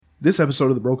This episode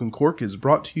of The Broken Cork is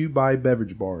brought to you by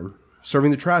Beverage Barn,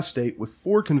 serving the tri-state with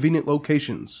 4 convenient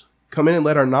locations. Come in and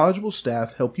let our knowledgeable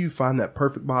staff help you find that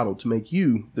perfect bottle to make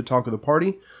you the talk of the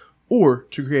party or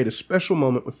to create a special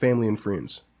moment with family and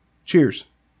friends. Cheers.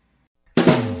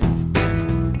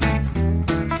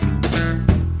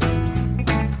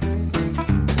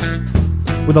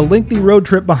 With a lengthy road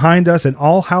trip behind us and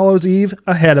All Hallows Eve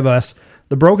ahead of us,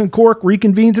 The Broken Cork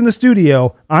reconvenes in the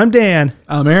studio. I'm Dan.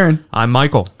 I'm Aaron. I'm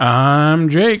Michael. I'm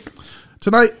Jake.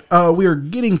 Tonight, we are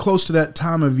getting close to that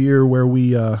time of year where we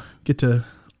get to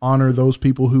honor those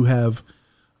people who have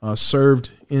served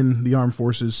in the armed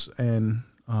forces. And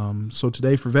so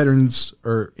today for veterans,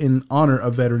 or in honor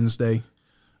of Veterans Day,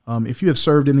 if you have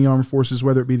served in the armed forces,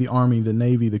 whether it be the Army, the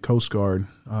Navy, the Coast Guard,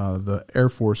 the Air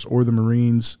Force, or the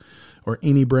Marines, or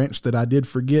any branch that I did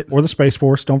forget. Or the Space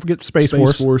Force. Don't forget Space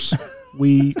Force.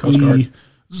 We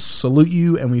salute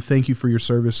you and we thank you for your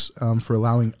service, for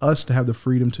allowing us to have the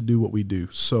freedom to do what we do.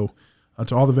 So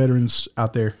to all the veterans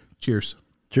out there, cheers.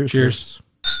 Cheers.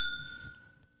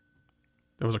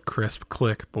 That was a crisp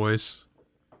click, boys.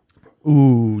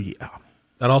 Ooh, yeah.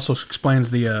 That also explains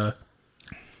the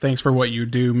thanks for what you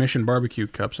do Mission Barbecue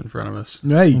cups in front of us.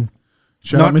 Hey,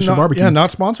 shout out Mission Barbecue. Yeah,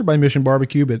 not sponsored by Mission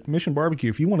Barbecue, but Mission Barbecue,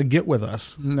 if you want to get with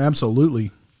us.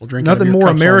 Absolutely. We'll drink Nothing out of your more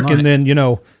cups all American night.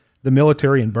 than, the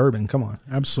military and bourbon. Come on.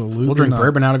 Absolutely. We'll drink not.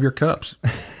 bourbon out of your cups.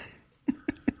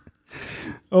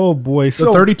 Oh, boy. The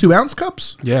 32-ounce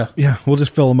cups? Yeah. Yeah, we'll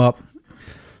just fill them up.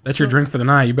 That's your drink for the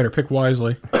night. You better pick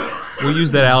wisely. We'll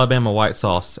use that Alabama white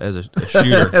sauce as a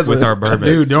shooter with our bourbon.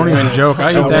 Dude, don't even joke.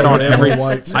 I eat that on Alabama every.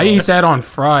 white sauce. I eat that on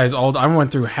fries. I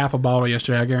went through half a bottle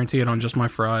yesterday. I guarantee it on just my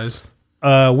fries.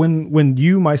 When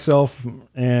you, myself,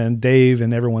 and Dave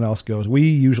and everyone else goes, we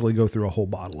usually go through a whole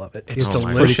bottle of it. It's Oh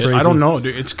my delicious. gosh. I don't know,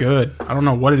 dude. It's good. I don't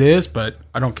know what it is, but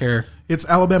I don't care. It's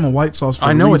Alabama white sauce for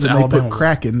I a know it's reason. They Alabama put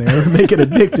crack in there and make it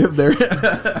addictive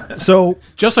there. So,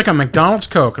 Just like a McDonald's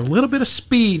Coke, a little bit of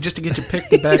speed just to get you picked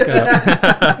back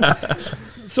up.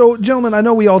 So, gentlemen, I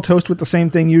know we all toast with the same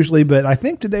thing usually, but I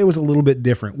think today was a little bit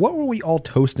different. What were we all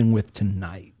toasting with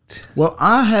tonight? Well,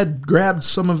 I had grabbed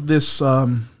some of this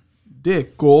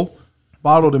Dickel,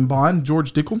 bottled in bond,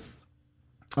 George Dickel.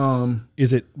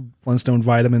 Is it Flintstone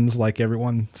vitamins like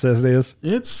everyone says it is?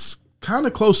 It's kind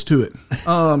of close to it.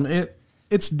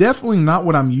 It's definitely not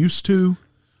what I'm used to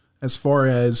as far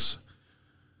as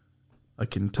a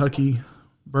Kentucky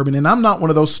bourbon. And I'm not one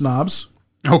of those snobs.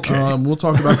 Okay. We'll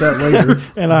talk about that later.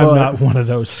 And I'm But not one of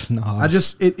those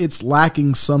snobs. it's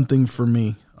lacking something for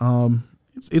me.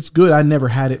 It's good. I never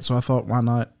had it, so I thought, why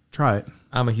not try it?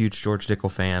 I'm a huge George Dickel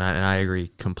fan, and I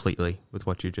agree completely with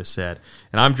what you just said.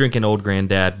 And I'm drinking Old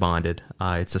Granddad Bonded.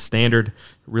 It's a standard,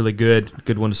 really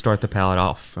good one to start the palate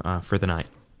off for the night.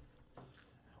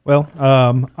 Well,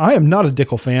 I am not a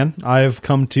Dickel fan. I've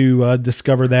come to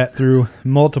discover that through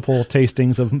multiple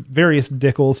tastings of various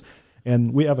Dickels,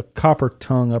 and we have a copper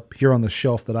tongue up here on the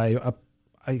shelf that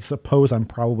I suppose I'm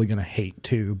probably going to hate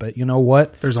too. But you know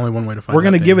what? There's only one way to find We're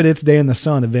going to out, give Dan. it its day in the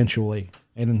sun eventually,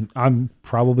 and I'm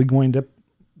probably going to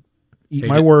eat Hate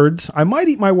my it. words. I might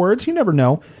eat my words. You never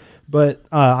know. But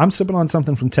I'm sipping on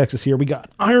something from Texas here. We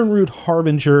got Iron Root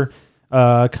Harbinger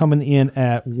coming in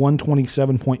at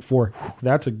 127.4.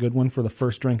 That's a good one for the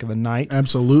first drink of the night.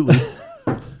 Absolutely.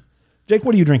 Jake,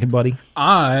 what are you drinking, buddy?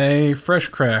 I fresh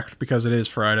cracked because it is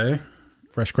Friday.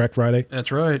 Fresh Crack Friday.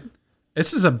 That's right.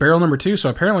 This is a barrel number 2, so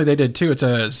apparently they did 2. It's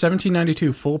a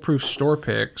 1792 foolproof store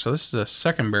pick. So this is a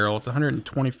second barrel. It's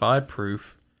 125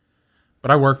 proof.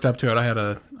 But I worked up to it. I had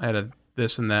a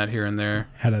this and that here and there.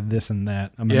 Had a this and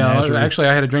that. A Yeah, menagerie. actually,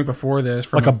 I had a drink before this.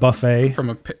 From like a buffet.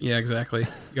 Yeah, exactly.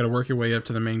 You got to work your way up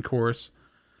to the main course.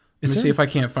 Let Is me there- see if I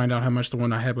can't find out how much the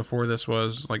one I had before this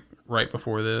was, like right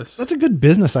before this. That's a good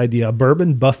business idea. A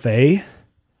bourbon buffet.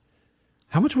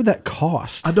 How much would that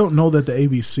cost? I don't know that the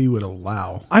ABC would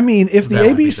allow. I mean, if the That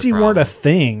would be the ABC weren't a problem.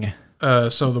 thing,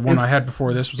 So the one I had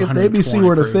before this was If the 120 ABC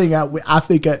were the proof. thing, I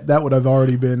think that would have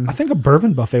already been. I think a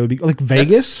bourbon buffet would be like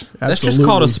Vegas. That's just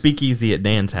called a speakeasy at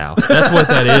Dan's house. That's what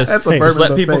that is. That's a Hey, bourbon Just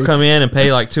let people buffet. come in and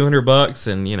pay like $200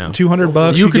 and,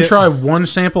 $200. You can get- try one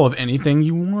sample of anything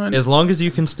you want. as long as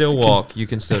you can still walk, you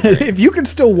can still drink. If you can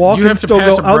still walk You and have to still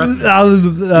pass go, a breath-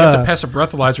 You have to pass a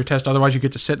breathalyzer test, otherwise you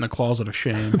get to sit in the closet of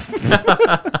shame.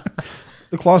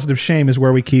 the closet of shame is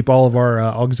where we keep all of our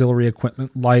auxiliary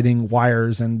equipment, lighting,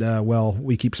 wires, and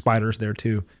we keep spiders there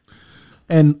too.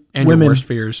 And And women your worst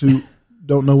fears. who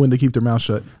don't know when to keep their mouth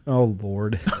shut. Oh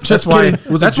Lord! That's why. kidding.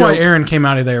 It was a That's why joke. Aaron came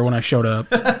out of there when I showed up.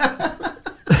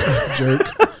 Jerk.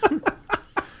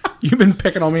 You've been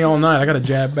picking on me all night. I got a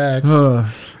jab back.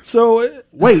 So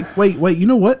Wait. You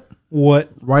know what? what?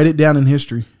 Write it down in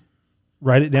history.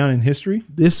 write it down in history.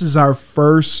 This is our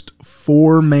first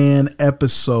 4-man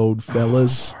episode,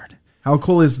 fellas. How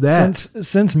cool is that?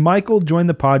 Since Michael joined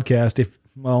the podcast,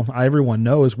 everyone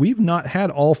knows we've not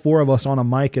had all 4 of us on a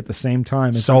mic at the same time.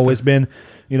 It's always been,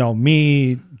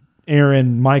 me,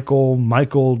 Aaron,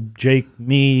 Michael, Jake,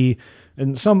 me,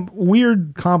 and some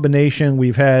weird combination.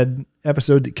 We've had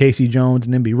episodes at Casey Jones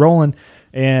and MB Rowland,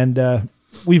 and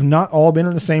we've not all been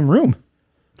in the same room.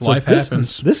 Life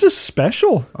happens. This is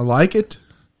special. I like it.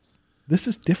 This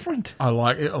is different. I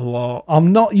like it a lot.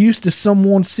 I'm not used to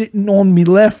someone sitting on me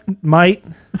left, mate.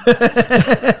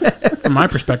 From my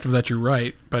perspective, that you're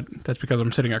right, but that's because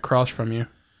I'm sitting across from you.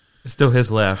 It's still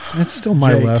his left. It's still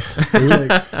my Jake. left.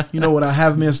 Jake, you know what I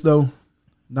have missed, though?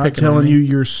 Not Picking on telling me. you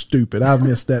you're stupid. I've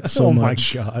missed that so Oh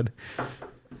much. my God.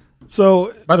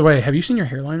 So By the way, have you seen your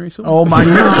hairline recently? Oh my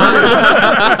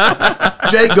God.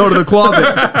 Jake, go to the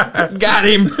closet. Got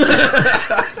him.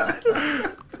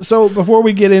 So before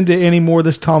we get into any more of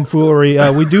this tomfoolery,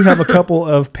 we do have a couple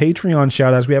of Patreon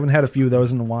shout-outs. We haven't had a few of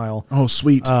those in a while. Oh,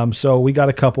 sweet. So we got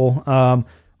a couple.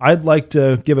 I'd like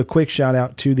to give a quick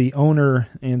shout-out to the owner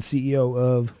and CEO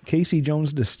of Casey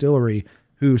Jones Distillery,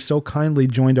 who so kindly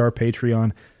joined our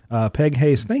Patreon. Peg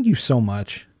Hayes, thank you so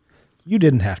much. You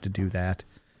didn't have to do that.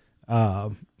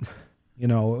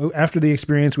 After the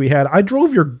experience we had, I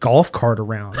drove your golf cart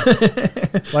around.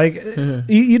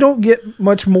 You don't get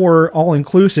much more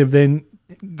all-inclusive than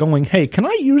going, hey, can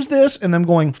I use this? And them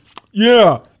going,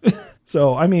 yeah.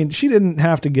 So, she didn't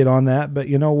have to get on that, but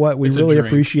you know what? We It's a really drink.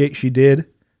 appreciate she did.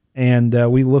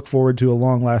 And we look forward to a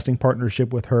long-lasting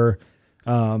partnership with her.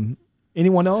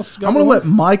 Anyone else? I'm going to let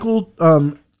Michael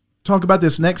talk about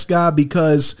this next guy,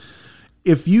 because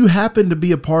if you happen to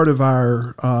be a part of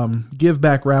our give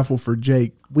back raffle for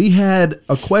Jake, we had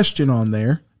a question on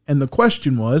there, and the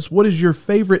question was, what is your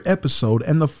favorite episode?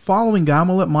 And the following guy, I'm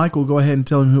going to let Michael go ahead and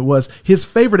tell him who it was. His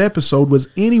favorite episode was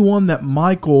anyone that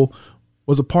Michael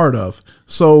was a part of.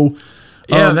 So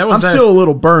Yeah, that was I'm that. still a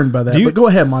little burned by that, but go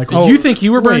ahead, Michael. Do you think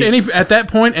you were burned wait. at that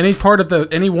point? Any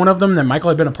one of them that Michael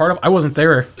had been a part of? I wasn't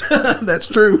there, That's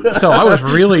true. so I was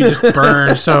really just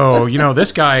burned. So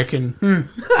this guy can.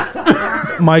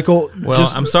 Michael, Well,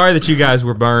 I'm sorry that you guys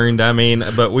were burned.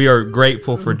 But we are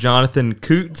grateful for Jonathan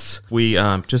Coots. We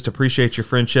just appreciate your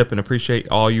friendship and appreciate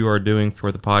all you are doing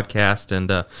for the podcast.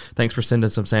 And thanks for sending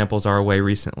some samples our way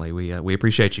recently. We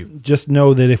appreciate you. just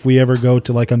know that if we ever go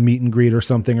to like a meet and greet or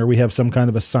something, or we have some kind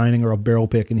of a signing or a barrel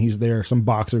pick and he's there, some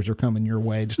boxers are coming your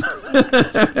way.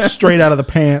 Just straight out of the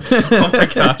pants. Oh my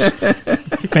gosh.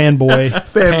 Fanboy.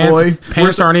 Fanboy.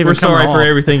 Pants aren't even We're sorry coming for off.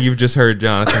 everything you've just heard,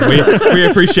 Jonathan. We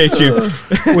appreciate you.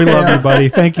 We love you, buddy.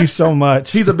 Thank you so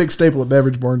much. He's a big staple at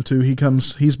Beverage Barn too.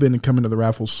 He's been coming to the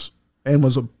raffles and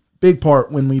was a big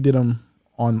part when we did them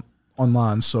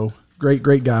online. So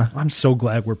great guy. I'm so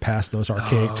glad we're past those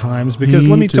archaic times, because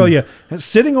let me too. tell you,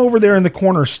 sitting over there in the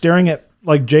corner staring at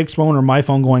like Jake's phone or my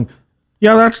phone going,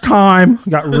 yeah, that's time,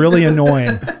 got really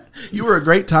annoying. You were a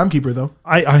great timekeeper though.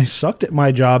 I sucked at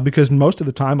my job because most of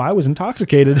the time I was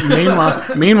intoxicated.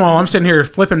 Meanwhile, I'm sitting here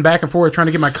flipping back and forth trying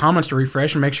to get my comments to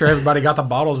refresh and make sure everybody got the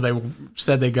bottles they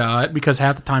said they got, because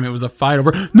half the time it was a fight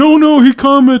over, no, he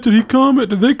commented, they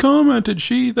commented,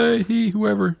 she, they, he,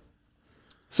 whoever.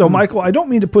 So, Michael, I don't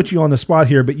mean to put you on the spot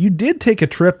here, but you did take a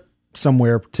trip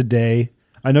somewhere today.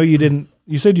 I know you didn't.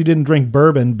 You said you didn't drink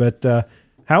bourbon, but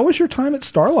how was your time at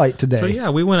Starlight today? So yeah,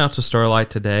 we went out to Starlight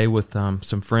today with some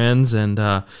friends,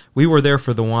 and we were there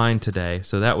for the wine today.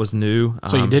 So that was new.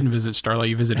 So you didn't visit Starlight,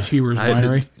 you visited Huber's I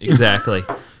Winery. did- exactly.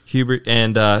 Hubert,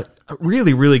 and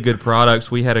really, really good products.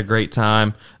 We had a great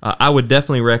time. I would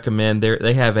definitely recommend.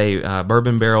 They have a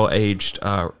bourbon barrel aged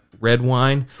red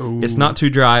wine. Ooh. It's not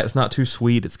too dry. It's not too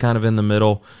sweet. It's kind of in the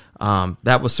middle.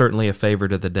 That was certainly a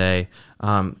favorite of the day.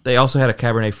 They also had a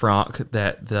Cabernet Franc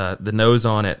that the nose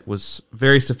on it was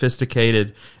very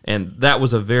sophisticated, and that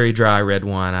was a very dry red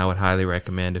wine. I would highly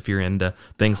recommend if you're into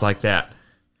things like that.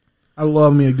 I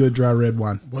love me a good dry red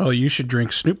wine. Well, you should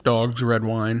drink Snoop Dogg's red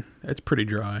wine. It's pretty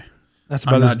dry. That's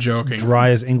I'm about not as joking. dry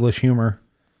as English humor.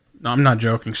 No, I'm not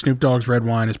joking. Snoop Dogg's red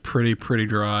wine is pretty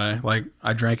dry. Like,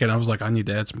 I drank it and I was like, I need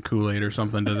to add some Kool-Aid or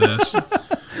something to this. I'm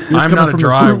coming not a from the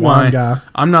dry fruit wine wine guy.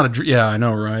 I'm not a yeah, I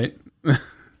know, right?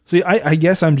 See, I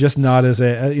guess I'm just not as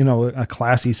a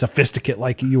classy sophisticate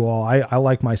like you all. I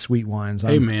like my sweet wines.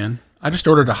 Hey, man. I just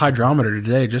ordered a hydrometer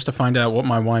today just to find out what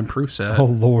my wine proof said. Oh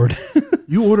Lord.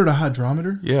 You ordered a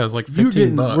hydrometer? Yeah, it was like You're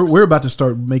 $15. we're about to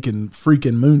start making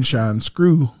freaking moonshine.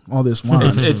 Screw all this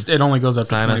wine. It only goes up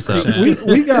Sign to us up. 20%.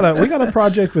 we got a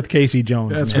project with Casey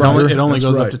Jones. That's man. right. It only That's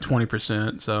goes right. up to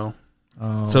 20%. So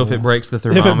So if it breaks the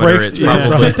thermometer, breaks- it's yeah.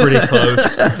 probably pretty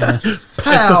close.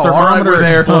 Pow! All right, Thermometer we're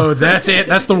there. explodes. That's it.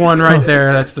 That's the one right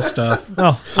there. That's the stuff.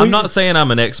 Oh, I'm not saying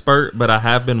I'm an expert, but I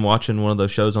have been watching one of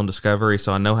those shows on Discovery,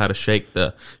 so I know how to shake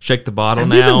the bottle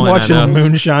have you now. been watching and I know,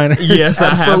 Moonshine? yes,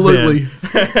 Absolutely.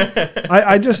 I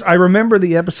have been. I remember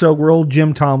the episode where old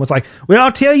Jim Tom was like, "Well,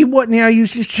 I'll tell you what. Now you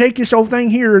just shake this whole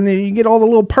thing here, and then you get all the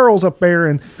little pearls up there,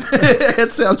 and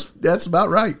That's about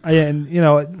right. you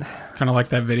know." Kind of like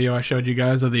that video I showed you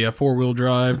guys of the 4-wheel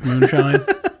drive moonshine.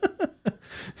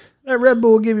 That Red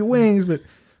Bull will give you wings, but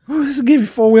this will give you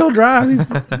 4-wheel drive.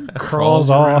 He crawls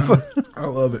off. I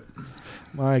love it.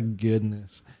 My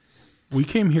goodness. We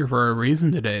came here for a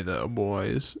reason today, though,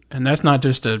 boys, and that's not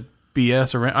just to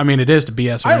BS around. I mean, it is to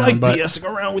BS I around, like but BSing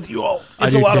around with you all. I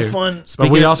It's do a lot too. of fun. But we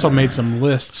Speaking- also made some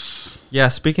lists. Yeah,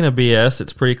 speaking of BS,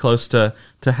 it's pretty close to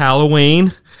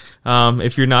Halloween.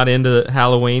 If you're not into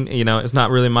Halloween, it's not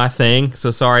really my thing.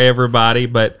 So sorry, everybody.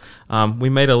 But we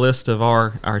made a list of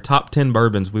our top 10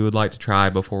 bourbons we would like to try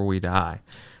before we die.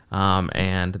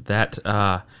 And that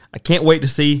I can't wait to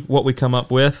see what we come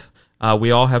up with.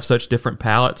 We all have such different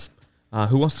palates.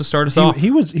 Who wants to start us off?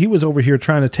 He was over here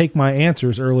trying to take my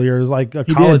answers earlier. It was like a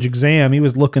He college did. exam. He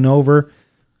was looking over.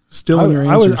 Still in your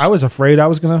answers. I was afraid I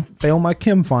was going to fail my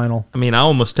chem final. I mean, I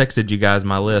almost texted you guys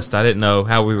my list. I didn't know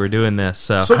how we were doing this.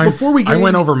 So, So before we I get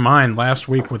went over mine last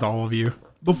week with all of you.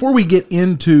 before we get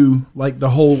into like the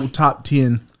whole top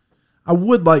 10, I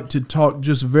would like to talk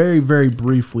just very, very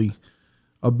briefly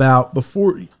about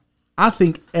I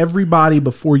think everybody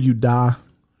before you die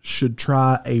should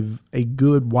try a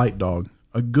good white dog,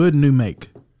 a good new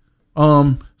make.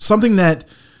 Something that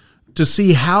to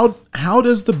see how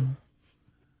does the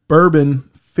bourbon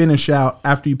finish out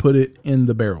after you put it in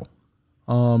the barrel.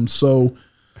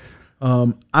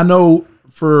 I know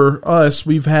for us,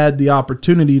 we've had the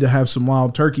opportunity to have some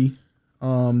Wild Turkey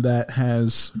that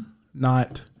has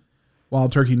not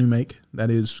Wild Turkey new make. That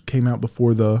is came out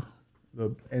before the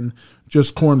and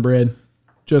just cornbread,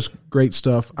 just great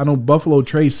stuff. I know Buffalo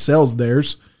Trace sells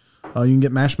theirs. You can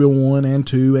get mash bill 1 and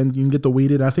 2, and you can get the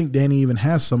weeded. I think Danny even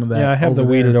has some of that. Yeah, I have the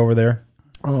over weeded there. over there.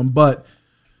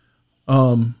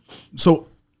 So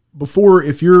before,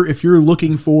 if you're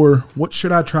looking for what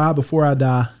should I try before I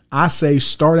die, I say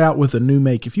start out with a new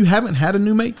make. If you haven't had a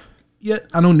new make yet,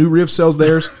 I know New Riv sells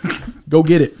theirs. Go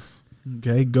get it.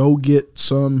 Okay, go get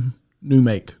some new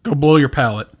make. Go blow your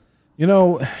palate. You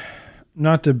know,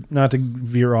 not to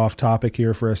veer off topic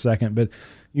here for a second, but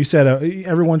you said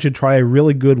everyone should try a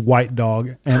really good white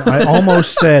dog, and I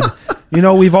almost said,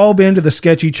 we've all been to the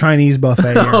sketchy Chinese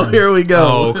buffet. Oh, Aaron. here we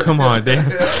go. oh, come on, Dan.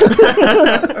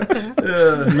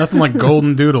 Nothing like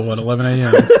Golden Doodle at 11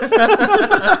 a.m.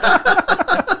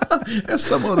 That's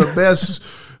some of the best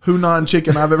Hunan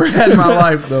chicken I've ever had in my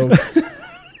life, though.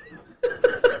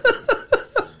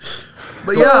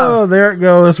 But yeah, Oh, there it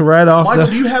goes, right off Michael,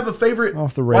 the. do you have a favorite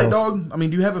off the white rails. dog? I mean,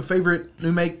 do you have a favorite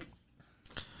new make?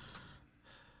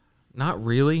 Not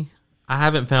really. I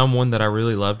haven't found one that I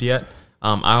really loved yet.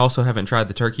 I also haven't tried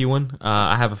the turkey one.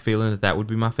 I have a feeling that would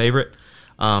be my favorite.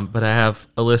 But I have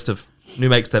a list of new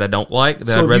makes that I don't like that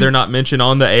So I'd if rather you- not mention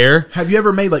on the air. Have you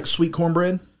ever made like sweet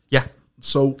cornbread? Yeah.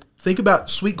 So think about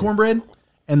sweet cornbread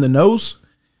and the nose,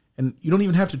 and you don't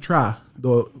even have to try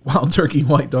the Wild Turkey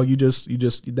white dog. You just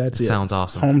that's it. Sounds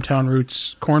awesome. Hometown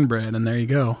Roots cornbread, and there you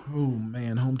go. Oh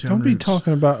man, hometown Don't be roots.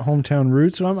 talking about hometown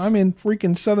roots. I'm in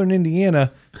freaking southern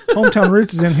Indiana. Hometown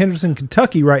roots is in Henderson,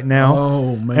 Kentucky right now.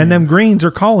 Oh man, And them greens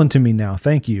are calling to me now.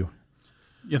 Thank you.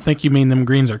 You think you mean them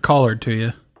greens are collared to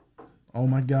you? Oh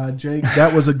my God, Jake,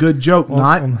 that was a good joke.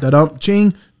 Not da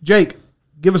ching. Jake,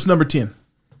 give us number 10.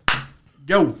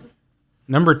 Go.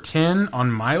 Number 10 on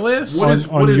my list?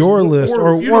 On your list,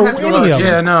 or you don't have to go any to of 10.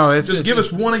 Yeah, no, it's Just give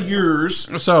us one of yours.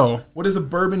 So, What is a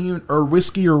bourbon or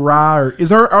whiskey or rye?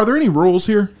 Or are there any rules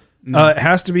here? It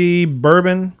has to be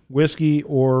bourbon, whiskey,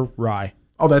 or rye.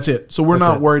 Oh, that's it. So we're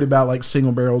not worried about like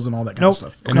single barrels and all that kind Nope. of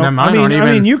stuff. and No, then mine I aren't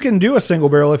even. mean, you can do a single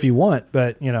barrel if you want,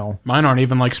 but Mine aren't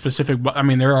even like specific. I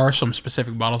mean, there are some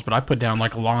specific bottles, but I put down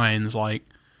like lines, like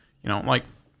like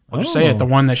I'll just say it, the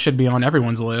one that should be on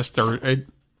everyone's list, or it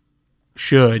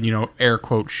should, air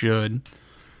quote should.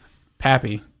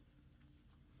 Pappy.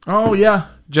 Oh yeah.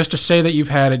 Just to say that you've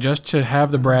had it, just to have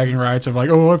the bragging rights of like,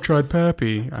 oh, I've tried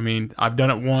Pappy. I mean, I've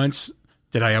done it once.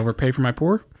 Did I overpay for my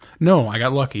pour? No, I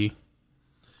got lucky.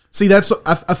 See, that's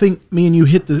I think me and you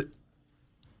hit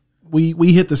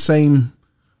we hit the same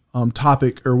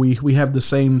topic, or we have the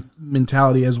same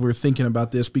mentality as we're thinking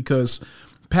about this, because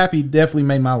Pappy definitely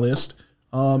made my list,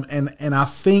 and I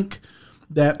think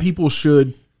that people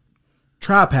should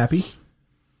try Pappy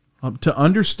to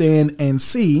understand and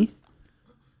see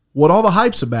what all the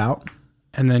hype's about,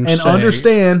 and then and say,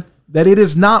 understand that it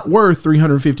is not worth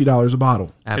 $350 a bottle.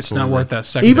 it's Absolutely. not worth that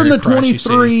secondary Even the price you see.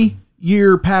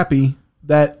 23-year Pappy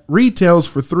that retails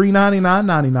for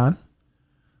 $399.99,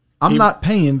 I'm not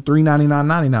paying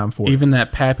 $399.99 for it. Even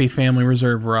that Pappy Family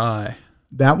Reserve rye.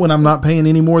 That one I'm not paying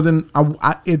any more than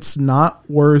it's not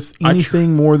worth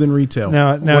anything more than retail.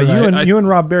 Now Well, you and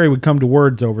Rob Berry would come to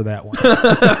words over that one.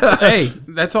 Hey,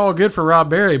 that's all good for Rob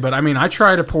Berry, but I mean, I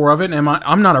tried a pour of it, and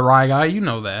I'm not a rye guy. You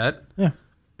know that. Yeah.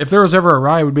 If there was ever a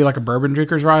rye, it would be like a bourbon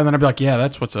drinker's rye, and then I'd be like, yeah,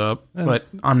 that's what's up. But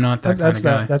I'm not that kind That's of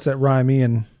guy. that's that rye me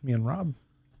and Rob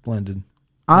blended.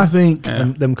 I think,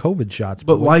 Them COVID shots.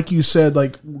 but boy. like you said,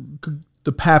 like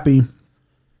the Pappy,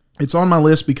 it's on my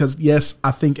list because, yes,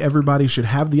 I think everybody should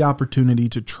have the opportunity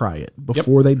to try it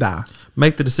before they die.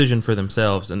 Make the decision for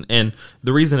themselves. And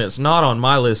the reason it's not on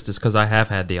my list is because I have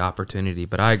had the opportunity.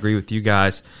 But I agree with you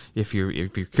guys. If you're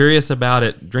curious about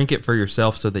it, drink it for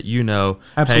yourself so that you know,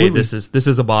 Absolutely. hey, this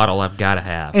is a bottle I've got to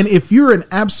have. And if you're an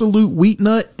absolute wheat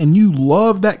nut and you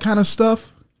love that kind of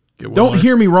stuff, Get don't Waller.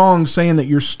 hear me wrong saying that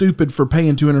you're stupid for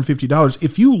paying $250.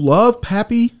 If you love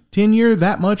Pappy 10-year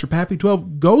that much or Pappy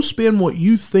 12, go spend what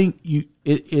you think it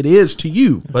is to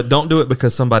you. But don't do it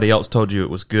because somebody else told you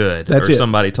it was good. That's or it.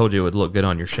 somebody told you it would look good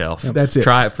on your shelf. That's it.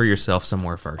 Try it for yourself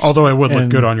somewhere first. Although it would look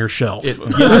And- good on your shelf. Yeah,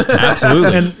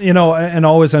 absolutely. and and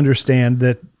always understand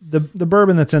that the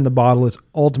bourbon that's in the bottle is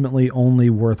ultimately only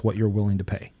worth what you're willing to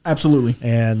pay. Absolutely.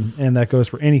 And that goes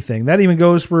for anything. That even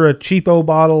goes for a cheapo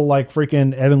bottle like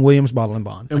freaking Evan Williams Bottle and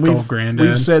Bond. And Old Granddad.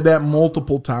 we've said that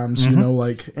multiple times, you know,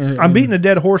 like and, I'm beating a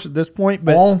dead horse at this point,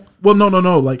 but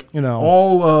no, like You know.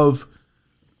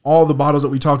 all the bottles that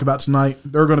we talk about tonight,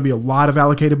 there are going to be a lot of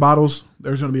allocated bottles.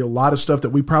 There's going to be a lot of stuff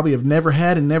that we probably have never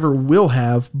had and never will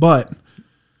have. But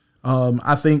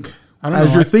I think don't as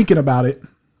know, you're I- thinking about it,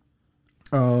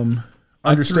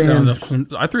 understand.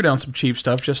 I threw down some cheap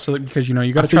stuff just because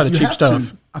you got to try the you cheap have stuff.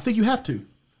 to. I think you have to.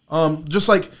 Just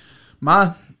like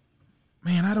I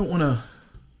don't want to.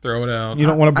 Throw it out. you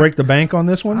don't want to break the bank on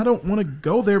this one. I don't want to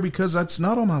go there because that's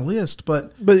not on my list.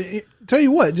 But But tell you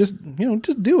what, just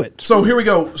do it. so here we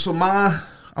go. So I'm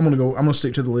gonna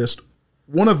stick to the list.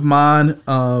 One of mine,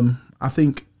 I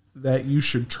think that you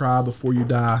should try before you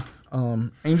die.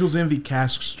 Angel's Envy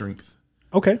Cask Strength.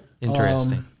 Okay.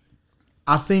 Interesting.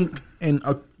 I think, and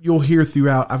you'll hear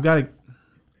throughout.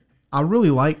 I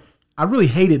really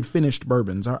hated finished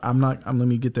bourbons. Let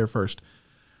me get there first.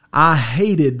 I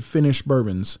hated finished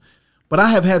bourbons, but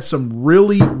I have had some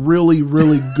really, really,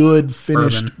 really good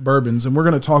finished bourbons, and we're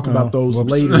going to talk about those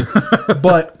later.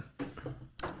 But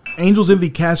Angel's Envy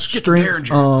Cask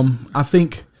Strength, I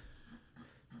think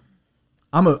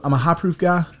I'm a high proof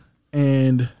guy,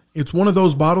 and it's one of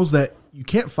those bottles that you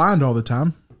can't find all the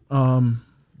time.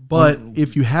 But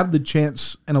if you have the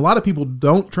chance, and a lot of people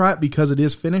don't try it because it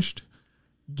is finished,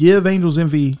 give Angel's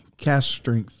Envy Cask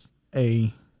Strength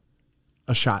a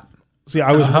shot. See,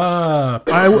 I was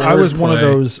I was one of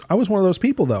those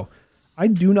people though. I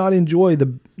do not enjoy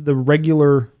the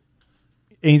regular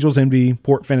Angel's Envy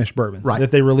port finish bourbon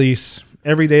that they release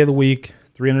every day of the week,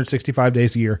 365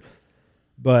 days a year.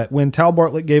 But when Tal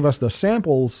Bartlett gave us the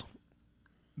samples,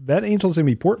 that Angel's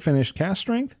Envy port finish cask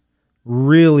strength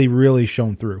really, really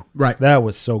shone through. Right. That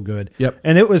was so good. Yep.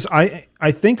 And it was I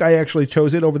think I actually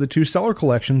chose it over the two cellar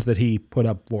collections that he put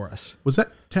up for us. Was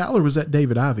that Tal or was that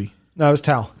David Ivy? No, it was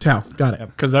Tal. Tal, got it.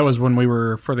 Because that was when we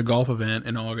were for the golf event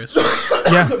in August.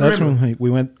 Yeah, that's when we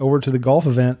went over to the golf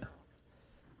event.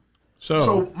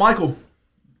 So, Michael,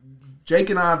 Jake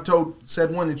and I have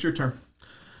said one. It's your turn.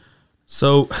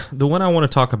 So the one I want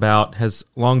to talk about has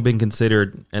long been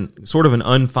considered sort of an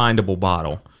unfindable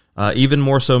bottle, even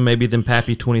more so maybe than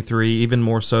Pappy 23, even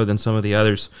more so than some of the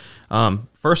others.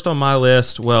 First on my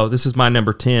list, well, this is my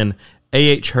number 10,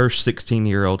 A.H. Hirsch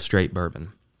 16-year-old straight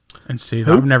bourbon. And see,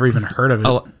 I've never even heard of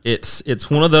it. It's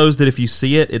one of those that if you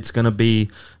see it, it's going to be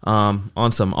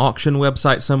on some auction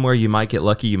website somewhere. You might get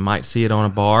lucky. You might see it on a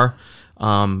bar.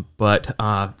 But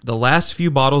the last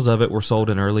few bottles of it were sold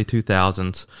in early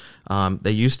 2000s.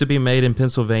 They used to be made in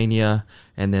Pennsylvania,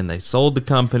 and then they sold the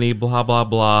company, blah, blah,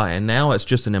 blah, and now it's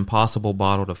just an impossible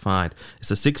bottle to find.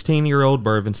 It's a 16-year-old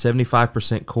bourbon,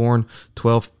 75% corn,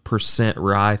 12%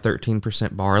 rye,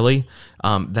 13% barley.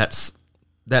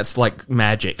 That's like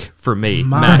magic for me,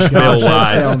 mash bill that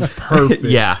wise. sounds perfect.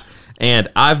 Yeah. And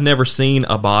I've never seen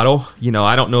a bottle.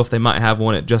 I don't know if they might have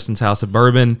one at Justin's House of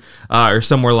Bourbon or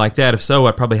somewhere like that. If so,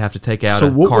 I'd probably have to take out So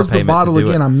a what car was the payment bottle to do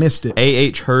again? it. I missed it.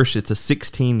 A.H. Hirsch. It's a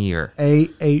 16-year.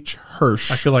 A.H.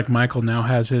 Hirsch. I feel like Michael now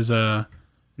has his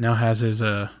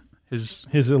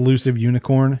His elusive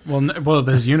unicorn. Well,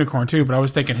 his unicorn too. But I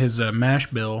was thinking his mash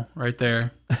bill right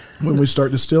there. When we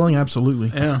start distilling, absolutely.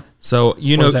 Yeah. So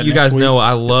you What know, is that, you next guys week? know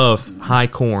I love high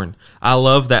corn. I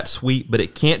love that sweet, but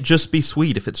it can't just be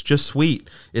sweet. If it's just sweet,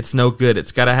 it's no good.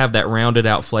 It's got to have that rounded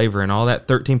out flavor, and all that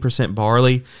 13%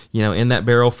 barley, in that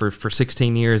barrel for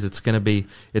 16 years, it's gonna be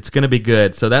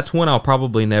good. So that's one I'll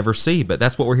probably never see, but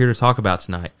that's what we're here to talk about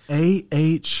tonight.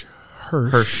 A.H.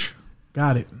 Hirsch. Hirsch.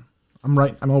 Got it. I'm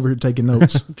right. I'm over here taking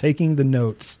notes. Taking the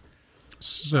notes.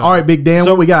 So, All right, Big Dan,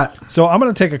 what we got? So I'm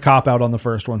going to take a cop out on the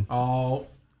first one Oh,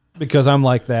 because I'm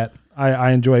like that. I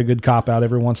enjoy a good cop out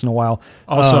every once in a while.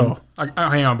 Also,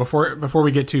 hang on before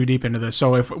we get too deep into this.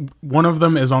 So if one of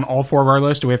them is on all four of our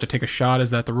list, do we have to take a shot? Is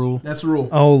that the rule? that's the rule.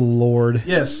 Oh Lord.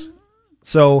 Yes,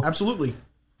 So absolutely.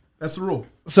 That's the rule.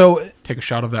 Take a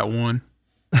shot of that one.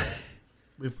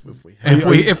 If we have,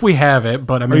 If we have it,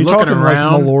 but I are mean, you looking talking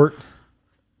around, like Malort?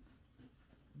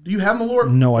 do you have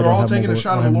Malort? No, I We're don't all have taking a Malort.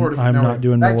 shot of I'm- Malort. I'm not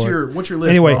doing back Malort. to what's your list?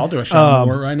 Anyway, bro? I'll do a shot of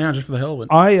Malort right now just for the hell of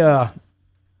it.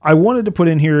 I wanted to put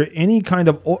in here any kind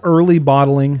of early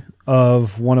bottling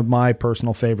of one of my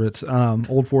personal favorites,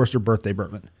 Old Forester Birthday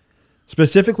Bourbon.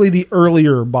 Specifically, the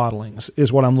earlier bottlings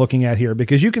is what I'm looking at here,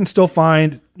 because you can still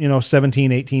find,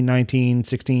 17, 18, 19,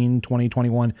 16, 20,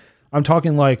 21. I'm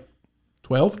talking like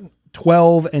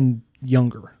 12 and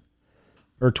younger,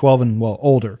 or 12 and,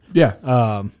 older.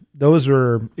 Yeah. Those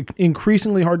are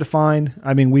increasingly hard to find.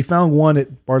 I mean, we found one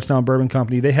at Bardstown Bourbon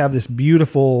Company. They have this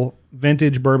beautiful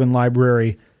vintage bourbon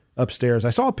library upstairs. I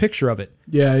saw a picture of it.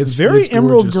 Yeah, it's very it's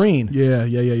emerald gorgeous. green.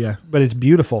 Yeah. But it's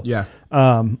beautiful. Yeah.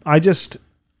 I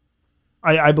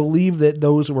believe that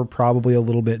those were probably a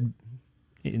little bit,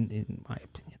 in my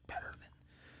opinion,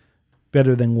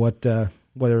 better than what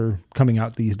are coming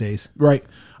out these days. Right.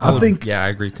 I think. Yeah, I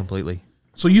agree completely.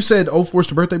 So you said Old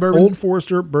Forester Birthday Bourbon? Old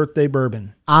Forester Birthday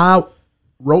Bourbon. I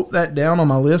wrote that down on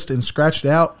my list and scratched it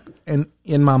out, and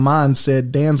in my mind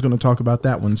said Dan's going to talk about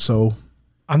that one. So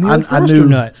I'm the Old I Forester knew-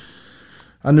 nut.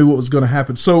 I knew what was going to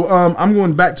happen. So I'm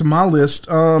going back to my list.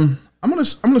 I'm gonna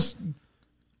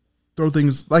throw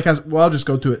things I'll just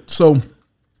go to it. So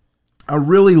I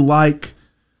really like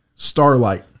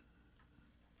Starlight.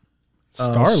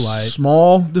 Starlight.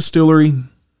 Small distillery,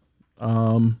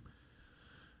 craft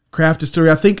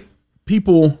distillery. I think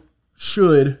people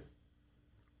should,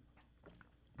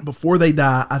 before they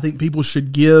die, I think people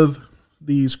should give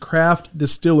these craft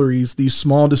distilleries, these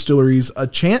small distilleries, a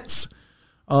chance.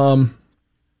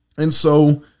 And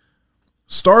so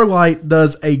Starlight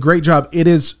does a great job. It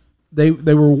is, they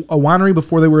were a winery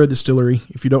before they were a distillery.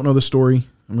 If you don't know the story,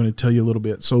 I'm going to tell you a little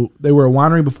bit. So they were a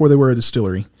winery before they were a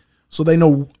distillery. So they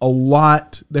know a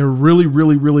lot. They're really,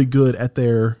 really, really good at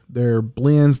their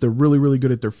blends. They're really, really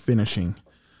good at their finishing.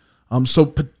 So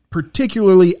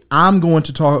particularly, I'm going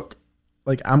to talk,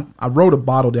 I wrote a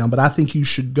bottle down, but I think you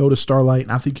should go to Starlight,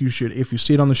 and I think you should, if you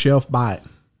see it on the shelf, buy it.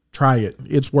 Try it.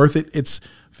 It's worth it. It's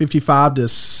 $55 to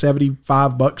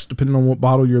 $75, depending on what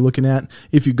bottle you're looking at.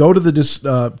 If you go to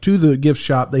the gift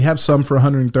shop, they have some for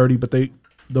 $130, but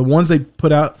the ones they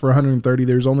put out for $130,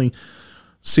 there's only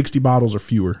 60 bottles or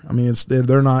fewer. I mean,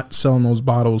 they're not selling those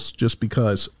bottles just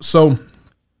because. So,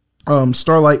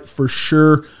 Starlight for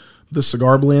sure, the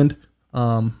cigar blend,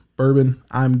 bourbon.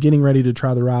 I'm getting ready to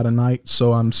try the rye tonight,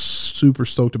 so I'm super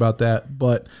stoked about that.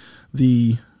 But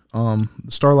the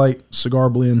Starlight cigar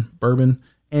blend bourbon,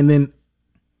 and then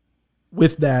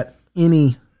with that,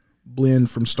 any blend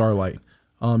from Starlight.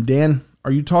 Dan,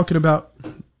 are you talking about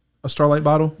a Starlight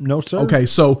bottle? No, sir. Okay,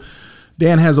 so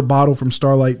Dan has a bottle from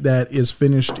Starlight that is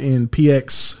finished in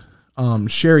PX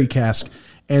sherry cask,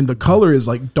 and the color is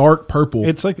like dark purple.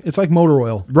 It's like motor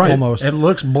oil, Right. almost. It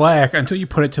looks black until you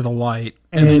put it to the light,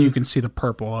 and then you can see the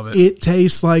purple of it. It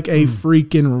tastes like a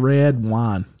freaking red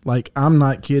wine. Like, I'm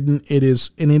not kidding. It is,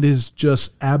 and it is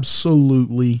just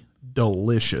absolutely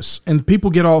delicious. And people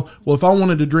get all, well, if I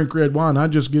wanted to drink red wine,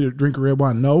 I'd just get a drink of red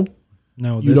wine. No,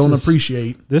 No, you don't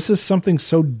appreciate. This is something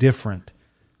so different.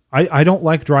 I don't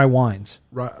like dry wines.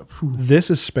 Right. This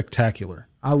is spectacular.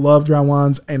 I love dry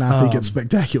wines, and I think it's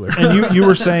spectacular. And you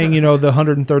were saying, the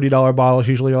 $130 bottles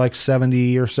usually are like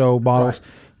 70 or so bottles. Right.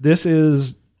 This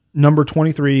is number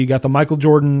 23. You got the Michael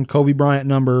Jordan, Kobe Bryant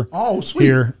number Oh, sweet.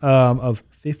 here of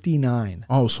 59.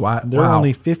 Oh, swat. There are Wow.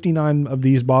 only 59 of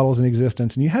these bottles in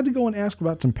existence, and you had to go and ask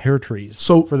about some pear trees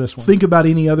So for this one. think about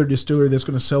any other distillery that's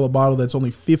going to sell a bottle that's only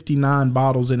 59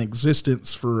 bottles in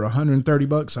existence for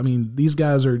 $130. I mean, these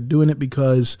guys are doing it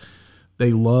because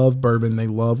they love bourbon. They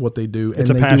love what they do, and It's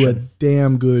a they do a passion.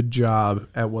 damn good job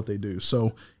at what they do.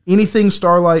 So anything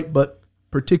Starlight, but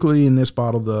particularly in this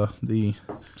bottle, the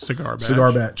cigar batch.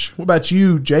 cigar batch. What about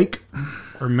you, Jake?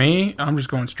 For me, I'm just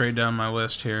going straight down my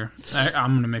list here.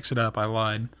 I'm going to mix it up. I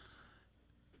lied.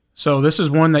 So this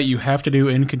is one that you have to do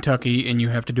in Kentucky, and you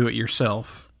have to do it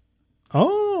yourself.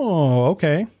 Oh,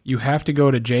 okay. You have to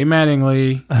go to Jay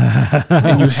Mattingly,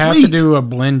 and you have to Sweet. do a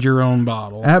blend your own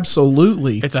bottle.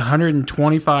 Absolutely. It's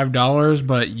 $125,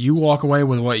 but you walk away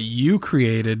with what you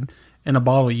created in a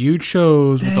bottle you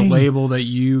chose with the label that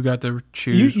you got to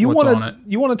choose You what's want on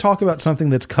it. to talk about something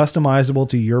that's customizable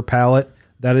to your palate?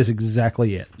 That is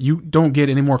exactly it. You don't get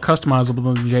any more customizable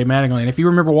than Jay Mattingly. And if you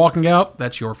remember walking out,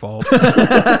 that's your fault.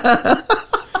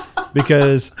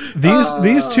 Because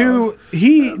these two,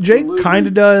 Jake kind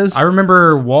of does. I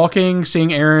remember walking,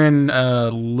 seeing Aaron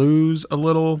lose a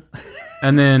little,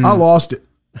 and then I lost it.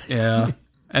 yeah,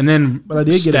 and then But I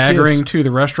did get a staggering kiss. to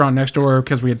the restaurant next door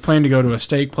because we had planned to go to a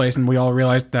steak place, and we all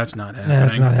realized that's not happening.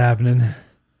 That's not happening.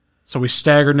 So we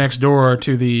staggered next door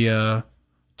to the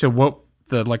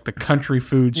country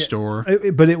food store.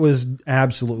 But it was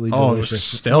absolutely Oh, it delicious. was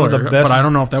stellar. One of the best, But I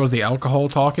don't know if that was the alcohol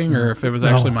talking or if it was no,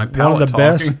 actually my palate one of the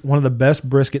talking. best, one of the best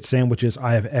brisket sandwiches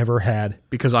I have ever had.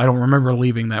 Because I don't remember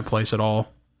leaving that place at all.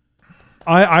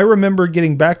 I remember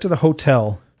getting back to the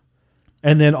hotel,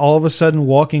 and then all of a sudden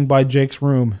walking by Jake's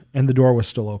room, and the door was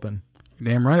still open.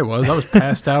 Damn right it was. I was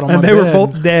passed out on my And bed. they were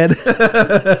both dead.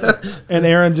 And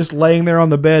Aaron just laying there on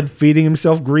the bed, feeding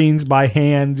himself greens by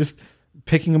hand, just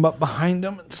picking them up behind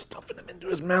him and stuffing them into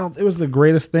his mouth. It was the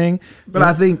greatest thing. But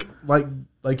I think,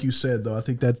 like you said, though, I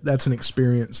think that's an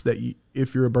experience that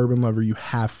if you're a bourbon lover, you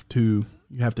have to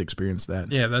experience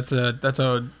that. Yeah, that's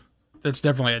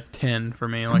definitely a 10 for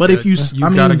me. Like But if you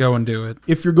got to go and do it.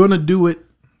 If you're going to do it,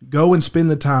 go and spend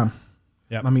the time.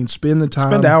 Yep. I mean, spend the time.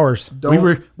 Spend hours. Don't, We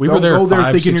were don't there go there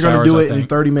 5, thinking 6 you're going to do hours, it I in think.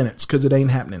 30 minutes because it ain't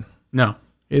happening. No,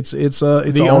 It's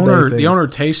the all owner day thing. the owner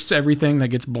tastes everything that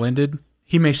gets blended.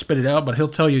 He may spit it out, but he'll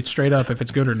tell you straight up if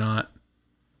it's good or not.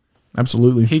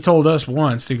 Absolutely. He told us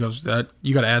once. He goes,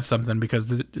 "You got to add something because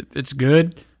it's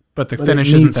good, but the But finish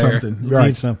it isn't needs there." something. You Right.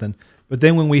 need something. But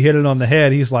then when we hit it on the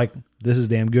head, he's like, this is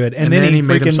damn good. And then he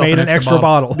made freaking himself made an extra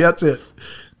bottle. That's it.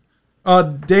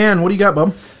 Dan, what do you got,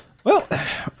 bub? Well,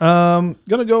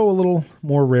 gonna go a little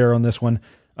more rare on this one.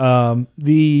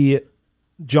 The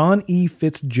John E.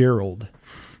 Fitzgerald.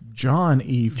 John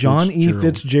E.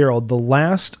 Fitzgerald, the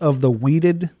last of the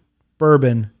wheated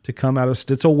bourbon to come out of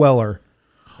Stitzel Weller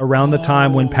around the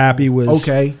time when Pappy was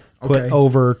put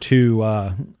over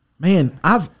to Man,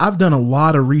 I've done a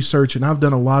lot of research and I've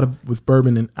done a lot with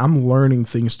bourbon and I'm learning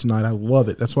things tonight. I love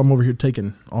it. That's why I'm over here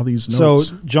taking all these notes.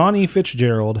 So John E.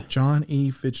 Fitzgerald. John E.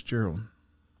 Fitzgerald.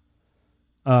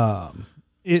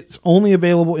 It's only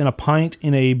available in a pint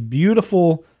in a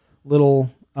beautiful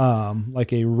little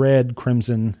like a red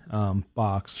crimson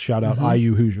box. Shout out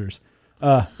IU Hoosiers.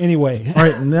 Anyway, All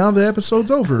right, now the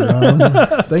episode's over.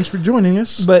 Thanks for joining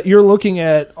us. but you're looking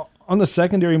at on the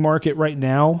secondary market right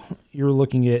now. You're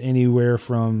looking at anywhere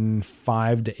from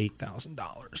 $5,000 to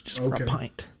 $8,000 just for a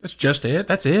pint. That's just it.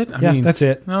 That's it. I Yeah, mean, that's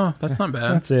it. No, that's not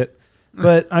bad. That's it.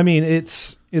 But I mean,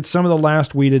 it's some of the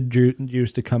last wheated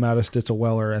juice to come out of Stitzel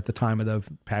Weller at the time of the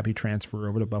Pappy transfer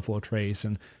over to Buffalo Trace,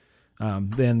 and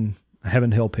then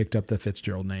Heaven Hill picked up the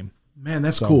Fitzgerald name. Man,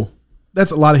 that's cool.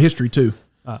 That's a lot of history too.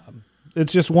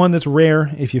 It's just one that's rare.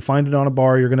 If you find it on a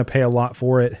bar, you're going to pay a lot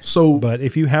for it. So, But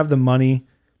if you have the money,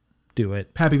 do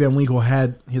it. Pappy Van Winkle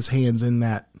had his hands in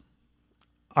that.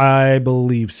 I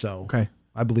believe so. Okay,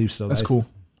 I believe so. that's cool.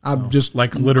 I'm just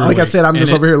Like, literally like I said, I'm in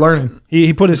just it. over here learning.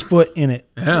 He put his foot in it.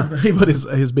 Yeah. He put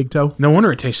his big toe. No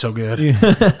wonder it tastes so good. You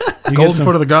Golden get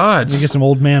foot of the gods. you get some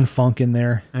old man funk in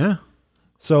there. Yeah.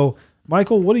 So,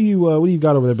 Michael, what do you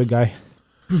got over there, big guy?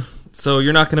 So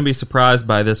you're not going to be surprised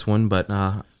by this one, but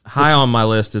high on my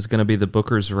list is going to be the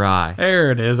Booker's Rye. There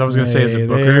it is. I was going to say, is Hey, it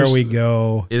Booker's? There we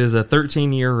go. It is a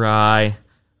 13-year rye,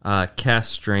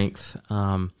 cast strength.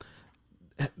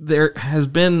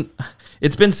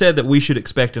 It's been said that we should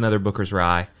expect another Booker's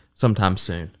Rye sometime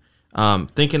soon.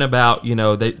 Thinking about,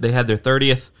 they had their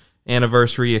 30th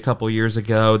anniversary a couple years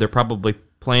ago. They're probably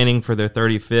planning for their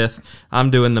 35th.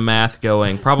 I'm doing the math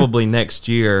going, probably next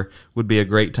year would be a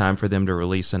great time for them to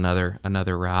release another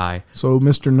rye. So,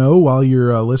 Mr. No, while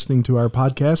you're listening to our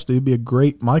podcast, it'd be a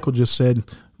great. Michael just said,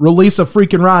 "Release a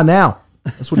freaking rye now."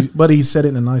 That's what, but he said it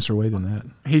in a nicer way than that.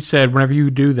 He said, whenever you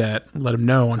do that, let him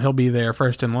know, and he'll be there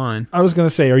first in line. I was going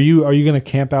to say, are you going to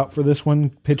camp out for this one?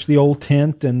 Pitch the old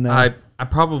tent and I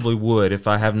probably would if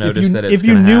I have noticed that it's if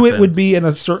you gonna knew happen. it would be in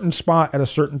a certain spot at a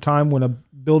certain time when a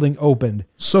building opened.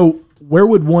 So, where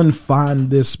would one find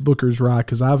this Booker's Rye?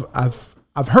 Because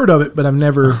I've heard of it, but I've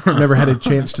never had a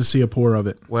chance to see a pour of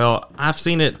it. Well, I've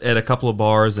seen it at a couple of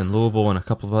bars in Louisville and a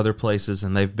couple of other places,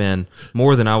 and they've been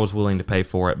more than I was willing to pay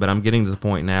for it. But I'm getting to the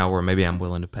point now where maybe I'm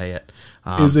willing to pay it.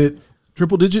 Is it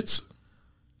triple digits?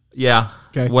 Yeah,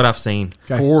 Okay. what I've seen.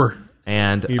 Okay. 4.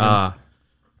 And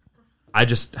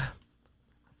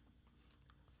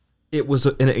it was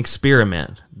an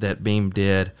experiment that Beam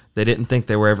did. They didn't think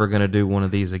they were ever going to do one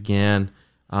of these again.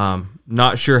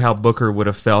 Not sure how Booker would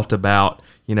have felt about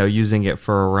using it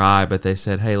for a rye, but they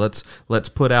said, hey, let's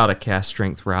put out a cast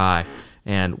strength rye,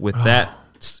 and with that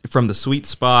from the sweet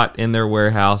spot in their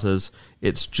warehouses,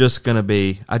 it's just going to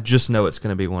be. I just know it's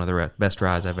going to be one of the best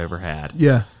ryes I've ever had.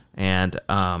 Yeah. And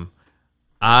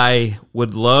I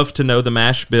would love to know the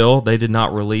mash bill. They did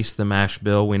not release the mash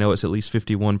bill. We know it's at least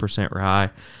 51% rye.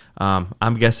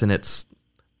 I'm guessing it's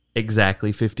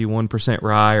exactly 51%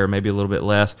 rye or maybe a little bit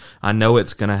less. I know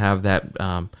it's going to have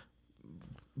that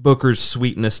Booker's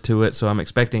sweetness to it, so I'm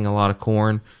expecting a lot of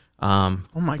corn. Oh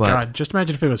my God. Just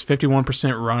imagine if it was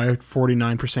 51% rye,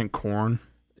 49% corn.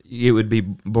 It would be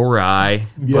borai,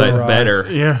 Yeah. but Borai. better.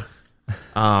 Yeah.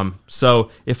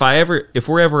 So if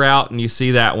we're ever out and you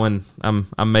see that one,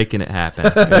 I'm making it happen.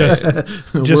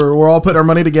 Just- we're all putting our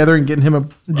money together and getting him a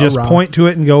Just rye. point to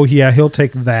it and go, yeah, he'll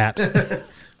take that.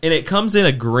 And it comes in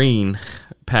a green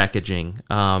packaging,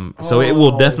 so it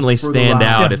will definitely for the stand rye.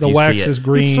 out Yeah, if the you wax see it. is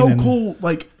green. It's so and cool.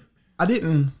 Like, I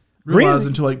didn't Green- realize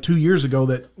until like 2 years ago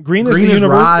that Green is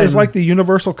rye is and- like the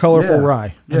universal colorful Yeah.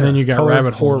 rye. And then you got Color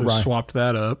Rabbit Hole core who rye. swapped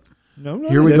that up. No,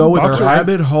 Here we they go didn't. with Boxer-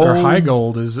 Rabbit Hole. Or High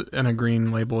Gold is in a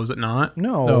green label, is it not?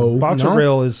 No, No. Boxer No?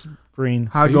 Rail is green.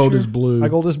 High Are you Gold sure? is blue. High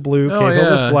Gold is blue. Oh, Cave Hill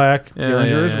yeah. is black. Yeah,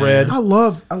 Derringer yeah, is red. I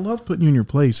love putting you in your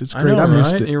place. It's great. I, know,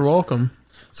 missed right? it. You're welcome.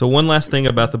 So one last thing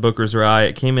about the Booker's Rye,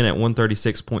 it came in at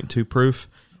 136.2 proof,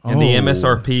 and the Oh.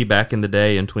 MSRP back in the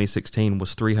day in 2016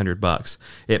 was $300.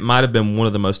 It might have been one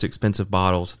of the most expensive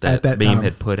bottles At that Beam time.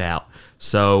 had put out.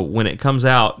 So when it comes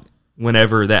out,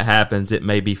 whenever that happens, it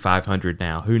may be $500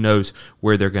 now. Who knows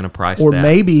where they're going to price Or that?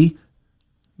 maybe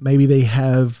they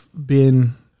have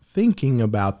been thinking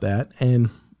about that, and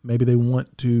maybe they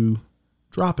want to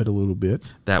drop it a little bit.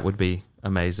 That would be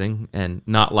amazing, and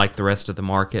not like the rest of the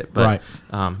market, but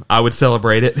Right. I would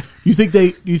celebrate it. You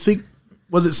think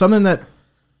was it something that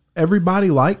everybody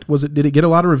liked? Did it get a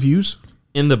lot of reviews?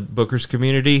 In the Booker's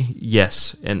community,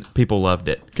 yes, and people loved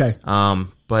it. Okay.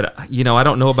 But I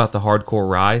don't know about the hardcore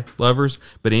rye lovers,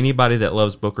 but anybody that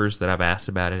loves Booker's that I've asked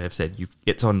about it have said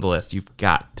it's on the list. You've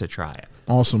got to try it.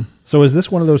 Awesome. So is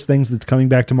this one of those things that's coming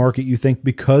back to market, you think,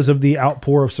 because of the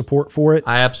outpour of support for it?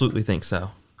 I absolutely think so.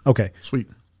 Okay. Sweet.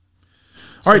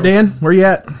 All right, Dan, where you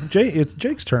at? It's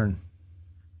Jake's turn.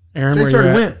 Aaron, Jake's where you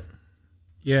already at? went.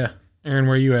 Yeah. Aaron,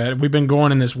 where you at? We've been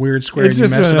going in this weird square. It's and you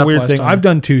just messed it a up weird last thing. time. I've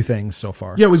done 2 things so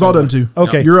far. Yeah, we've all done 2.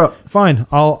 Okay. You're up. Fine.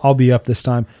 I'll be up this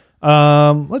time.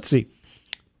 Let's see.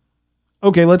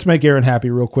 Okay, let's make Aaron happy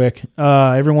real quick.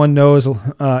 Everyone knows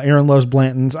Aaron loves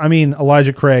Blanton's. I mean,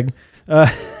 Elijah Craig.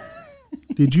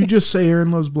 Did you just say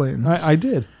Aaron loves Blanton? I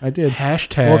did.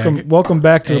 Hashtag Welcome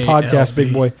back to the podcast, ALB.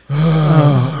 big boy.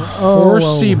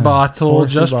 Horsey bottle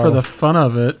Horsey just bottle. for the fun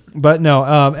of it. But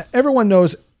no, everyone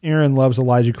knows Aaron loves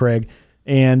Elijah Craig,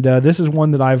 and this is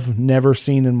one that I've never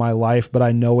seen in my life, but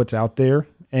I know it's out there,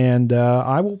 and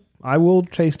I will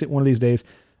taste it one of these days.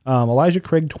 Elijah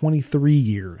Craig 23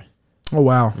 year, Oh,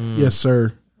 wow. Yes,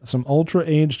 sir. some ultra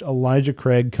aged Elijah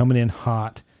Craig coming in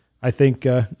hot. I think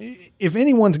if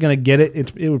anyone's going to get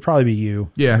it, it would probably be you.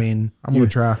 Yeah. I mean, I'm going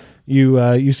to try.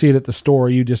 You see it at the store,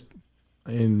 you just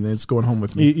And it's going home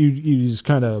with me. you just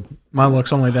kind of My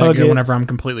luck's only that Hug good it. whenever I'm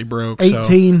completely broke.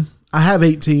 18. I have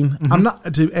 18. I'm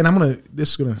not, and I'm going to,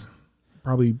 this is going to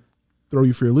probably throw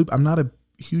you for your loop. I'm not a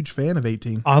huge fan of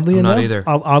 18. oddly I'm not enough, either.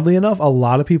 oddly enough, a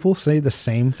lot of people say the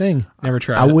same thing. Never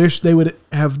tried I it. wish they would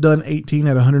have done 18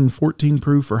 at 114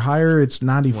 proof or higher. It's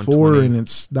 94 120, and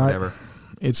it's not, whatever.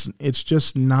 it's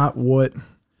just not what.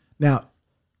 Now,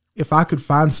 if I could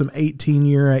find some 18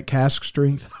 year at cask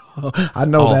strength, I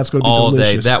know that's going to be all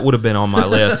delicious. day. That would have been on my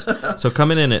list. So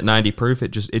coming in at 90 proof,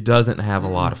 it doesn't have a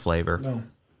lot of flavor. No.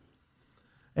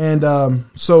 And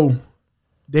so,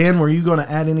 Dan, were you going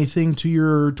to add anything to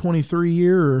your 23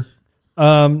 year?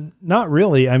 Or? Not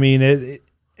really. I mean,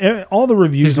 all the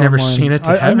reviews. He's never online, seen it to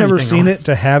I've have never anything seen on it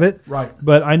to have it. Right.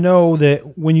 But I know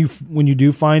that when you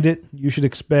do find it, you should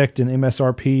expect an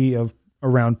MSRP of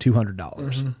around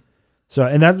 $200. So,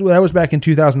 and that was back in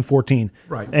 2014.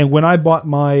 Right. And when I bought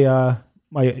my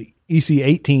my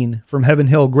EC18 from Heaven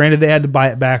Hill, granted they had to buy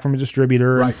it back from a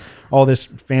distributor, Right. and all this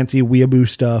fancy weeaboo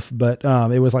stuff, but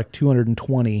it was like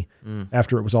 $220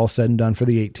 after it was all said and done for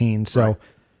the 18. So. Right.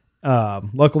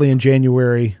 luckily in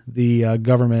January, the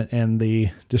government and the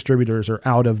distributors are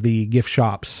out of the gift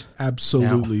shops.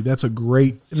 Absolutely. That's a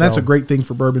great thing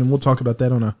for bourbon. And we'll talk about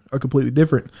that on a completely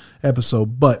different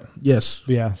episode. But yes.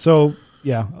 Yeah. So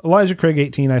yeah, Elijah Craig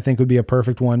 18, I think would be a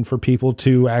perfect one for people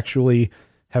to actually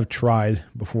have tried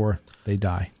before they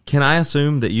die. Can I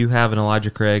assume that you have an Elijah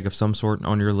Craig of some sort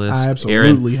on your list? I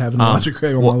absolutely have an Elijah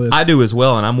Craig on my list. I do as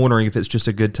well, and I'm wondering if it's just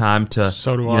a good time to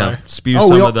spew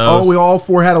some of those. Oh, we all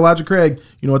four had Elijah Craig.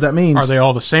 You know what that means? Are they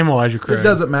all the same Elijah Craig? It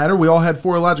doesn't matter. We all had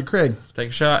 4 Elijah Craig. Let's take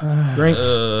a shot. Drinks.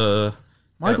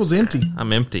 Michael's empty.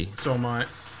 I'm empty. So am I.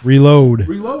 Reload.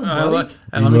 Reload, buddy.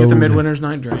 Let me get the Midwinter's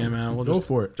Night Dram out. We'll Go just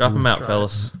for it. Drop them out,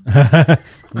 fellas.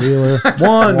 Wheeler.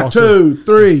 1, 2,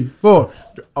 3, 4.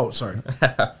 Oh, sorry.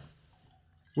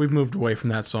 We've moved away from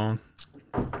that song.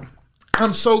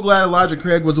 I'm so glad Elijah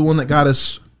Craig was the one that got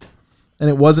us, and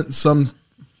it wasn't some.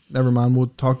 Never mind.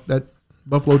 We'll talk that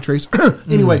Buffalo Trace.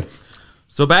 Anyway,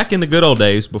 So back in the good old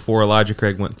days, before Elijah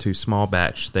Craig went to small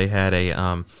batch, they had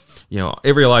a,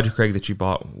 every Elijah Craig that you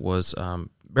bought was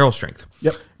barrel strength.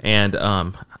 Yep. And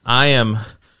I am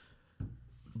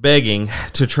begging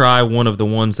to try one of the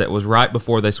ones that was right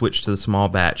before they switched to the small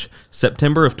batch.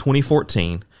 September of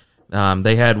 2014,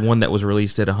 they had one that was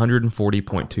released at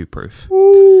 140.2 proof.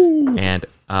 Ooh. And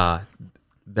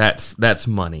that's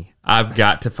money. I've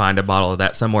got to find a bottle of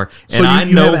that somewhere. And so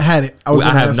you haven't had it.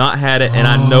 I have not had it, and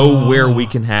I know where we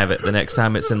can have it the next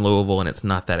time it's in Louisville, and it's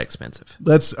not that expensive.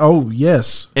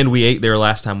 Yes. And we ate there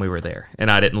last time we were there,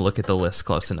 and I didn't look at the list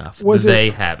close enough.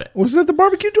 They have it. Was it at the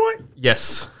barbecue joint?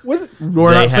 Yes. Was it?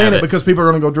 We're not saying it because people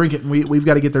are going to go drink it, and we've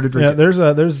got to get there to drink it. There's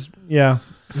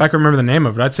If I could remember the name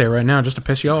of it, I'd say it right now just to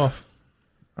piss you off.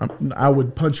 I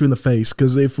would punch you in the face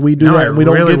because if we do No, that, I we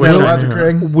don't really get that wish I Elijah knew.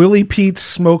 Craig. Willie Pete's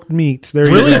smoked meats. There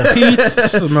you Willie go.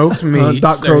 Pete's smoked meats.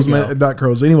 Doc There you Crow's, go. Doc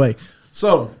Crow's. Anyway,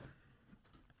 so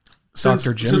since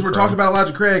Dr. Jim we're Crow. talking about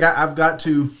Elijah Craig, I've got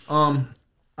to. I'm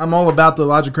all about the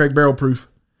Elijah Craig barrel proof,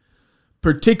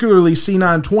 particularly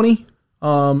C920.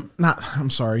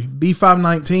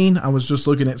 B519. I was just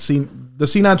looking at the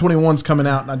C921's coming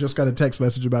out, and I just got a text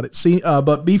message about it.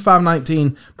 But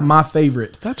B519, my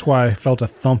favorite. That's why I felt a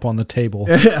thump on the table.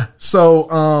 Yeah.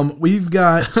 So we've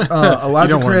got Elijah don't wanna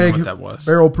know Craig what that was.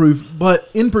 barrel proof, but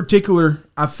in particular,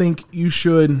 I think you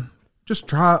should just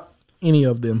try any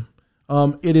of them.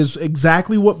 It is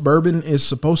exactly what bourbon is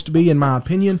supposed to be, in my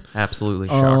opinion. Absolutely.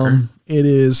 Shocker. It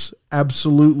is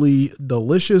absolutely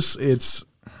delicious.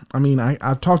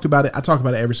 I've talked about it. I talk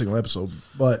about it every single episode,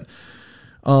 but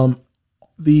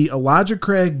the Elijah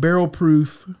Craig barrel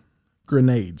proof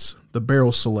grenades, the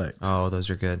Barrel Select. Oh, those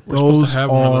are good. Those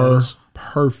have one of are those.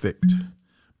 perfect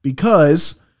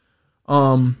because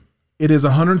it is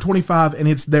 125 and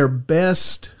it's their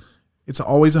best. It's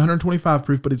always 125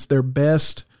 proof, but it's their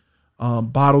best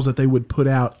bottles that they would put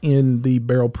out in the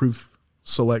barrel proof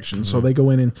selection. Mm-hmm. So they go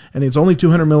in and it's only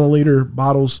 200 milliliter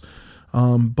bottles,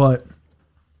 but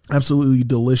absolutely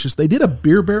delicious. They did a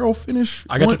beer barrel finish.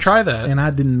 I got to once, try that. and I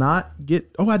did not get.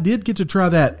 Oh, I did get to try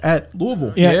that at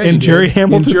Louisville. Yeah, Yeah, in you Jerry did.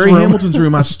 Hamilton's in Jerry room. Hamilton's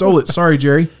room. I stole it. Sorry,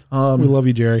 Jerry. We love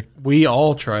you, Jerry. We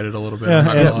all tried it a little bit. Yeah, I'm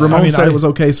not yeah, gonna lie. Ramon said it was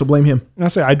okay, so blame him. I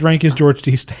say I drank his George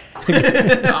T. Stag.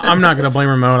 I'm not going to blame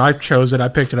Ramon. I chose it. I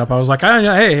picked it up. I was like,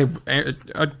 hey, Brian's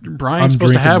I'm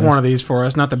supposed to have drinking one of these for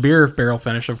us. Not the beer barrel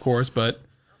finish, of course, but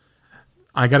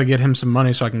I got to get him some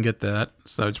money so I can get that.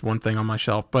 So it's one thing on my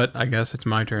shelf. But I guess it's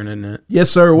my turn, isn't it? Yes,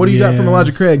 sir. What do you got from Yeah.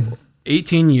 Elijah Craig?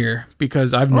 18 year,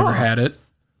 because I've never had it.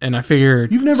 And I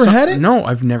figured... You've never had it? No,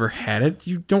 I've never had it.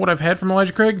 You know what I've had from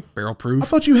Elijah Craig? Barrel I proof.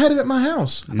 thought you had it at my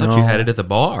house. I thought you had it at the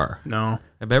bar, No.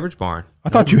 at Beverage Barn. I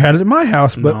thought you had it at my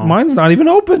house, but No. mine's not even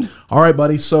open. All right,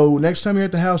 buddy. So next time you're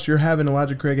at the house, you're having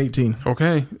Elijah Craig 18.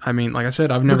 Okay. I mean, like I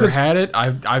said, I've never Because- had it.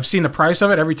 I've seen the price of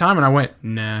it every time, and I went,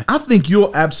 nah. I think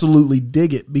you'll absolutely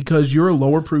dig it because you're a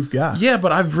lower proof guy. Yeah,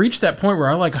 but I've reached that point where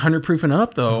I like 100 proof and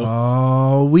up, though.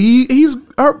 Oh,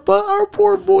 our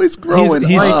poor boy's growing.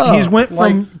 He's went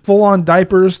from full on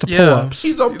diapers to pull ups.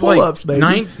 He's on pull-ups,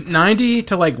 baby. 90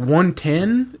 to like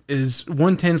 110 is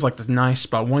 110's like the nice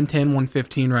spot. 110,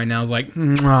 115 right now is like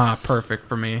perfect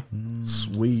for me.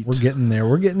 Sweet. We're getting there.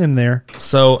 We're getting him there.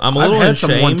 So I'm a I've little had some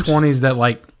ashamed. 120s that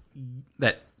like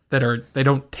that are they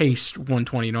don't taste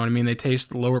 120. You know what I mean? They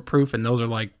taste lower proof, and those are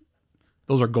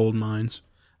gold mines.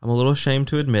 I'm a little ashamed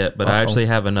to admit, but I actually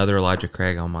have another Elijah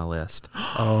Craig on my list.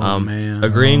 Oh man,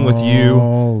 Agreeing with you,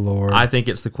 Oh Lord. I think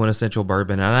it's the quintessential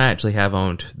bourbon, and I actually have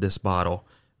owned this bottle.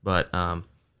 But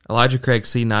Elijah Craig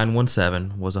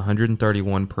C917 was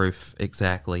 131 proof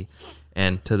exactly,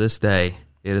 and to this day,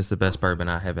 it is the best bourbon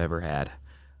I have ever had.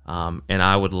 And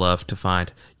I would love to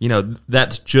find,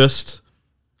 that's just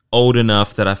old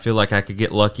enough that I feel like I could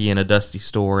get lucky in a dusty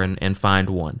store and find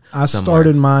one. I somewhere.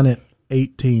 started mine at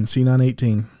 18, C9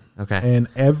 18. Okay. And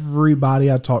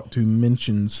everybody I talk to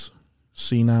mentions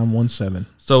C917.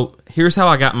 So here's how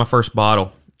I got my first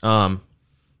bottle.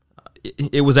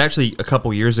 It was actually a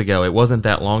couple years ago. It wasn't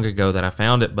that long ago that I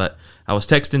found it, but I was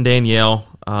texting Danielle.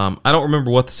 I don't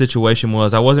remember what the situation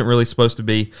was. I wasn't really supposed to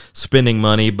be spending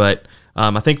money, but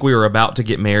I think we were about to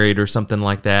get married or something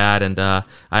like that, and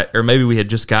or maybe we had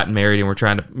just gotten married and we're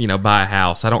trying to buy a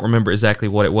house. I don't remember exactly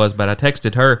what it was, but I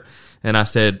texted her and I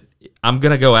said, I'm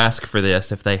going to go ask for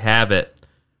this. If they have it,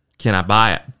 can I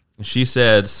buy it? And she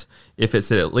says, if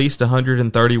it's at least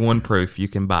 131 proof, you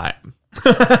can buy it.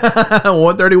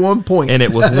 131 point. And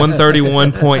it was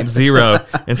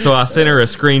 131.0. And so I sent her a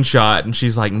screenshot and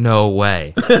she's like, no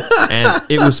way. And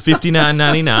it was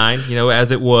 $59.99,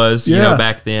 as it was,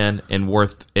 back then, and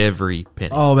worth every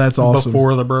penny. Oh, that's awesome.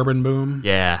 Before the bourbon boom.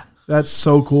 Yeah. That's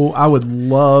so cool. I would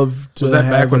love to Was that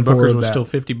have back when a pour Booker's of was that. still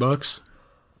 $50?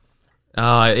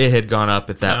 It had gone up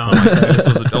at that point.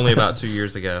 This was only about 2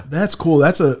 years ago. That's cool.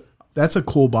 That's a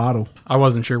cool bottle. I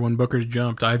wasn't sure when Booker's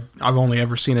jumped. I've only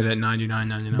ever seen it at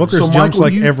 $99.99. Booker's So, jumps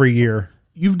Michael, every year.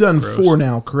 You've done 4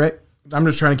 now, correct? I'm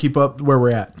just trying to keep up where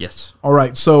we're at. Yes. All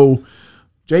right. So,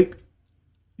 Jake,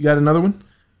 you got another one?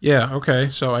 Yeah, okay.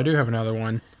 So I do have another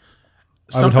one.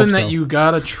 I would Something hope that so. you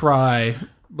got to try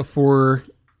before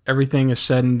everything is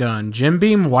said and done. Jim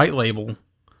Beam White Label.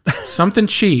 Something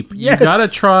cheap. Yes. You got to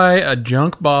try a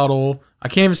junk bottle. I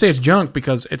can't even say it's junk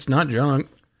because it's not junk.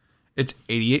 It's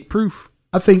 88 proof.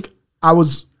 I think I've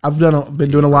been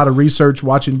doing a lot of research,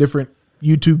 watching different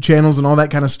YouTube channels and all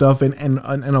that kind of stuff, and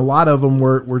a lot of them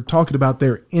were talking about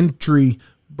their entry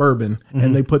bourbon,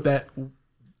 and they put that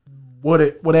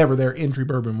whatever their entry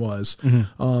bourbon was,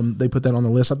 they put that on the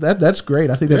list. That's great.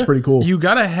 I think that's pretty cool. You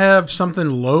got to have something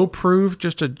low proof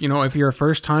just to, if you're a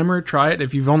first timer, try it.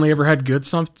 If you've only ever had good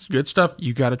stuff,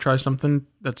 you got to try something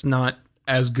that's not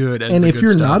as good as And the if good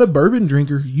you're stuff. not a bourbon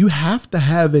drinker, you have to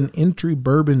have an entry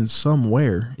bourbon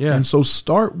somewhere. Yeah. And so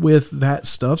start with that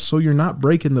stuff so you're not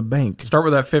breaking the bank. Start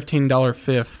with that $15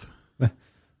 fifth.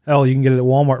 Hell, you can get it at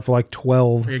Walmart for like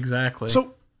 12. Exactly.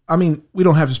 So, I mean, we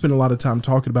don't have to spend a lot of time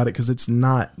talking about it because it's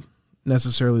not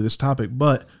necessarily this topic,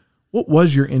 but what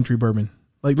was your entry bourbon?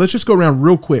 Like, let's just go around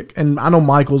real quick. And I know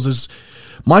Michael's was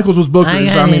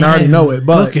Booker's. I already know it,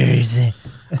 but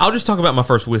I'll just talk about my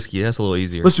first whiskey. That's a little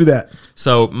easier. let's do that.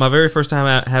 So my very first time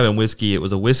out having whiskey, it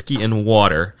was a whiskey and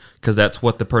water because that's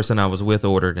what the person I was with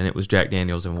ordered, and it was Jack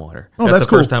Daniels and water. Oh, that's that's the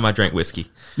cool. first time I drank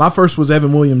whiskey. My first was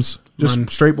Evan Williams, just Mine-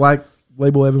 straight black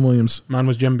label Evan Williams. Mine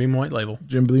was Jim Beam White Label.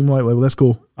 Jim Beam White Label. That's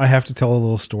cool. I have to tell a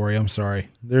little story. I'm sorry.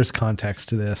 There's context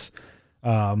to this.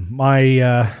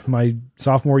 My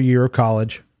sophomore year of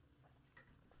college,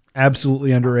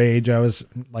 absolutely underage. I was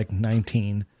like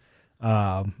 19.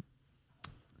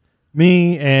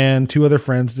 Me and 2 other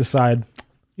friends decide,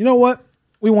 you know what?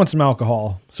 We want some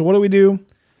alcohol. So what do?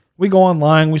 We go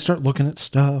online. We start looking at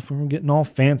stuff. And we're getting all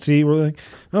fancy. We're like,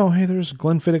 oh, hey, there's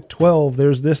Glenfiddich 12.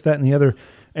 There's this, that, and the other.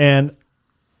 And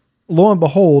lo and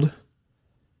behold,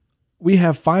 we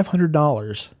have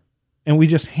 $500, and we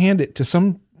just hand it to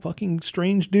some fucking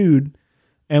strange dude,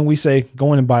 and we say,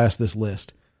 go in and buy us this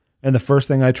list. And the first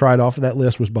thing I tried off of that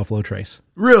list was Buffalo Trace.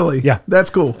 Really? Yeah. That's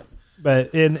cool. But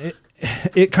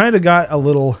it kind of got a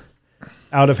little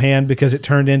out of hand because it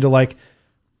turned into like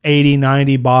 80,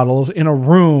 90 bottles in a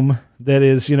room that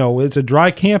is, it's a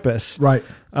dry campus. Right.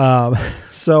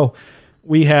 So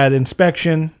we had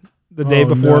inspection the day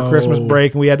before no. Christmas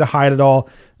break, and we had to hide it all.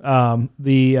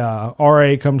 The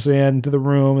RA comes in to the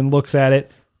room and looks at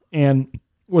it and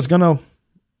was going to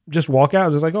just walk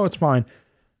out. It was like, oh, it's fine.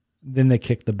 Then they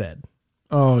kicked the bed.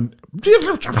 Oh,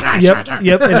 Yep. And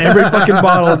every fucking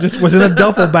bottle just was in a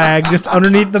duffel bag just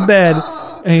underneath the bed.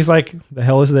 And he's like, the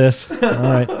hell is this? All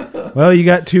right. Well, you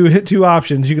got two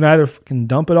options. You can either fucking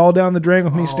dump it all down the drain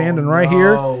with me standing right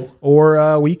here,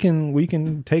 or we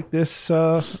can take this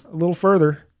a little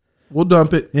further. We'll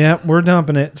dump it. Yeah, we're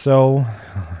dumping it. So,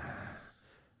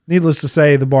 needless to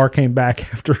say, the bar came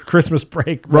back after Christmas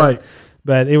break. Right.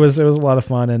 But it was a lot of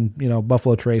fun, and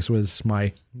Buffalo Trace was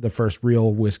the first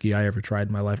real whiskey I ever tried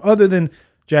in my life, other than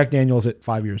Jack Daniels at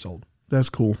 5 years old. That's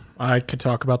cool. I could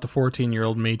talk about the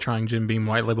 14-year-old me trying Jim Beam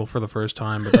White Label for the first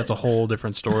time, but that's a whole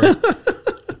different story.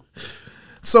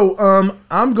 So,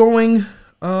 I'm going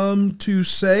to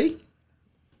say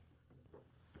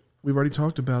we've already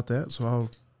talked about that, so I'll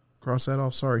cross that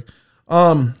off. Sorry.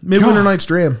 Midwinter Night's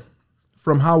Dram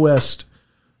from High West.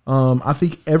 I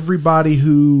think everybody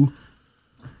who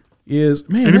is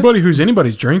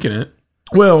Anybody's drinking it.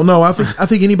 Well, no, I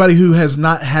think anybody who has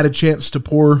not had a chance to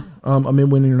pour a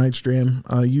Midwinter Night's Dram,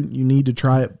 you need to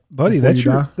try it, Buddy, that's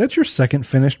your second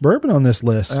finished bourbon on this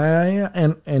list. Yeah,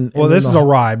 and Well, this is a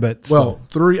rye, but well,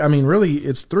 three. I mean, really,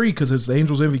 it's three because it's the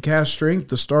Angel's Envy Cask Strength,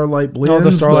 the Starlight Blends,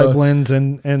 the Starlight Blends,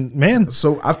 and man,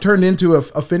 So I've turned into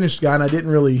a finished guy, and I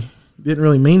didn't really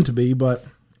mean to be, but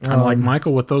Kind of like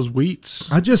Michael with those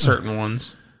wheats. I just certain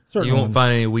ones. You won't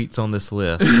find any wheats on this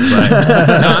list, but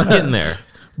no, I'm getting there.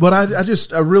 But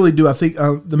I really do. I think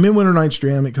the Midwinter Night's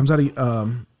Dram, it comes out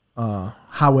of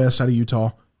High West, out of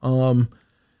Utah.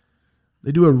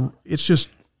 They do it's just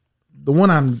the one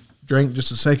I drank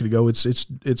just a second ago. It's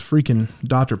freaking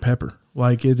Dr. Pepper.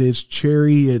 Like it's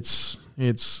cherry. It's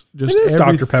just everything.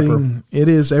 Dr. Pepper. It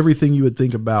is everything you would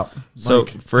think about. So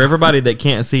for everybody that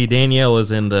can't see, Danielle is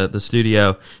in the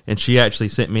studio, and she actually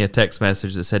sent me a text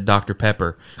message that said Dr.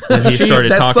 Pepper. And he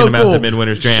started That's talking so about cool. the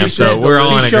Midwinter's Dram. She So said- we're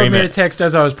all in She showed me a agreement. text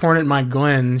as I was pouring it in my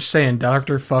Glen saying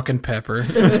Dr. fucking Pepper.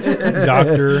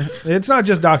 Doctor. It's not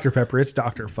just Dr. Pepper. It's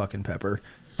Dr. fucking Pepper.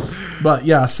 But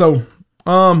yeah, so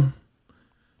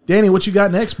Danny, what you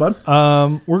got next, bud?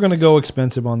 We're gonna go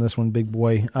expensive on this one, big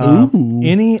boy. Ooh.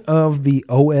 Any of the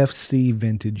OFC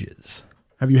vintages?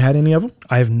 Have you had any of them?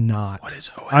 I have not. What is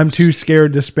OFC? I'm too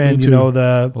scared to spend. Me You too. know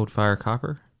the Old Fire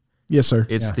Copper. Yes, sir.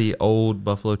 It's the old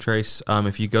Buffalo Trace.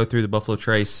 If you go through the Buffalo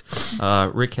Trace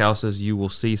rick houses, you will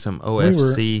see some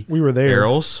OFC we were there.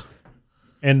 barrels.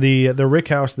 and the Rick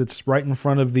House that's right in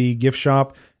front of the gift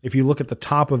shop. If you look at the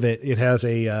top of it, it has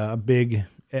a big.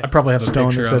 I probably have a stone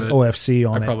picture that says of it. OFC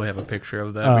on I it. probably have a picture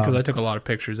of that because I took a lot of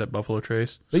pictures at Buffalo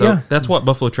Trace. So yeah. that's what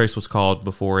Buffalo Trace was called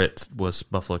before it was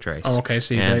Buffalo Trace. Oh, okay.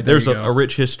 See, and there there's you go. a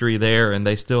rich history there, and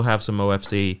they still have some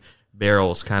OFC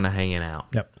barrels kind of hanging out.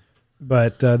 Yep.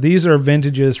 But these are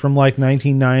vintages from like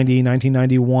 1990,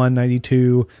 1991,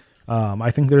 92.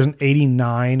 I think there's an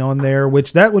 89 on there,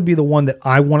 which that would be the one that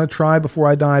I want to try before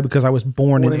I die because I was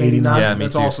born in 89. Yeah, me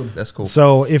That's too. awesome. That's cool.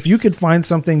 So if you could find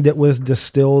something that was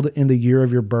distilled in the year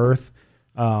of your birth,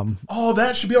 Oh,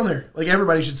 that should be on there. Like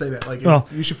everybody should say that. Like Well,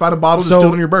 you should find a bottle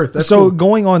distilled on your birth. That's so cool.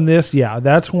 going on this, yeah,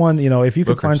 that's one. You know, if you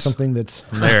could find Booker's. something that's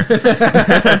There.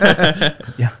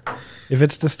 if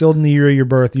it's distilled in the year of your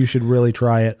birth, you should really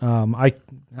try it.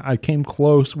 I came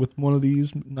close with one of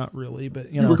these, not really,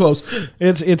 but you know, We're close.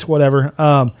 It's whatever.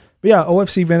 But yeah,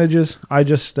 OFC vintages. I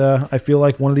just I feel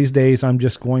like one of these days I'm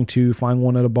just going to find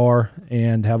one at a bar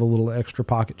and have a little extra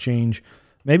pocket change,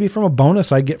 maybe from a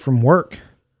bonus I get from work.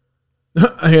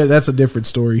 Yeah, that's a different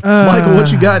story. Michael,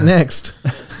 what you got next?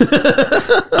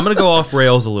 I'm going to go off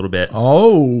rails a little bit.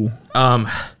 Oh,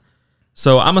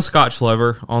 So I'm a Scotch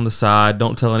lover on the side.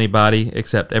 Don't tell anybody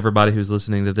except everybody who's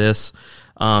listening to this.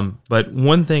 But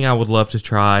one thing I would love to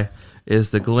try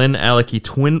is the Glen Alecky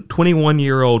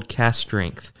 21-year-old cask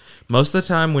strength. Most of the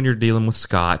time when you're dealing with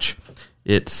Scotch,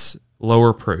 it's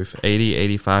lower proof, 80,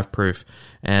 85 proof.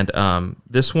 And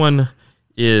this one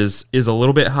is a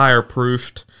little bit higher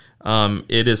proofed.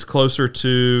 It is closer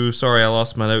to, sorry, I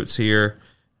lost my notes here.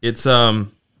 It's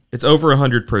over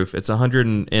 100 proof. It's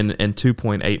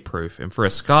 102.8 proof. And for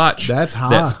a Scotch That's high.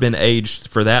 that's been aged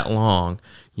for that long,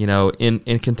 you know, in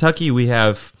Kentucky we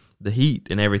have the heat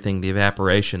and everything, the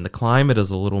evaporation. The climate is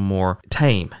a little more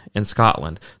tame in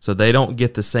Scotland. So they don't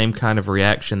get the same kind of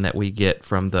reaction that we get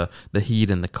from the heat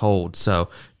and the cold. So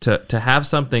to have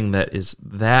something that is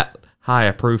that high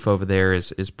a proof over there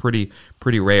is pretty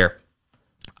rare.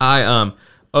 I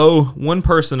owe one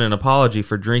person an apology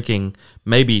for drinking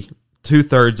maybe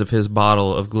 2/3 of his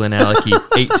bottle of Glen Alecky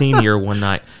 18-year one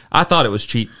night. I thought it was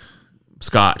cheap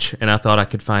Scotch, and I thought I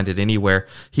could find it anywhere.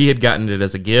 He had gotten it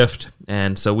as a gift,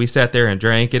 and so we sat there and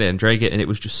drank it, and it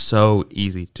was just so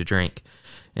easy to drink.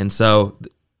 And so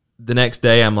the next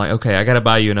day, I'm like, okay, I got to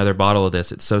buy you another bottle of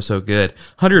this. It's so good.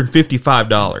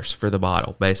 $155 for the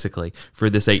bottle, basically, for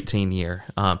this 18-year.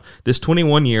 This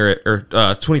 21-year or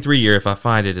 23-year, if I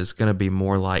find it, is going to be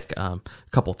more like a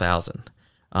couple thousand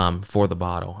for the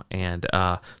bottle. And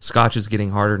Scotch is getting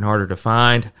harder and harder to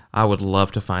find. I would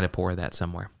love to find a pour of that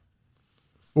somewhere.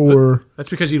 That's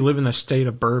because you live in the state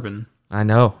of bourbon. I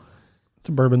know, It's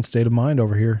a bourbon state of mind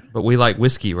over here. but we like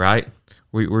whiskey, right?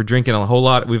 We're drinking a whole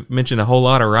lot. We've mentioned a whole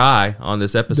lot of rye on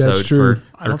this episode That's true.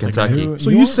 for don't think I Kentucky. knew. so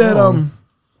You you are said wrong.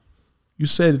 you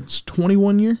said it's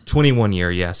 21 year. 21 year,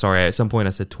 yeah. Sorry, at some point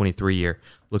I said 23 year.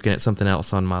 Looking at something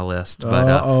else on my list, but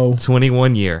Uh-oh.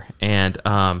 21 year. And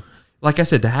like I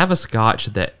said, to have a Scotch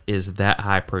that is that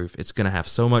high proof, it's going to have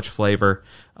so much flavor.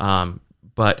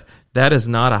 But that is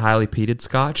not a highly peated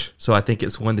Scotch, so I think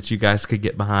it's one that you guys could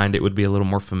get behind. It would be a little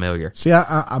more familiar. See,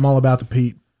 I'm all about the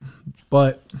peat,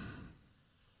 but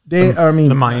the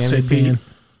Miami I say peat.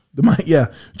 yeah.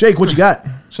 Jake, what you got?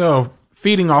 So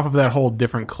feeding off of that whole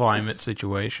different climate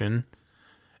situation,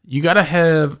 you got to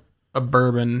have a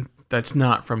bourbon that's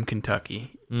not from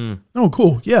Kentucky. Oh,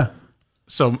 cool. Yeah.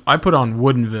 So I put on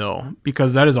Woodinville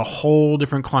because that is a whole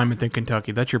different climate than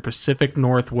Kentucky. That's your Pacific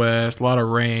Northwest, a lot of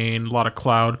rain, a lot of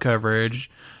cloud coverage,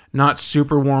 not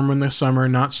super warm in the summer,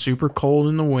 not super cold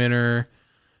in the winter,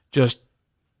 just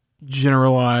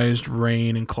generalized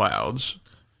rain and clouds.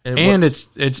 And it's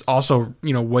also,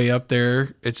 way up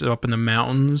there. It's up in the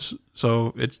mountains.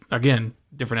 So it's, again,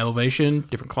 different elevation,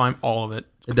 different climate, all of it.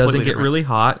 It doesn't Completely get different. really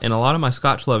hot, and a lot of my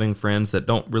Scotch-loving friends that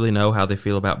don't really know how they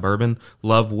feel about bourbon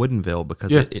love Woodinville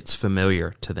because it's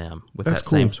familiar to them with That's that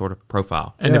same cool. sort of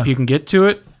profile. And if you can get to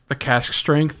it, the cask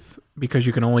strength, because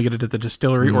you can only get it at the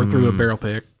distillery or through a barrel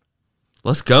pick.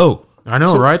 Let's go. I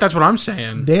know, right? That's what I'm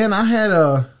saying. Dan, I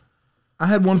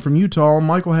had one from Utah.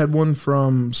 Michael had one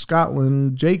from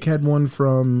Scotland. Jake had one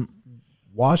from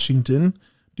Washington.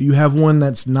 Do you have one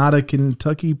that's not a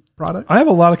Kentucky product? I have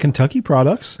a lot of Kentucky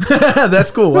products.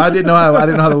 That's cool. I didn't know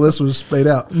how the list was splayed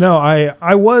out. No,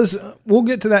 I was. We'll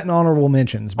get to that in honorable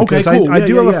mentions. Okay, Because cool. I Yeah,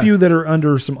 do yeah, have yeah. a few that are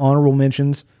under some honorable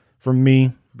mentions from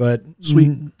me, but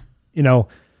Sweet.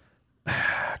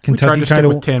 Kentucky to stick kind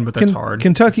of with 10, but that's hard.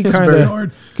 Kentucky It's kind very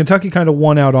hard. of Kentucky kind of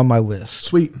won out on my list.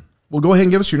 Sweet. Well, go ahead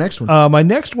and give us your next one. My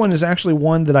next one is actually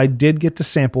one that I did get to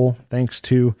sample thanks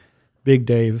to Big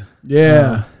Dave.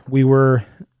 Yeah. We were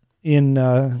in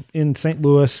St.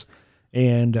 Louis,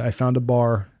 and I found a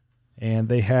bar, and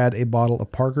they had a bottle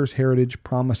of Parker's Heritage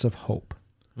Promise of Hope.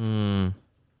 You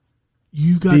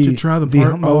got to try the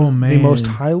part. Oh, man. The most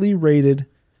highly rated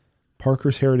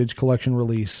Parker's Heritage Collection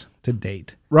release to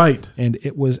date. Right. And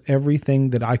it was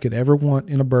everything that I could ever want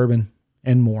in a bourbon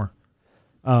and more.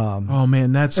 Oh,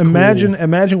 man, that's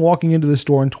Imagine walking into the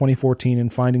store in 2014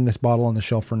 and finding this bottle on the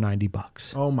shelf for $90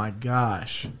 cool. Oh, my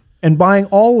gosh. and buying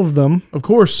all of them Of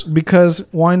course. because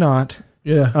why not?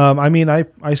 Yeah.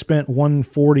 I spent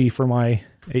 $140 for my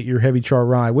 8-year Heavy Char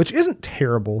Rye, which isn't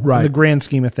terrible in Right. the grand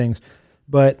scheme of things.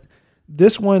 But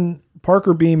this one,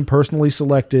 Parker Beam personally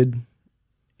selected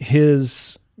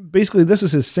this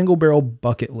is his single barrel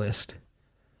bucket list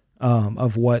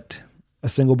of what a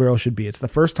single barrel should be. It's the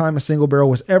first time a single barrel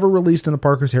was ever released in the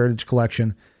Parker's Heritage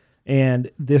Collection,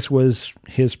 and this was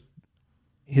his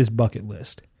bucket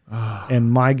list.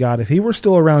 And my God, if he were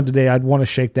still around today, I'd want to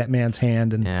shake that man's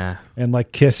hand and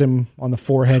like kiss him on the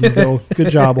forehead and go, "Good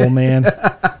job, old man.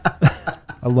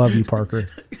 I love you, Parker."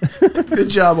 Good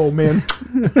job, old man.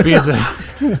 Be his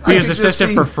could just assistant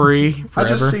see- for free I forever.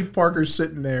 just see Parker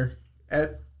sitting there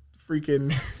at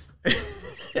freaking.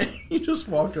 You just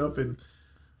walk up and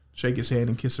shake his hand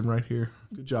and kiss him right here.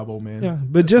 Good job, old man. Yeah,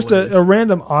 but That's just hilarious. a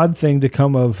random odd thing to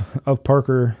come of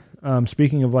Parker.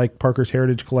 Speaking of like Parker's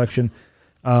Heritage Collection,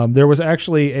 there was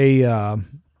actually a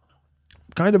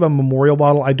kind of a memorial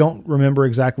bottle. I don't remember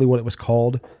exactly what it was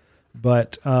called,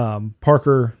 but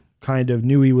Parker kind of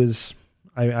knew he was.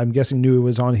 I'm guessing knew he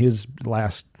was on his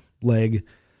last leg,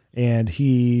 and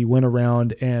he went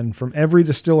around and from every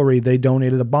distillery they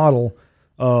donated a bottle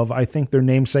of, I think, their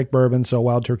namesake bourbon, so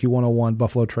Wild Turkey 101,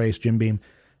 Buffalo Trace, Jim Beam,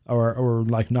 or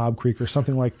like Knob Creek or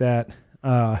something like that.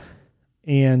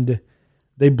 And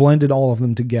they blended all of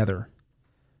them together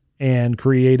and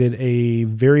created a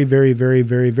very, very, very,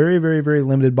 very, very, very, very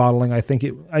limited bottling.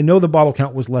 I know the bottle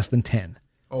count was less than 10.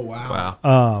 Oh,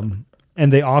 wow.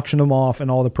 And they auctioned them off,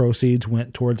 and all the proceeds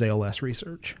went towards ALS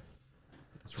research.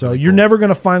 So you're never going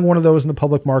to find one of those in the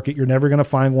public market. You're never going to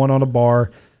find one on a bar,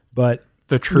 but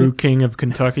the true king of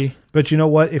Kentucky. But you know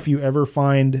what? If you ever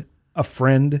find a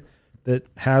friend that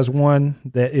has one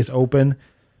that is open,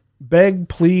 beg,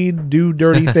 plead, do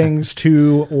dirty things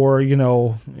to, or,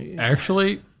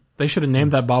 Actually, they should have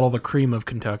named that bottle the cream of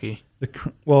Kentucky.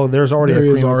 there's already There a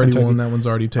cream is of already Kentucky. one. That one's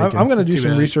already taken. I'm going to do Too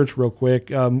some bad. research real quick.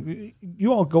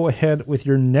 You all go ahead with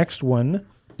your next one.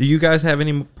 Do you guys have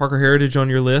any Parker Heritage on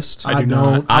your list? I do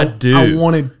don't. not. I do. I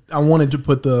wanted to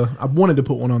put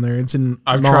one on there. It's in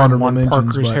I've my tried honorable one mentions,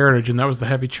 Parker's but- Heritage, and that was the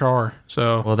Heavy Char.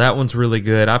 So Well, that one's really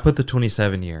good. I put the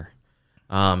 27 year.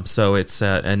 So it's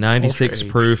a 96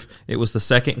 Ultra-aged. proof. It was the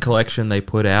second collection they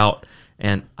put out,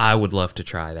 and I would love to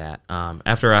try that.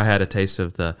 After I had a taste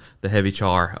of the Heavy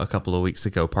Char a couple of weeks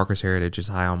ago, Parker's Heritage is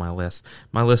high on my list.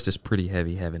 My list is pretty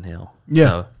heavy, heaven hell. Yeah.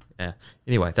 So, yeah.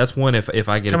 Anyway, that's one if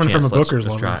I get Coming a chance. from a let's Booker's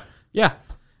try lover. it. Yeah.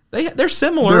 They're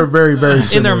similar. They're very, very in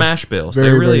similar. their mash bills. Very,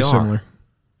 they really very are. similar.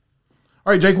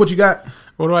 All right, Jake, what you got?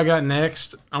 what do I got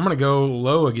next? I'm going to go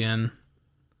low again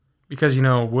because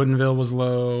Woodinville was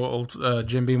low, old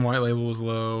Jim Beam White Label was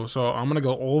low, so I'm gonna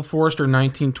go Old Forester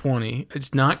 1920.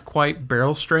 It's not quite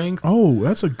barrel strength, Oh,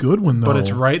 that's a good one though. but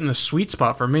it's right in the sweet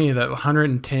spot for me. That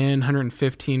 110,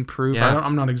 115 proof. Yeah.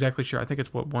 I'm not exactly sure. I think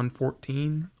it's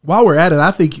 114. While we're at it,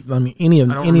 I think any in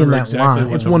I don't that remember exactly line,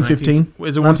 what it's the 115. 19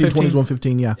 is it 1920 is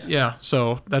 115? 115. Yeah. Yeah,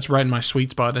 so that's right in my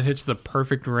sweet spot. It hits the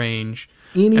perfect range,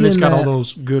 Any and it's in got all that-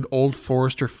 those good Old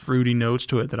Forester fruity notes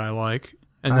to it that I like,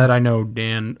 and that I know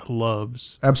Dan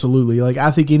loves. Absolutely. Like I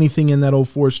think anything in that Old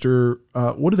Forester,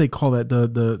 what do they call that?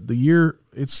 The year.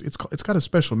 It's got a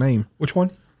special name. Which one?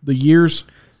 The years.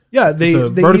 Yeah, they It's a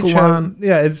vertical each have- line.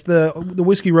 yeah, it's the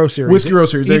Whiskey Row series. Whiskey Row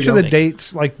series, there Each you of go. the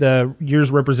dates, like the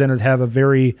years represented, have a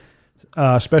very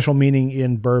special meaning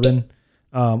in bourbon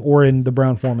or in the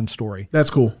Brown Forman story.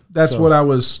 That's cool. That's So- what I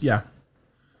was. Yeah.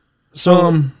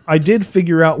 So I did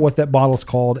figure out what that bottle's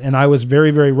called, and I was very,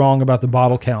 very wrong about the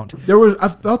bottle count. I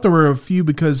thought there were a few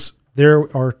because There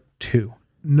are 2.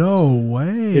 no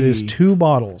way. It is 2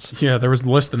 bottles. Yeah, there was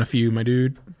less than a few, my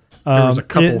dude. There was a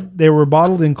couple. They were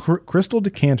bottled in crystal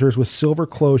decanters with silver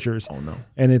closures. Oh no.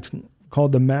 And it's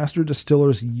called the Master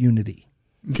Distiller's Unity.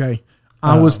 Okay.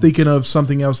 I was thinking of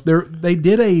something else. They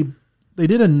did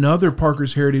another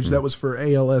Parker's Heritage that was for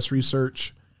ALS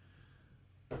research.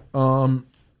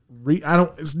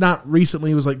 It's not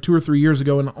recently. It was like 2 or 3 years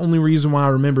ago, and the only reason why I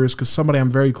remember is because somebody I'm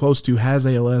very close to has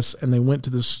ALS, and they went to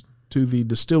the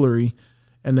distillery,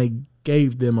 and they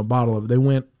gave them a bottle of it. They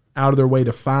went out of their way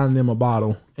to find them a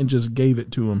bottle and just gave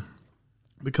it to them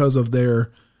because of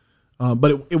their.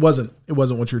 But it wasn't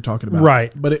what you're talking about,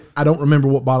 Right. But I don't remember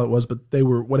what bottle it was. But they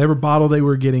were whatever bottle they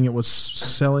were getting, it was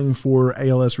selling for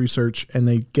ALS research, and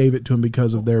they gave it to them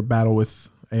because of their battle with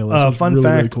ALS. It was Fun really,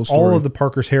 fact, really cool story. all of the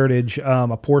Parker's Heritage,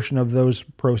 a portion of those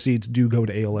proceeds do go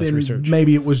to ALS Then research.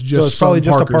 maybe it was just it's probably some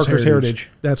just a Parker's, Parker's Heritage.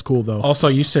 That's cool though. Also,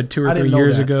 you said 2 or I 3 didn't know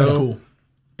years that. ago. That's cool.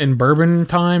 In bourbon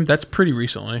time, that's pretty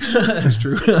recently. That's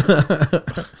true.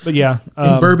 But yeah,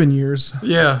 In bourbon years.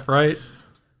 Yeah, right.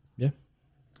 yeah.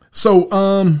 So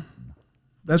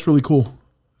that's really cool.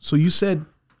 So you said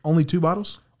only 2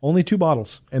 bottles, Only 2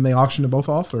 bottles. and they auctioned them both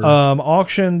off, or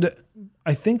Auctioned.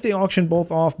 I think they auctioned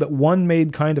both off, but one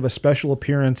made kind of a special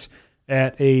appearance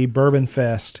at a bourbon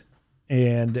fest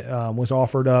and was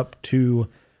offered up to,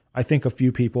 I think, a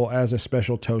few people as a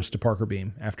special toast to Parker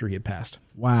Beam after he had passed.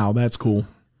 wow, that's cool.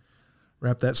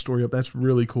 Wrap that story up. That's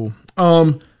really cool.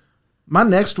 My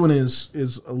next one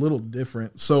is a little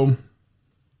different. So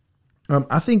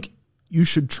I think you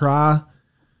should try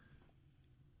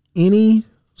any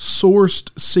sourced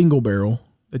single barrel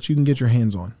that you can get your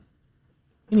hands on.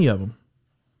 Any of them.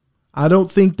 I don't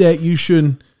think that you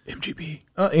should. MGP.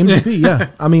 MGP, yeah.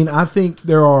 I mean, I think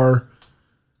there are,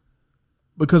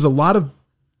 because a lot of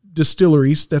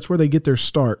distilleries, that's where they get their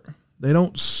start. They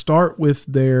don't start with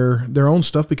their own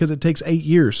stuff because it takes 8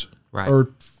 years. Right.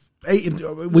 Or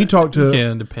 8. We talked to.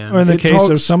 Yeah, it depends. Or in the It case of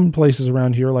talks- some places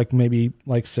around here, like maybe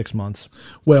like 6 months.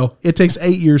 Well, it takes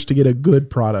 8 years to get a good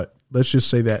product. Let's just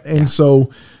say that. And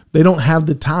so they don't have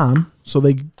the time. So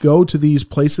they go to these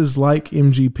places like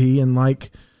MGP and like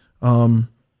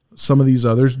some of these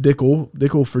others.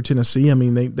 Dickel for Tennessee. I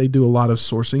mean, they do a lot of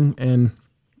sourcing, and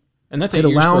And that's it 8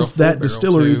 years for a allows full that barrel,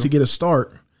 distillery too. to get a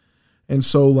start. And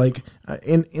so, like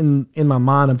in my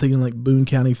mind, I'm thinking like Boone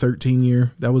County 13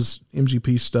 year. That was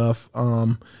MGP stuff.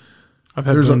 I've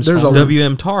had there's a- Boone's there's a- Farm.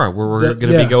 WM Tara, where we're That-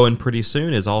 going to yeah. be going pretty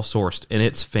soon, is all sourced, and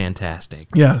it's fantastic.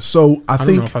 Yeah. So I I don't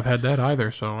think know if I've had that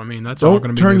either. So I mean, that's all going to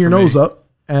don't be turn new your for me. nose up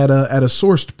at a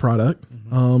sourced product.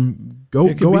 Go It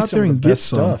could go be out some there of and the get best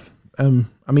some. stuff.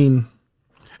 I mean,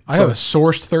 I have a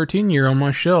sourced 13-year on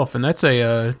my shelf, and that's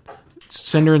a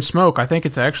Cinder and Smoke. I think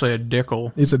it's actually a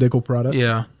Dickel. it's a Dickel product.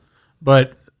 Yeah,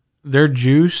 but their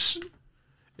juice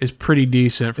is pretty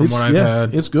decent from what I've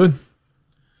had. It's good.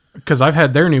 Because I've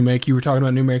had their new make. You were talking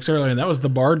about new makes earlier, and that was the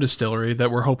Bard Distillery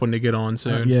that we're hoping to get on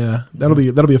soon. Yeah, that'll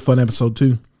be a fun episode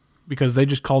too. Because they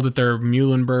just called it their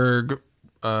Muhlenberg.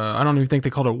 I don't even think they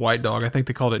called it White Dog. I think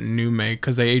they called it New Make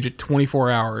because they age it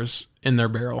 24 hours in their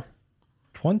barrel.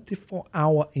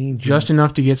 24-hour aging. Just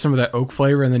enough to get some of that oak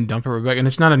flavor and then dump it right back. And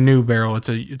it's not a new barrel; it's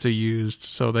a used.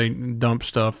 So they dump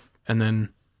stuff and then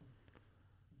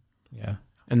yeah.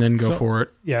 go So- for it.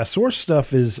 Yeah, source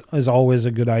stuff is always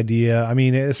a good idea. I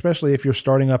mean, especially if you're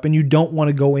starting up and you don't want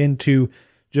to go into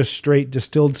just straight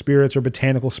distilled spirits or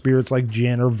botanical spirits like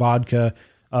gin or vodka,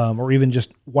 or even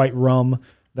just white rum,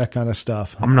 that kind of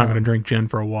stuff. I'm not going to drink gin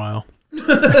for a while.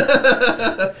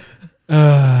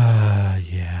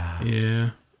 Yeah. Yeah,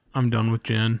 I'm done with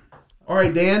gin. All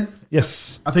right, Dan.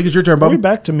 Yes. I think it's your turn, Are we Bubba.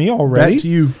 back to me already? Back to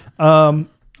you.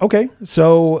 Okay,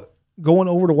 so going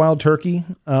over to Wild Turkey,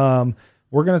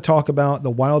 We're going to talk about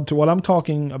what I'm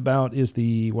talking about is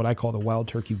what I call the Wild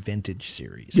Turkey Vintage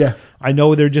Series. Yeah. I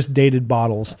know they're just dated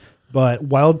bottles, but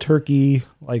Wild Turkey,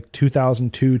 like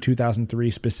 2002,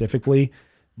 2003 specifically,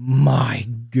 my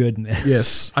goodness.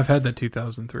 Yes. I've had that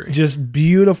 2003. Just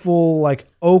beautiful, like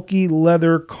oaky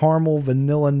leather, caramel,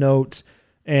 vanilla notes.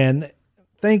 And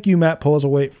thank you, Matt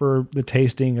Postlethwaite, for the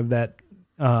tasting of that,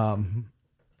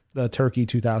 the Turkey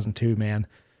 2002, man,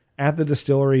 at the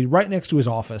distillery right next to his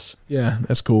office. Yeah,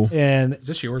 that's cool. And Is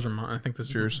this yours or mine? I think this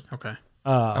is yours. Okay.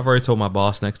 I've already told my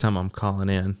boss next time I'm calling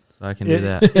in, so I can do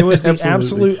that. it was the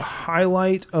Absolutely. absolute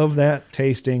highlight of that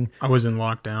tasting. I was in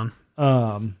lockdown.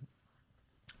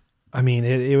 I mean,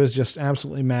 it was just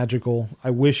absolutely magical. I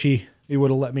wish he would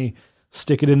have let me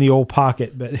stick it in the old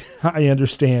pocket, but I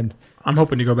understand. I'm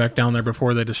hoping to go back down there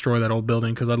before they destroy that old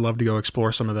building because I'd love to go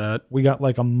explore some of that. We got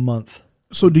like a month.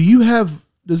 So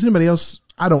does anybody else,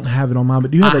 I don't have it on mine,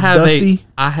 but do you have a Dusty?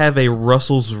 I have a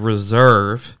Russell's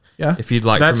Reserve. Yeah. If you'd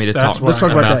like for me to talk, Let's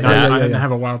talk about that. I Yeah. didn't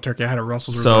have a Wild Turkey. I had a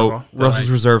Russell's So Reserve. Russell's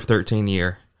Reserve 13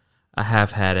 year. I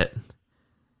have had it.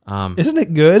 Isn't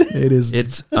it good? It is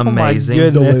It's Oh my amazing.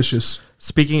 goodness. delicious.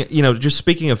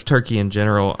 Speaking of turkey in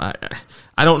general,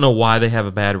 I don't know why they have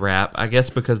a bad rap. I guess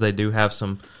because they do have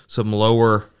some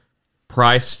lower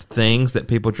priced things that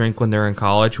people drink when they're in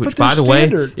college, which, But they're by the way,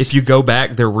 standards. if you go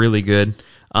back, they're really good.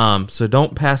 So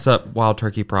don't pass up Wild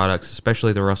Turkey products,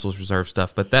 especially the Russell's Reserve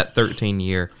stuff. But that 13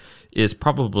 year is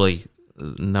probably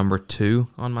number 2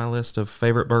 on my list of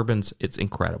favorite bourbons. It's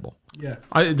incredible. Yeah.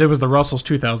 There was the Russell's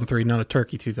 2003, not a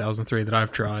Turkey 2003 that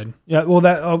I've tried. Yeah,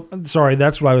 well, sorry,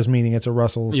 that's what I was meaning. It's a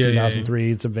Russell's Yeah,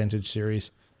 2003. It's a vintage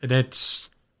series. And it's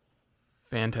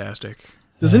fantastic.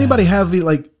 Does anybody have the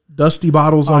like Dusty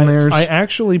bottles on theirs? I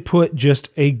actually put just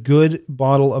a good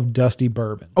bottle of Dusty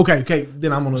bourbon. Okay.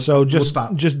 Then I'm gonna. So we'll just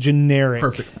stop. just generic.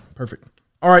 Perfect.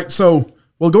 All right. So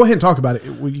go ahead and talk about it.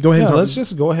 We go ahead. Yeah, and talk. let's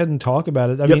just go ahead and talk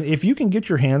about it. I Yep. mean, if you can get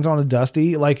your hands on a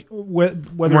Dusty, like whether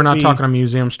We're it not be- talking a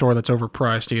museum store that's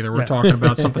overpriced either. We're talking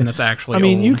about something that's actually I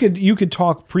mean, old. you could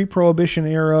talk pre-prohibition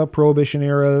era, prohibition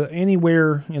era,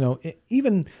 anywhere.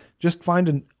 Even just find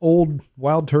an old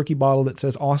Wild Turkey bottle that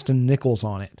says Austin Nichols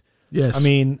on it. Yes. I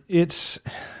mean, it's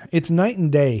night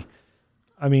and day.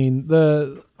 I mean,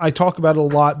 I talk about it a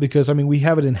lot because we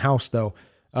have it in house though.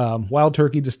 Wild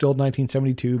Turkey distilled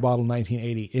 1972, bottled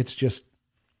 1980. It's just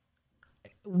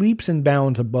leaps and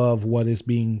bounds above what is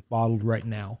being bottled right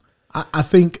now. I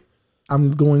think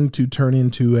I'm going to turn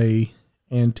into a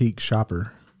antique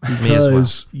shopper Me as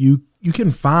because you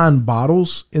can find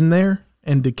bottles in there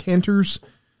and decanters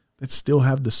that still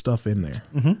have the stuff in there.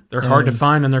 They're hard to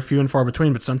find and they're few and far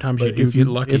between, but sometimes you do get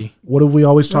lucky. What do we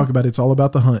always talk about? It's all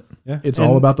about the hunt. Yeah. It's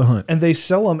all about the hunt. And they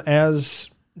sell them as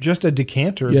just a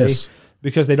decanter. Yes.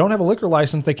 Because they don't have a liquor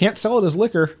license. They can't sell it as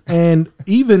liquor. And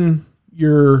even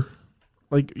your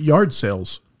like yard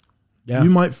sales. Yeah. You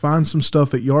might find some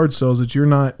stuff at yard sales that you're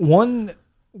not. One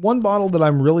bottle that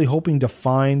I'm really hoping to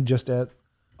find just at.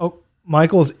 Oh,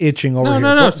 Michael's itching over here.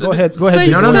 No. Go ahead. Go Say-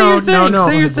 ahead. say Dude. your thing.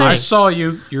 Say your thing. I saw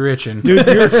you. You're itching. You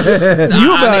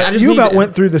about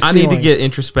went through the I ceiling. need to get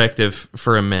introspective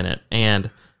for a minute. And,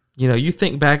 you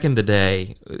think back in the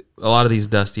day, a lot of these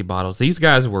Dusty bottles, these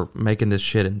guys were making this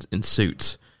shit in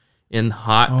suits in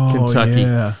hot Kentucky.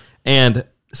 Yeah. And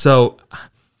so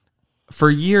for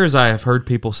years I have heard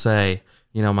people say,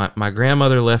 my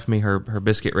grandmother left me her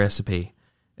biscuit recipe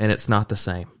and it's not the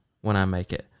same when I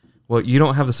make it. Well, you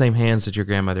don't have the same hands that your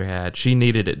grandmother had. She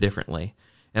kneaded it differently.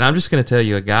 And I'm just going to tell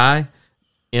you, a guy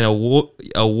in a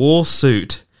wool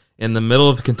suit in the middle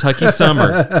of Kentucky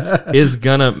summer is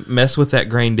going to mess with that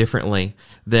grain differently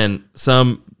than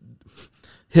some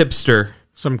hipster,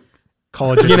 Some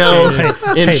college,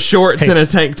 in shorts and a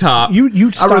tank top. You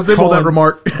I stop resemble that calling-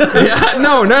 remark. Yeah,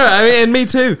 no, and me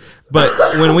too. But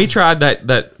when we tried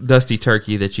that Dusty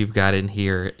Turkey that you've got in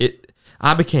here,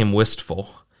 I became wistful.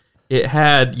 It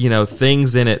had,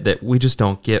 things in it that we just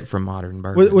don't get from modern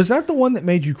bourbon. Was that the one that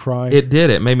made you cry? It did.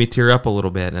 It made me tear up a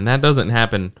little bit, and that doesn't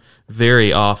happen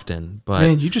very often. But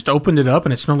Man, you just opened it up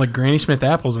and it smelled like Granny Smith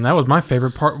apples, and that was my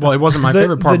favorite part. Well, it wasn't my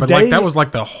favorite part, the but day- that was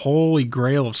like the holy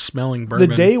grail of smelling bourbon.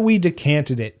 The day we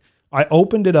decanted it, I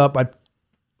opened it up. I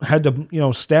had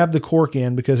to, stab the cork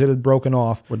in because it had broken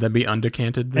off. Would that be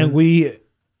undecanted? Then?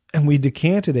 And we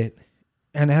decanted it,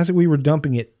 and as we were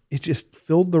dumping it, it just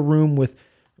filled the room with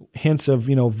hints of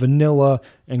vanilla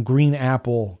and green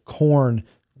apple, corn,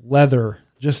 leather.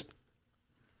 Just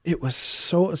it was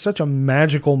such a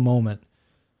magical moment.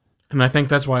 And I think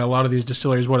that's why a lot of these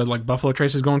distilleries, like Buffalo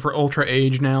Trace is going for ultra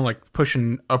age now, like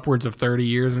pushing upwards of 30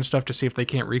 years and stuff to see if they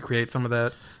can't recreate some of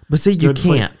that. see, you Good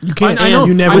can't. You can't, I and know,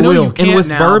 you never I know will. You can't And with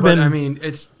now, bourbon- but, I mean,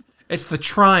 it's It's the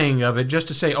trying of it just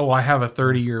to say, oh, I have a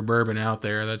 30-year bourbon out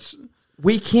there. That's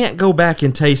We can't go back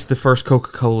and taste the first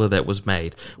Coca-Cola that was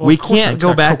made. Well, we of course can't it's go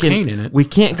got back cocaine in it. We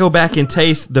can't go back and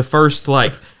taste the first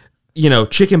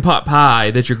chicken pot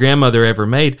pie that your grandmother ever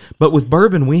made. But with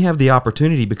bourbon, we have the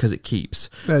opportunity because it keeps.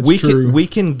 That's we true. We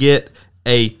can get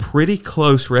a pretty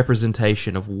close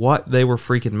representation of what they were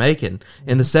freaking making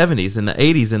in the 70s, in the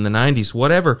 80s, in the 90s,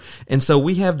 whatever. And so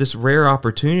we have this rare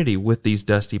opportunity with these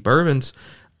dusty bourbons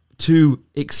to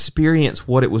experience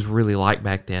what it was really like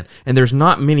back then. And there's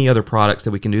not many other products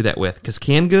that we can do that with, because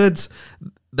canned goods,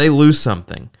 they lose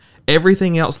something.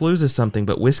 Everything else loses something,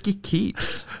 but whiskey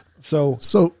keeps. So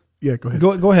yeah, go ahead.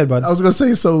 go ahead, bud. I was going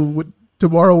to say,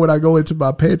 tomorrow when I go into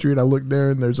my pantry and I look there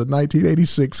and there's a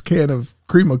 1986 can of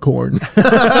cream of corn.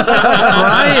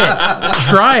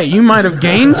 try it. You might have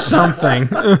gained something.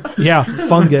 Yeah,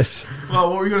 fungus. Well,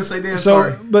 what were you going to say, Dan?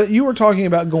 So, but you were talking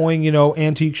about going,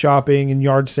 antique shopping and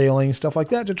yard sailing, stuff like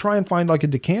that, to try and find like a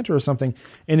decanter or something.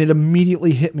 And it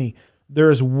immediately hit me. There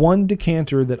is one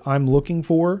decanter that I'm looking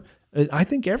for. I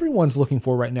think everyone's looking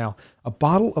for right now. A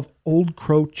bottle of Old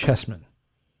Crow Chessman.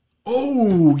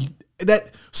 Oh,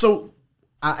 so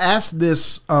I asked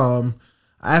this all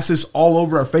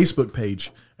over our Facebook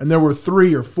page, and there were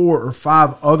 3 or 4 or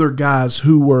 5 other guys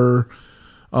who were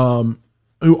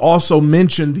who also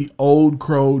mentioned the Old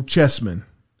Crow Chessman.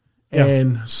 Yeah.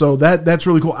 And so that's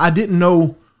really cool. I didn't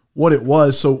know what it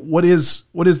was. So what is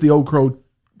the Old Crow?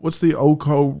 What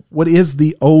is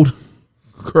the Old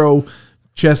Crow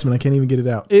Chessman? I can't even get it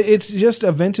out. It's just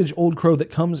a vintage Old Crow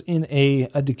that comes in a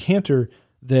decanter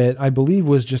that I believe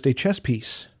was just a chess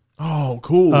piece. Oh,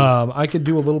 cool. I could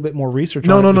do a little bit more research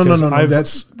No. on it.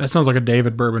 because That sounds like a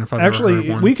David bourbon if I've ever heard actually,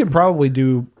 one. we could probably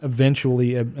do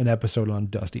eventually an episode on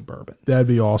Dusty Bourbon. That'd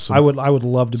be awesome. I would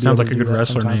love to be Sounds able like to a do good that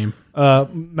wrestler sometime.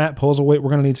 name. Matt Poselweight,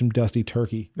 we're going to need some Dusty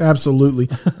Turkey. Absolutely.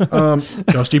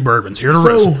 Dusty Bourbon's here to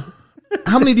wrestle. So,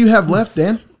 how many do you have left,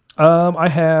 Dan? I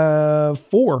have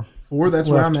 4. 4. That's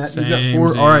where I'm at. You got Same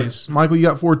 4. All right, as- Michael, you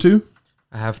got 4 too.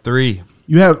 I have 3.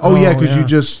 You have. Oh yeah, because yeah. you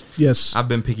just yes. I've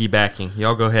been piggybacking.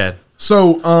 Y'all go ahead.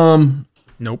 So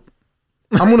Nope.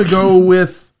 I'm gonna go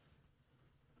with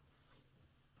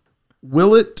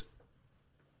Willet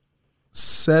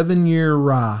 7-year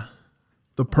rye,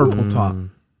 the purple top.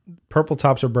 Purple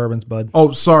tops are bourbons, bud.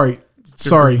 Oh, sorry,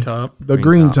 green top. the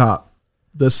green top,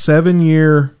 the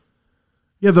 7-year.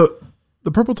 Yeah,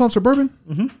 the purple tops are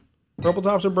bourbon. Purple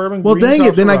tops are bourbon. Well, green dang it,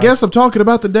 tops then are I rye. guess I'm talking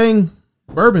about the dang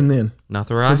bourbon then, Not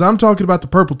the right. because I'm talking about the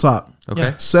purple top. Okay.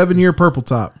 Yeah. 7-year purple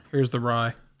top. Here's the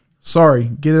rye. Sorry,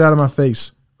 get it out of my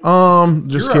face.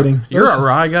 Just kidding. You're a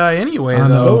rye guy anyway, I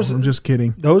know. though. I'm just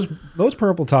kidding. Those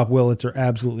purple top Willets are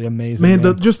absolutely amazing.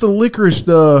 Man, just the licorice,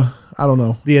 I don't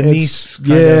know. The It's- anise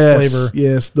kind of flavor.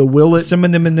 Yes, the Willet.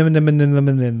 Cinnamon.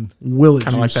 Willet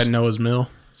Kind of like juice. that Noah's Mill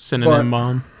synonym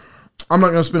bomb. I'm not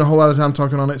going to spend a whole lot of time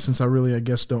talking on it since I really, I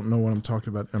guess, don't know what I'm talking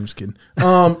about. I'm just kidding.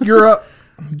 You're up,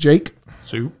 Jake.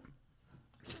 Soup.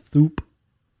 Soup.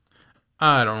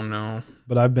 I don't know.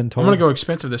 But I've been I'm told. going to go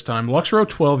expensive this time. Luxro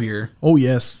 12-year. Oh,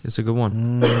 yes. It's a good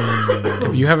one.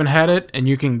 If you haven't had it and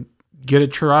you can get a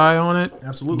try on it,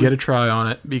 Absolutely. get a try on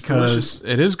it delicious. because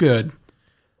it is good.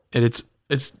 And it's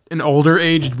an older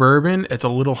aged bourbon. It's a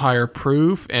little higher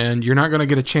proof, and you're not going to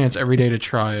get a chance every day to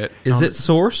try it. Is it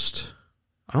sourced?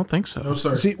 I don't think so. No,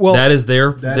 sir. See, well, That is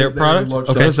their That their is product.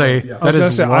 Luxor. That is a Yeah. I was that gonna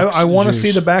is say Lux I want to juice.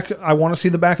 see the back. I want to see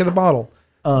the back of the bottle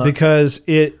because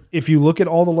if you look at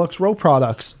all the Lux Row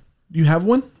products, Do you have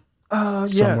one? yeah,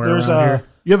 Somewhere there's around here.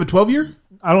 You have a 12-year?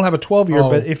 I don't have a 12-year, Oh.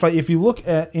 but if you look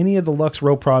at any of the Lux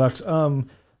Row products,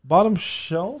 bottom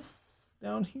shelf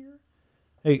down here,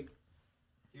 hey,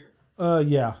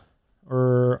 yeah,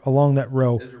 or along that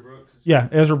row, yeah,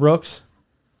 Ezra Brooks.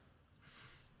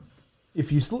 If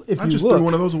you I just threw look,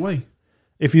 one of those away.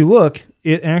 if you look,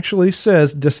 it actually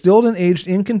says distilled and aged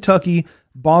in Kentucky,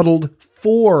 bottled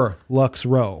for Lux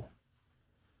Row.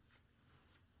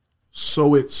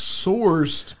 So it's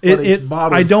sourced, but it's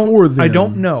bottled for them. I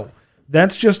don't know.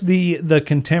 That's just the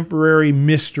contemporary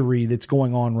mystery that's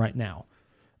going on right now.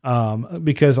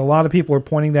 Because a lot of people are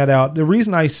pointing that out. The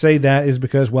reason I say that is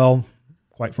because, well,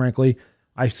 quite frankly,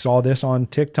 I saw this on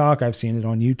TikTok. I've seen it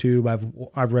on YouTube.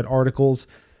 I've read articles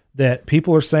that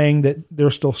people are saying that they're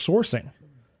still sourcing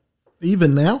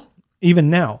Even now? even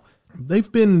now.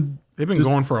 They've been... They've been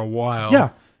going for a while. Yeah,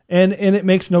 and it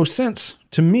makes no sense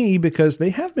to me because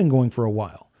they have been going for a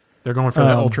while. They're going for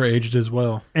the ultra aged as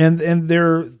well. And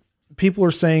people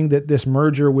are saying that this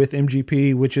merger with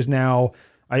MGP, which is now,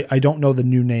 I don't know the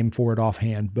new name for it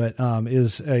offhand, but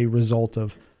is a result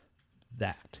of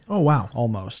that Oh, wow.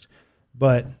 almost.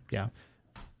 But yeah,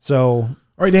 so All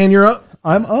right, Dan, you're up.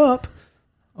 I'm up.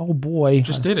 Oh boy.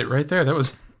 Just did it right there. That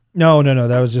was No.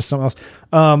 That was just something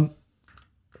else.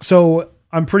 So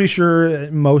I'm pretty sure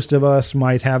most of us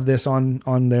might have this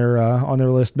on their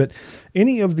list, but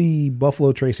any of the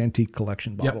Buffalo Trace Antique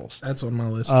Collection bottles. Yep, that's on my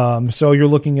list. So you're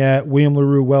looking at William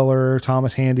LaRue Weller,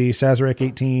 Thomas Handy, Sazerac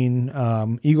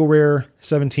 18, Eagle Rare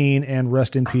 17, and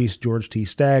rest in peace George T.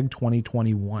 Stagg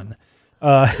 2021.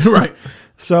 Right.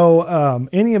 So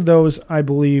any of those, I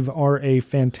believe, are a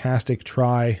fantastic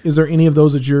try. Is there any of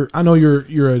those that I know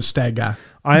you're a Stag guy.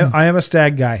 I am a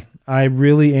Stag guy. I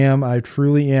really am. I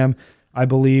truly am. I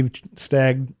believe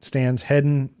Stag stands head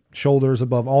and shoulders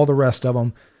above all the rest of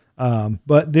them.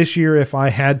 But this year, if I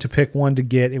had to pick one to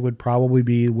get, it would probably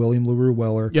be William LaRue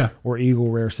Weller or Eagle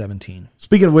Rare 17.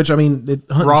 Speaking of which, I mean, the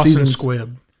hunting Ross and season's...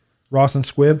 Squib. Ross and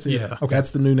Squib? Yeah. Okay.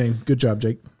 That's the new name. Good job,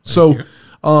 Jake. So,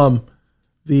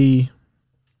 the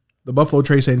Buffalo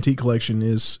Trace Antique Collection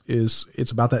is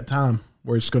it's about that time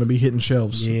where it's going to be hitting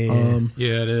shelves. Yeah.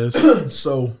 Yeah, it is.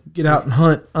 So get out and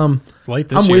hunt. It's late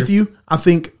this I'm year. with you. I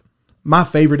think my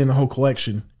favorite in the whole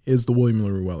collection is the William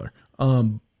LaRue Weller.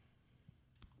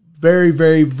 Very,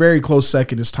 very, very close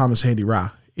second is Thomas Handy Rye.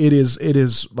 It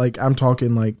is like, I'm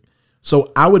talking like,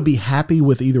 so I would be happy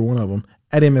with either one of them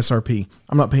at MSRP.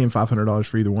 I'm not paying $500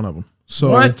 for either one of them.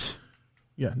 So What?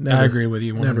 Yeah, never. I agree with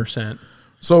you 100%.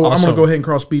 So I'm Also- going to go ahead and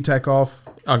cross BTAC off.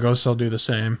 I'll go so do the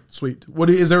same. Sweet. What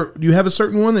is there? Do you have a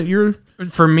certain one that you're?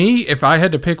 For me, if I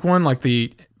had to pick one, like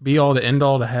the be all to end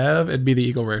all to have, it'd be the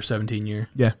Eagle Rare 17 year.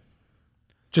 Yeah.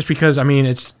 Just because, I mean,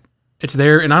 it's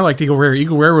there, and I liked Eagle Rare.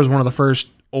 Eagle Rare was one of the first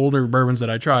older bourbons that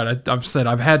I tried. I've said,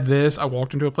 I've had this. I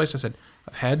walked into a place, I said,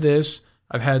 I've had this.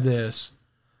 I've had this.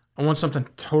 I want something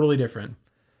totally different.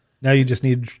 Now you just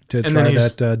need to And try then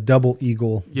he's- that double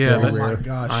Eagle. Yeah, Very Oh my rare.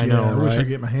 gosh! I yeah, know, I wish I right? could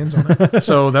get my hands on it.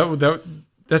 So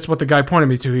that's what the guy pointed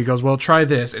me to. He goes, well, try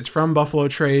this. It's from Buffalo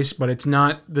Trace, but it's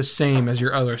not the same as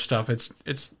your other stuff. It's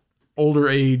older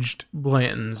aged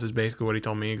Blantons is basically what he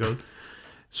told me. He goes,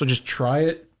 so just try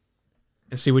it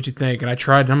and see what you think. And I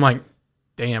tried, and I'm like,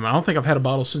 damn, I don't think I've had a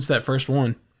bottle since that first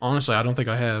one. Honestly, I don't think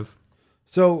I have.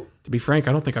 So To be frank,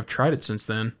 I don't think I've tried it since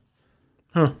then.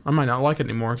 Huh, I might not like it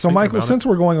anymore. So, thinking Michael, about since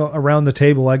we're going around the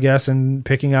table, I guess, and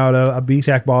picking out a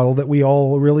BTAC bottle that we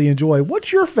all really enjoy,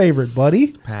 what's your favorite, buddy?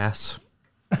 Pass.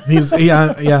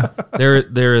 Yeah.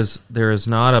 There is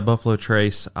not a Buffalo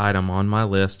Trace item on my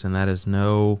list, and that is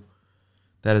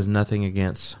nothing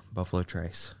against Buffalo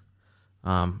Trace.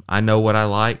 I know what I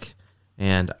like,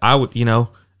 and I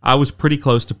was pretty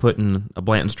close to putting a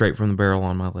Blanton Straight from the Barrel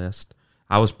on my list.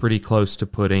 I was pretty close to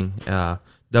putting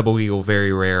Double Eagle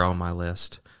Very Rare on my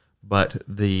list, but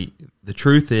the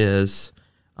truth is,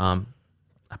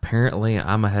 apparently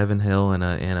I'm a Heaven Hill and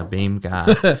a Beam guy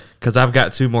because I've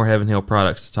got 2 more Heaven Hill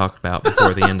products to talk about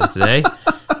before the end of today,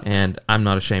 and I'm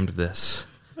not ashamed of this.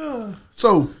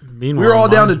 So Meanwhile, we're all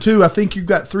down to mine- 2. I think you've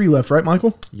got 3 left, right,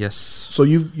 Michael? Yes, So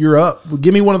you're up. Well,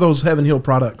 give me one of those Heaven Hill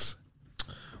products.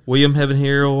 William Heaven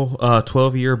Hill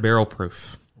 12-year barrel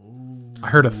proof. I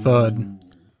heard a thud.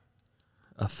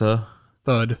 A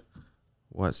Thud.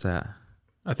 what's that?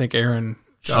 I think Aaron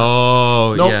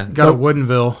Oh Nope. yeah, got a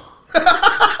Woodenville.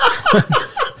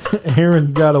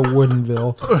 Aaron got a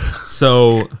Woodenville.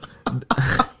 so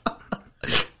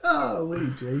Holy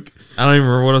Jake. I don't even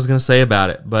remember what I was going to say about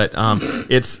it, but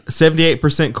it's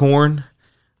 78% corn,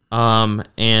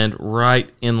 and right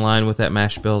in line with that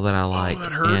mash bill that I like.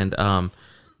 that hurt. And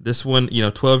this one,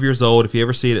 12 years old. If you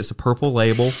ever see it, it's a purple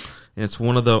label, and it's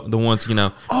one of the ones,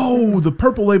 Oh, the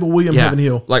purple label William Heaven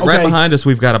Hill. like Okay. right behind us,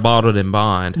 we've got a bottled in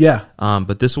bond. Yeah.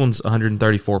 but this one's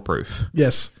 134 proof,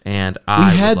 Yes. and We I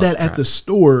had would love that to at try the it.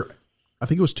 store. I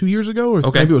think it was 2 years ago, or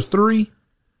Okay. maybe it was 3.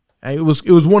 It was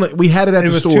one. We had it at It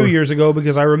the was store 2 years ago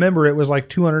because I remember it was like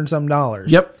 $200-some.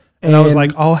 Yep. And I was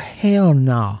like, oh, hell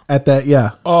no. at that,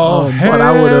 yeah. Oh, But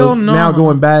I would hell have no. now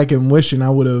going back and wishing I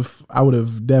would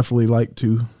have definitely liked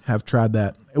to have tried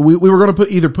that. We were going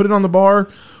to put it on the bar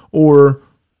or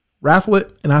raffle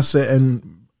it, and I said,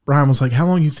 and Brian was like, "How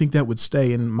long you think that would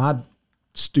stay?" And my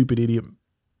stupid idiot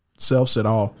self said,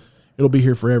 "Oh, it'll be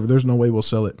here forever. There's no way we'll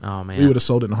sell it." Oh, man. we would have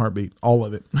sold it in a heartbeat, all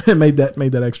of it, and made that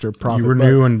extra profit. You were But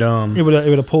new and dumb. It would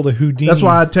have pulled a Houdini. that's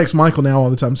why I text Michael now all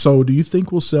the time. So, do you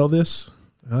think we'll sell this?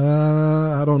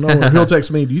 I don't know. Or he'll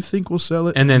text me, "Do you think we'll sell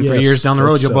it?" And then 3 Yes, years down the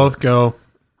road, let's you'll sell both go,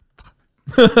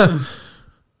 it.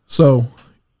 So,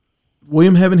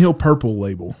 William Heaven Hill purple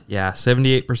label. Yeah,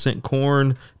 78%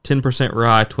 corn, 10%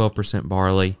 rye, 12%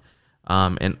 barley.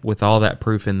 And with all that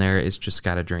proof in there, it's just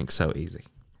got to drink so easy.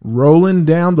 Rolling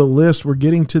down the list, we're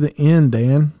getting to the end,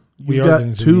 Dan. We You've are got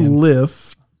getting to 2 the end.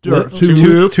 lift. Or Two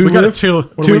 2 lift? lift. we got a lift?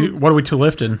 two. What are we two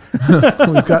lifting?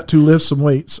 We've got 2 lifts, some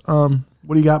weights.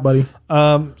 What do you got, buddy?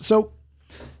 So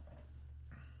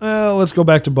let's go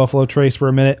back to Buffalo Trace for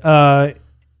a minute.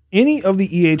 Any of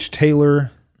the E.H.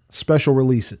 Taylor special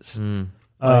releases.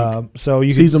 So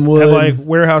you Seasoned could wood. have like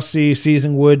Warehouse C,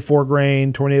 Seasoned Wood, 4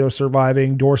 grain, Tornado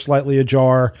Surviving, Door Slightly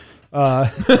Ajar,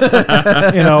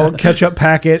 ketchup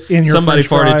packet in your Somebody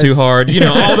French farted fries. too hard.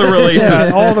 All the releases.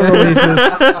 Yeah, all the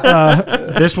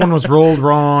releases. This one was rolled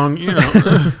wrong.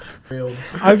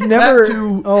 I've never. Back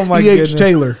to oh my E.H. goodness.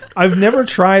 Taylor. I've never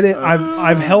tried it.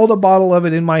 I've held a bottle of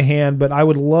it in my hand, but I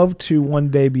would love to one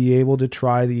day be able to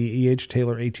try the E.H.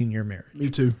 Taylor 18-year marriage. Me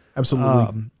too.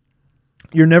 Absolutely.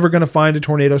 You're never going to find a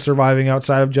Tornado Surviving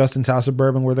outside of Justin's House of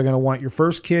Bourbon, where they're going to want your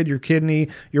first kid, your kidney,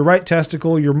 your right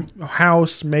testicle, your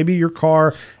house, maybe your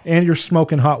car, and your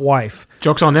smoking hot wife.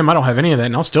 Joke's on them. I don't have any of that,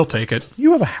 and I'll still take it.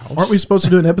 You have a house. Aren't we supposed to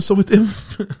do an episode with them?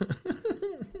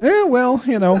 Yeah, well,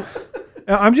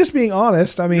 I'm just being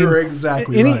honest. I mean, You're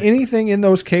exactly right. anything in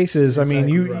those cases. I mean,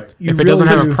 you right. you If it really doesn't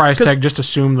have do- a price tag, just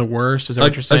assume the worst. Is that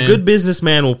what you're A saying? good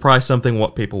businessman will price something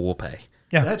what people will pay.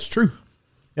 Yeah. That's true.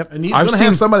 Yep. And he's I've going to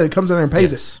have seen- somebody that comes in there and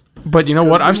pays it. But you know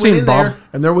what? I've We went seen in Bob. there,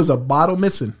 and there was a bottle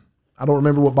missing. I don't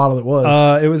remember what bottle it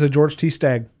was, It was a George T.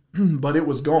 Stagg. but it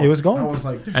was gone. It was gone. I was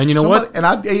like, dude, And you know somebody- what? And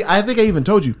I think I even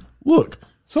told you, look,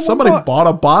 Someone somebody bought- bought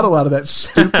a bottle out of that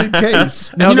stupid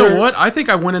case. And you know there- what? I think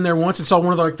I went in there once and saw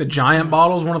one of the giant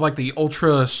bottles, one of the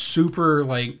ultra super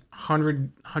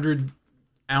 100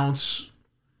 ounce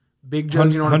big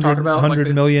jugs. You know what I'm talking about?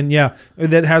 100 million, yeah.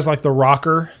 That has like the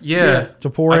rocker. Yeah. To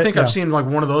pour it, I think yeah. I've seen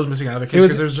one of those missing out of the case was-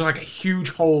 because there's just a huge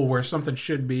hole where something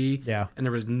should be. Yeah. And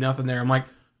there was nothing there. I'm like,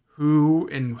 who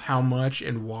and how much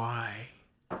and why?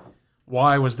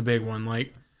 Why was the big one?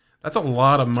 That's a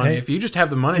lot of money. Hey, if you just have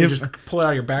the money, you just pull it out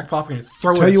of your back pocket and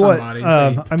throw Tell it at you what, somebody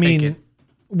and say, I mean,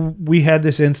 we had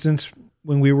this instance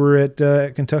when we were at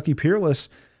Kentucky Peerless.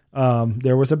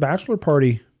 There was a bachelor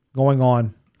party going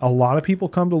on. A lot of people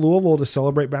come to Louisville to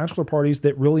celebrate bachelor parties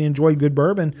that really enjoy good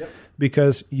bourbon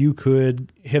because you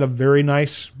could hit a very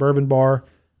nice bourbon bar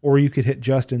or you could hit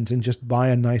Justin's and just buy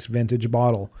a nice vintage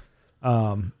bottle.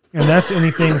 And that's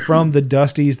anything from the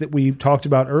Dusties that we talked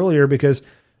about earlier because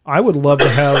I would love to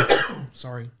have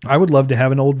I would love to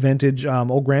have an old vintage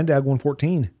Old Grandad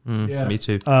 114. Yeah. Me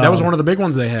too. that was one of the big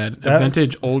ones they had. A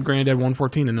vintage Old Granddad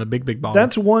 114 in a big bottle.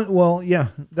 That's one. Well, yeah,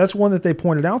 that's one that they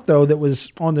pointed out though that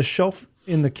was on the shelf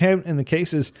in the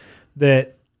cases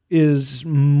that is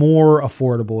more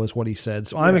affordable, is what he said.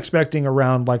 So I'm expecting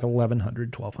around like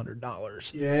 $1,100,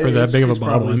 $1,200. Yeah, for that it's- big of a it's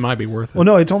bottle. probably- It might be worth it. Well,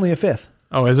 no, it's only a fifth.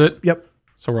 Oh, is it? Yep.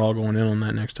 So we're all going in on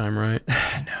that next time, right?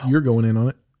 You're going in on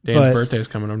it. Dan's But- birthday is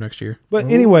coming up next year. But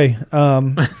anyway,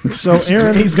 so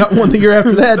Aaron, He's got one the year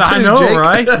after that, too, I know, Jake.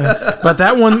 right? But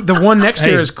the one next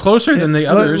year Hey, is closer than the let,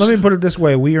 others. let me put it this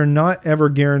way: we are not ever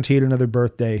guaranteed another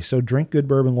birthday, so drink good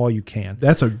bourbon while you can.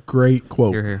 That's a great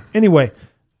quote. Here, here. Anyway,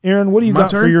 Aaron, what do you My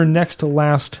got for turn? your next to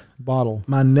last bottle?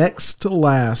 My next to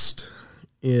last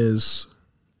is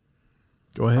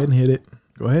go ahead and hit it.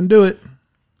 Go ahead and do it.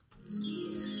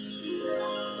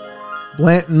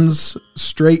 Blanton's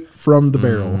Straight from the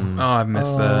Barrel. Oh, I've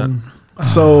missed that.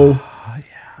 So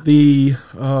the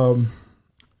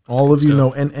all of you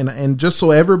know, and just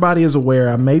so everybody is aware,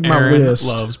 I made my Aaron list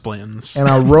loves Blanton's. and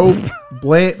I wrote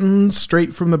Blanton's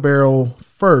Straight from the Barrel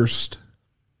first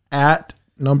at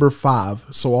number 5.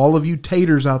 So all of you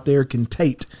taters out there can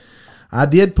tate. I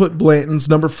did put Blanton's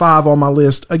number 5 on my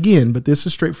list again, but this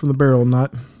is Straight from the Barrel,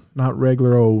 not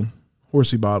regular old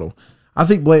horsey bottle. I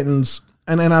think Blanton's,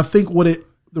 and I think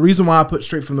the reason why I put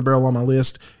Straight from the Barrel on my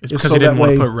list It's is because so he that didn't want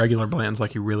way. to put regular Blanton's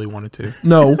like he really wanted to.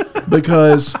 No,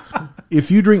 because if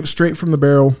you drink Straight from the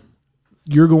Barrel,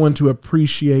 you're going to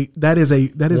appreciate that is a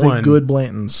One. good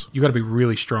Blanton's. You got to be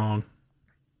really strong.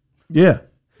 Yeah,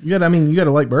 you got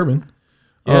to like bourbon.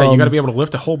 Yeah, you got to be able to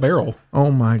lift a whole barrel.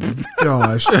 Oh my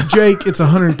gosh, Jake! It's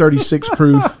 136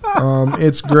 proof.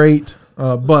 It's great,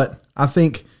 but I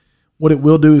think what it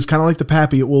will do is kind of like the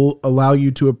Pappy. It will allow you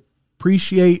to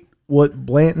appreciate what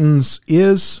Blanton's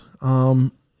is.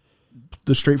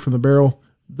 The Straight from the Barrel.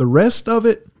 The rest of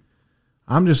it,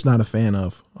 I'm just not a fan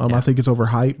of. I think it's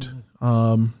overhyped,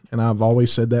 and I've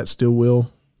always said that. Still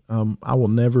will. I will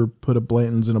never put a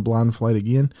Blanton's in a blind flight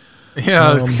again.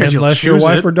 Yeah, because you'll Unless your choose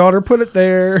wife it. or daughter put it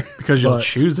there. Because you'll But-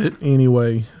 choose it.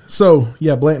 Anyway, so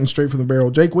yeah, Blanton Straight from the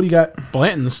Barrel. Jake, what do you got?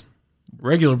 Blanton's.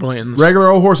 Regular Blanton's. Regular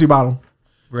old horsey bottle.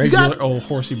 Regular got- old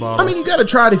horsey bottle. I mean, you got to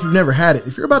try it if you've never had it.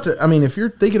 If you're about to, if you're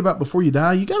thinking about before you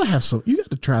die, you got to have some. You got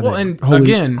to try Well, that. and holy,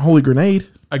 again- holy grenade.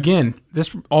 again,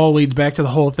 this all leads back to the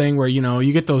whole thing where,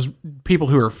 you get those people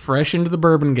who are fresh into the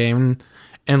bourbon game.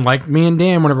 And like me and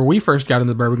Dan, whenever we first got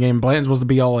into the bourbon game, Blanton's was the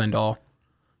be all end all.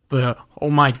 Oh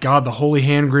my God, the holy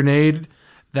hand grenade.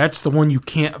 That's the one you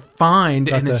can't find,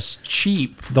 Got and the- it's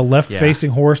cheap. The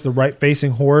left-facing horse, the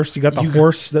right-facing horse. You got the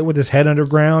horse that with his head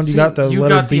underground. You got the you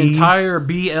letter got B. the entire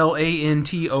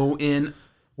BLANTON.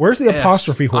 Where's the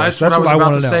apostrophe horse? That's what I want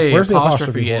want to know. say. Where's the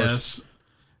apostrophe apostrophe horse? S.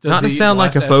 Does Not to the sound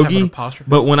like a last S have an fogey, apostrophe?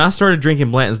 but when I started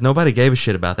drinking Blanton's, nobody gave a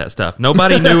shit about that stuff.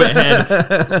 Nobody knew it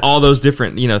had all those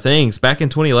different, things. Back in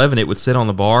 2011, it would sit on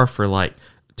the bar for like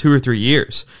 2 or 3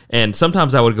 years. And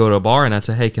sometimes I would go to a bar and I'd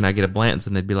say, hey, can I get a Blanton's?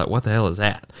 And they'd be like, what the hell is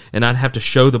that? And I'd have to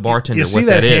show the bartender You see what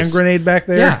that that hand is. grenade back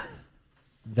there? Yeah,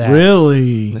 That.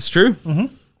 Really? that's true.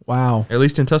 Wow. At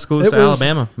least in Tuscaloosa, It was-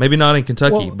 Alabama. Maybe not in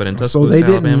Kentucky, Well, but in So Tuscaloosa, they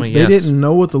didn't. Alabama, yes. They didn't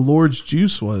know what the Lord's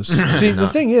juice was. See, the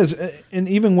thing is, and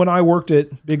even when I worked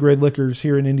at Big Red Liquors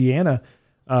here in Indiana,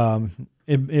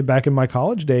 back in my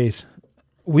college days,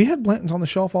 we had Blanton's on the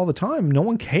shelf all the time. No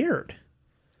one cared.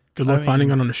 Good luck I finding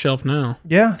mean- it on the shelf now.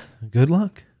 Yeah. Good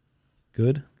luck.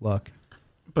 Good luck.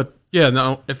 But yeah,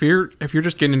 no. If you're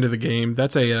just getting into the game,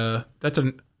 that's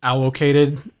an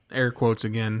allocated air quotes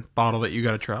again bottle that you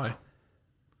got to try.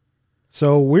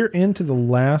 So we're into the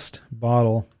last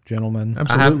bottle, gentlemen.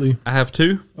 Absolutely. I have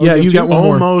 2. Yeah, you got one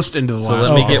more. Almost into the So last.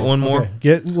 let me bottle. get one more.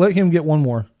 Okay. Let him get one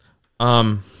more.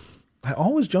 Um, I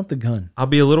always jump the gun. I'll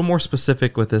be a little more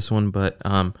specific with this one, but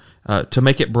to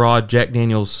make it broad, Jack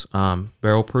Daniel's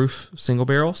barrel proof single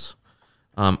barrels.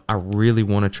 I really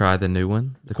want to try the new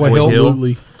one, the Coy Hill.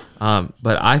 Absolutely.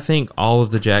 But I think all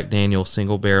of the Jack Daniel's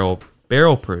single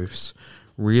barrel proofs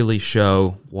really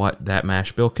show what that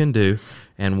mash bill can do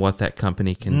and what that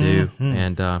company can do.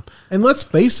 And And let's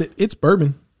face it, it's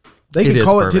bourbon. They It can is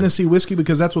call it bourbon. Tennessee whiskey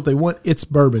because that's what they want. It's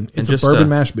bourbon. It's a just, bourbon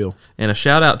mash bill. And a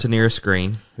shout out to Nearest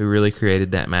Green, who really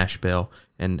created that mash bill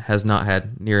and has not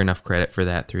had near enough credit for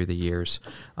that through the years.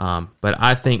 But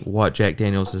I think what Jack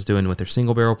Daniels is doing with their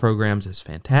single barrel programs is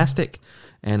fantastic,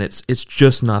 and it's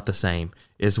just not the same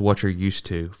as what you're used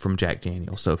to from Jack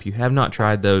Daniels. So if you have not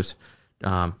tried those,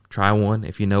 try one.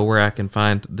 If you know where I can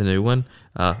find the new one,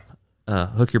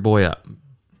 hook your boy up.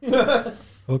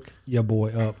 Hook your boy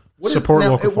up. Support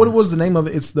local What farm. was the name of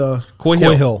it? It's the Coy Coy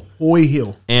Hill. Hill. Hoy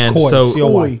Hill. And Coy, so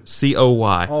C-O-Y.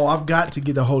 C-O-Y. Oh, I've got to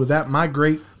get a hold of that. My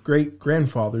great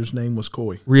grandfather's name was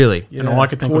Coy. Really? And all I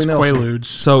could think Coy was Nelson. Quaaludes.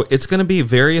 So it's going to be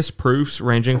various proofs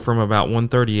ranging from about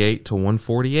 138 to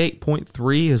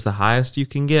 148.3 is the highest you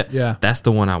can get. Yeah. That's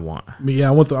the one I want. Yeah,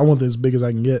 I want it as big as I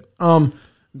can get.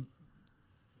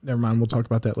 Never mind. We'll talk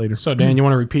about that later. So Dan, you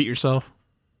want to repeat yourself?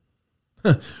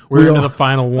 We We're into are the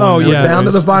final one. Oh, now, yeah. down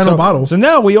to boys. the final bottle. So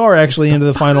now we are actually into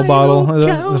the final bottle,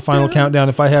 the final countdown.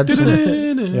 If I had some,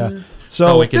 yeah. That's all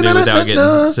So, we can do without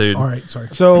getting sued. All right, sorry.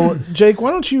 so Jake,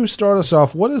 why don't you start us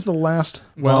off? What is the last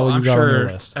Well, bottle you I'm got on your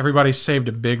sure list? everybody saved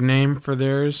a big name for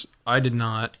theirs. I did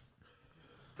not.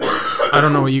 I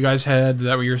don't know what you guys had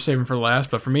that what you were saving for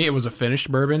last, but for me, it was a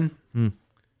finished bourbon. Did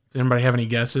anybody have any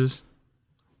guesses?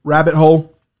 Rabbit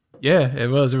hole. Yeah, it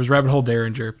was. It was Rabbit Hole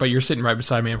Derringer, but you're sitting right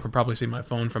beside me and can probably see my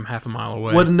phone from half a mile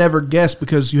away. Would have never guessed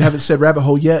because you haven't said rabbit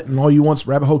hole yet, and all you want's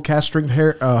rabbit hole cast strength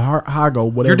hair,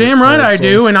 Hago, whatever. You're damn it's right called, I so-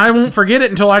 do, and I won't forget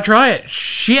it until I try it.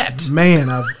 Shit. Man,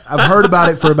 I've heard about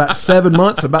it for about 7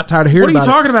 months. I'm about tired of hearing What are you about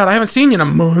it. talking about? I haven't seen you in a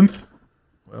month.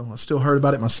 Well, I still heard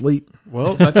about it in my sleep.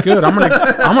 Well, that's good. I'm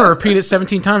gonna repeat it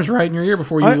 17 times right in your ear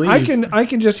before you leave. I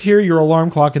can just hear your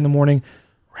alarm clock in the morning.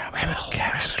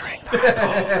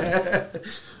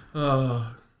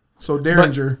 So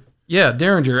Derringer, Yeah,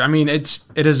 Derringer. I mean, it's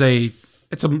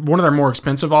one of their more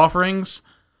expensive offerings,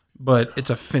 but it's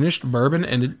a finished bourbon,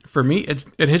 and for me,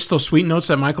 it hits those sweet notes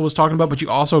that Michael was talking about. But you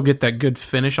also get that good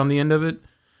finish on the end of it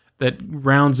that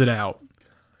rounds it out.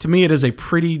 To me, it is it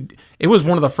was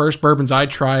one of the first bourbons I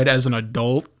tried as an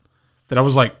adult that I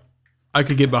was like, I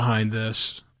could get behind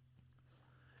this.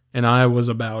 And I was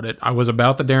about it. I was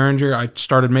about the Derringer. I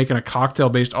started making a cocktail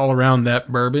based all around that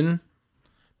bourbon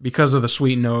because of the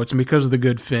sweet notes and because of the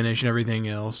good finish and everything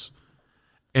else.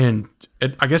 And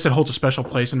I guess it holds a special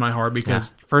place in my heart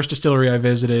because first distillery I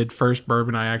visited, first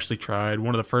bourbon I actually tried,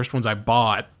 one of the first ones I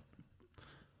bought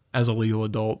as a legal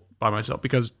adult by myself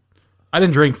because I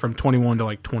didn't drink from 21 to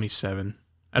like 27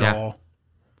 at Yeah. all.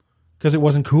 Because it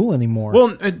wasn't cool anymore.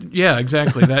 Well, yeah,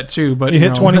 exactly that too. But you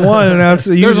hit 21 and now you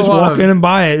There's a just lot walk of- in and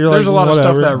buy it. You're there's like, a lot of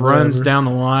stuff whatever, that runs whatever. down the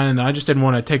line, and I just didn't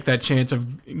want to take that chance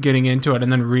of getting into it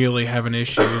and then really having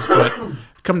issues. But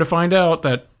come to find out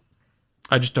that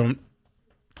I just don't.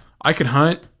 I could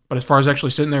hunt, but as far as actually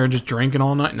sitting there and just drinking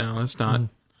all night, no, that's not.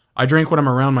 I drink when I'm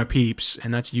around my peeps,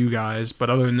 and that's you guys.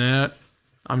 But other than that,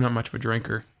 I'm not much of a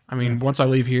drinker. I mean, once I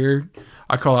leave here,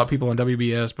 I call out people on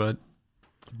WBS, but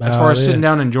as far as About sitting it.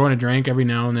 down and enjoying a drink, every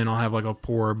now and then I'll have like a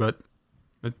pour, but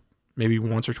maybe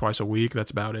once or twice a week. That's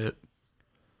about it.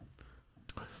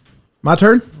 My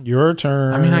turn? Your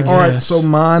turn. I mean, I All right, Yes. so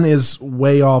mine is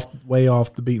way off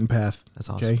the beaten path. That's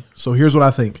awesome. Okay, so here's what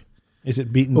I think. Is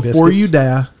it beaten Before biscuits? you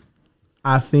die,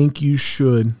 I think you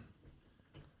should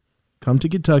come to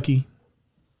Kentucky,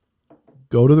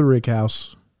 go to the Rick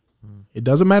House. It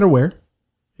doesn't matter where.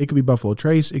 It could be Buffalo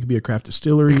Trace. It could be a craft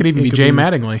distillery. It could even be Jay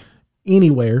Mattingly.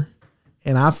 Anywhere.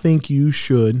 And I think you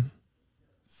should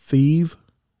thieve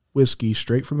whiskey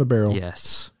straight from the barrel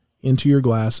Yes. into your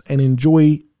glass and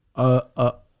enjoy a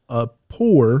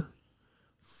pour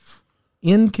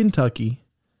in Kentucky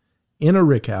in a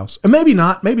Rick House. And maybe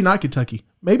not Kentucky.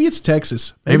 Maybe it's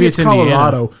Texas. Maybe it's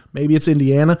Colorado. Indiana. Maybe it's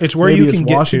Indiana. It's where maybe you can get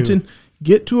to. Washington.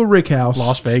 Get to a Rick House.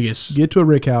 Las Vegas. Get to a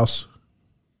Rick House.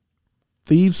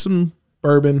 Thieve some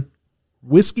bourbon,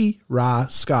 whiskey, rye,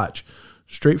 scotch,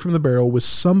 straight from the barrel with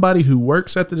somebody who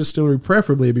works at the distillery.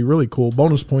 Preferably, it'd be really cool.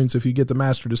 Bonus points if you get the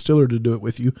master distiller to do it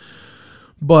with you.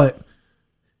 But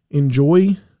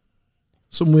enjoy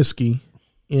some whiskey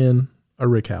in a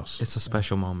Rick House. It's a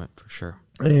special moment for sure.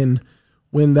 And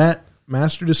when that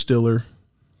master distiller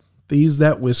thieves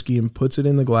that whiskey and puts it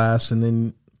in the glass and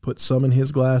then puts some in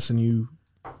his glass and you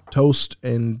toast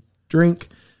and drink,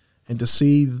 and to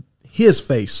see his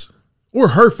face or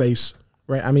her face,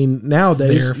 right? I mean,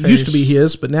 nowadays, Their it used to be face.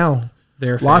 his, but now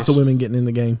Their lots of face. women getting in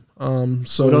the game.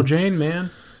 So, Widow Jane, man.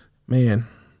 man,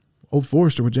 Old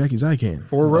Forester with Jackie's Eye Can.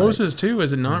 Four Roses, too.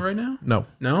 Is it not right now? No,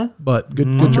 No? but good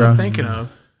What am I try. thinking of?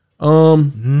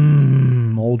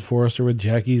 Old Forester with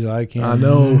Jackie's Eye Can. I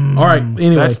know. All right.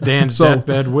 Anyway, That's Dan's so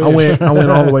deathbed wish. I went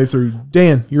all the way through.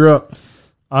 Dan, you're up.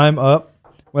 I'm up.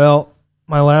 Well,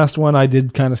 my last one, I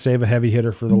did kind of save a heavy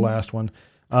hitter for the last one.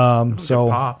 So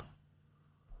Pop.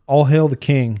 all hail the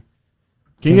king.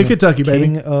 King of Kentucky, baby.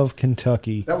 King of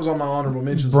Kentucky. That was on my honorable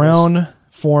mentions. Brown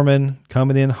Foreman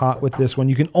coming in hot with this one.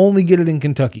 You can only get it in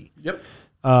Kentucky. list.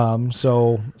 Yep.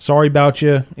 So sorry about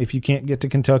you if you can't get to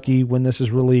Kentucky when this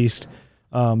is released.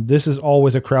 This is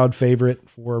always a crowd favorite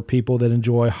for people that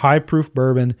enjoy high proof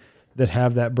bourbon that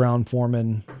have that Brown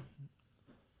Foreman.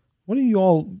 What are you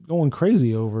all going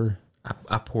crazy over?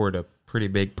 I poured a pretty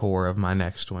big pour of my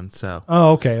next one, so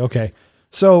Oh, okay.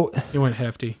 So, He went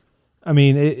hefty. I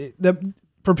mean,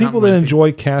 for people that lengthy.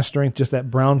 enjoy cast strength, just that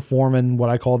Brown Foreman, what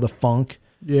I call the funk,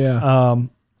 Yeah.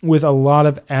 with a lot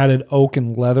of added oak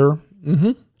and leather,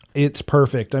 it's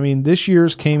perfect. I mean, this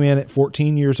year's came in at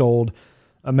 14 years old,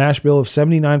 a mash bill of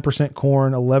 79%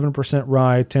 corn, 11%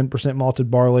 rye, 10% malted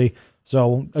barley.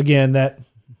 So, again, that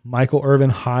Michael Irvin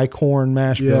high corn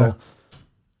mash Yeah. bill.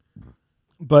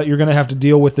 But you're going to have to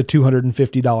deal with the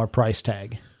 $250 price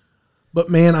tag. But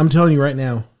man, I'm telling you right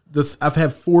now, I've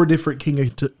had 4 different King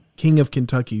of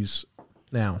Kentuckys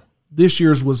now. This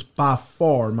year's was by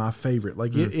far my favorite.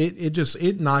 Like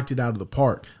it knocked it out of the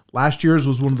park. Last year's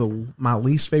was one of my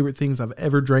least favorite things I've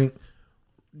ever drank.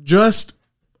 Just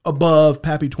above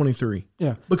Pappy 23.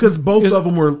 Yeah. Because both of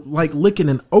them were like licking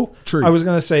an oak tree. I was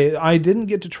going to say I didn't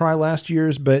get to try last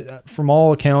year's, but from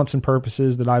all accounts and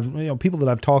purposes that people that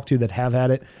I've talked to that have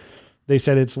had it, they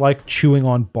said it's like chewing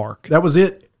on bark. That was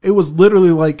it. It was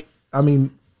literally like, I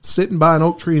mean, sitting by an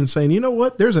oak tree and saying, you know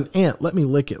what? There's an ant. Let me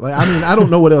lick it. Like, I mean, I don't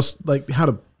know what else, like how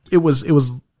to, it was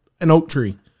an oak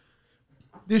tree.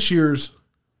 This year's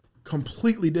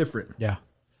completely different. Yeah.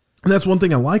 And that's one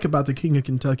thing I like about the King of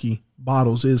Kentucky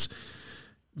bottles is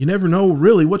you never know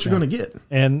really what you're going to get.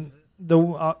 And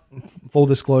the full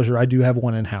disclosure, I do have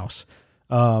one in house.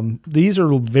 These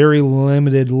are very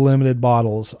limited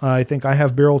bottles. I think I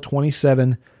have barrel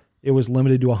 27. It was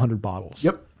limited to 100 bottles.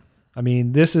 Yep. I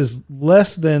mean, this is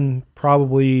less than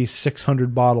probably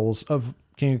 600 bottles of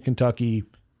King of Kentucky.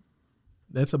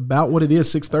 That's about what it is.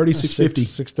 630, 650.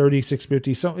 630,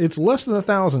 650. So it's less than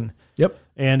 1,000. Yep.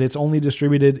 And it's only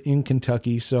distributed in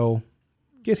Kentucky. So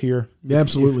get here. Yeah,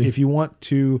 absolutely. If you want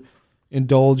to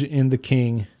indulge in the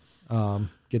King,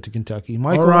 get to Kentucky.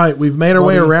 Michael, All right. We've made our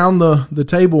way buddy, around the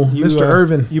table. you, Mr.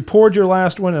 Irvin. You poured your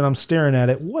last one, and I'm staring at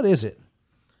it. What is it?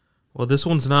 well, this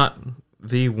one's not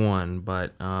the one,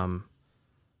 but I've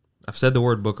said the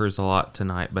word Booker's a lot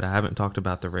tonight, but I haven't talked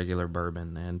about the regular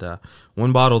bourbon. And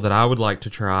one bottle that I would like to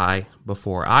try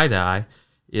before I die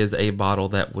is a bottle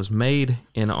that was made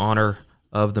in honor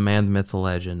of the man, the myth, the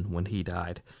legend when he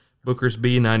died. Booker's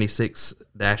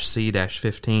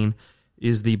B96-C-15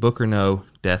 is the Booker No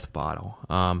Death Bottle.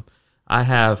 I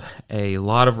have a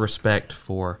lot of respect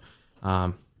for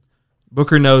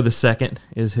Booker No II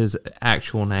is his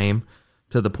actual name,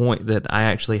 to the point that I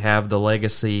actually have the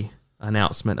legacy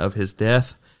announcement of his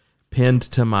death pinned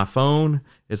to my phone.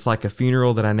 It's like a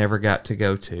funeral that I never got to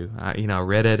go to. I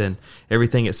read it and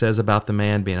everything it says about the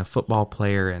man being a football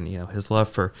player and, his love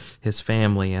for his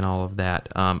family and all of that.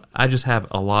 I just have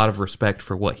a lot of respect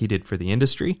for what he did for the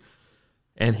industry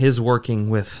and his working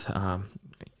with,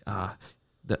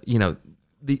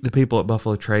 the people at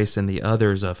Buffalo Trace and the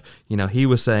others of, he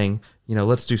was saying,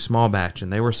 let's do small batch.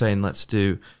 And they were saying, let's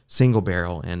do single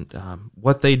barrel. And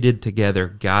what they did together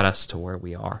got us to where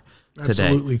we are today.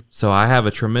 Absolutely. So I have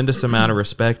a tremendous amount of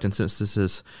respect. And since this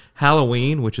is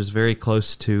Halloween, which is very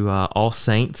close to All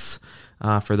Saints,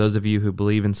 for those of you who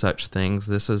believe in such things,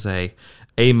 this is a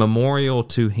memorial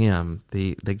to him,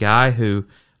 the guy who,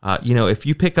 if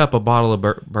you pick up a bottle of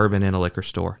bourbon in a liquor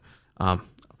store,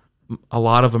 a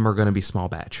lot of them are going to be small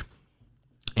batch.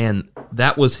 And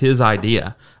that was his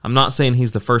idea. I'm not saying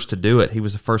he's the first to do it. He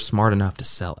was the first smart enough to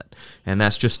sell it. And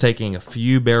that's just taking a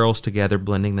few barrels together,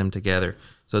 blending them together.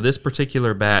 So this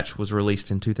particular batch was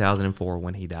released in 2004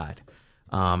 when he died.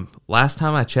 Last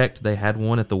time I checked, they had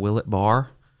one at the Willett Bar.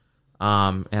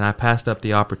 And I passed up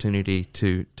the opportunity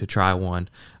to try one.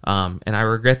 And I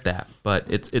regret that. But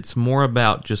it's more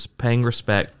about just paying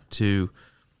respect to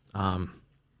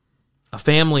a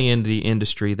family in the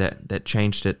industry that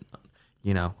changed it,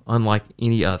 unlike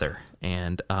any other.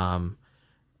 And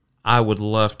I would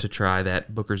love to try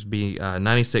that Booker's B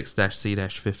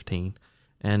 96-C-15.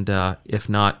 And if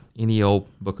not, any old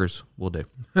Booker's will do.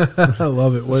 I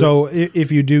love it. So if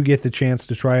you do get the chance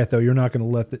to try it, though, you're not going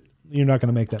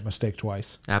to make that mistake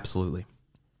twice. Absolutely.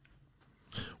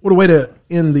 What a way to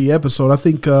end the episode. I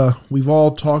think we've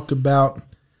all talked about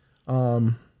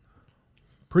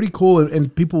pretty cool,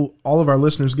 and people, all of our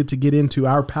listeners get to get into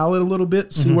our palate a little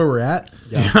bit, see where we're at.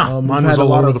 Yeah, mine was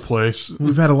all over the place.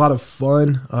 We've had a lot of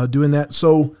fun doing that.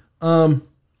 So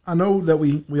I know that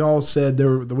we all said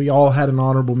that we all had an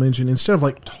honorable mention. Instead of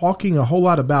like talking a whole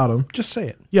lot about them, Just say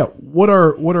it. yeah. What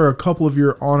are a couple of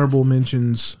your honorable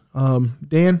mentions?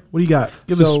 Dan, what do you got?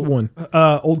 Give us one.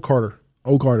 Old Carter.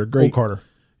 Old Carter, great. Old Carter.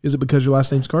 Is it because your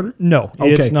last name's Carter? No,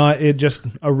 Okay. it's not. It's just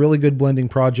a really good blending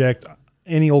project.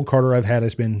 Any Old Carter I've had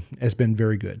has been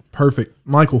very good. Perfect.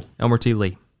 Michael. Elmer T.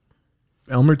 Lee.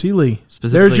 Elmer T. Lee.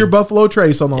 Specifically- There's your Buffalo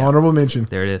Trace on the honorable mention.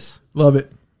 There it is. Love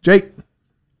it. Jake.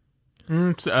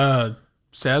 It's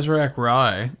Sazerac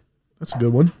Rye. That's a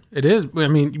good one. It is. I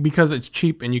mean, because it's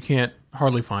cheap and you can't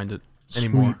hardly find it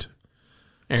anymore. Sweet.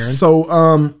 Aaron? So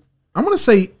I'm going to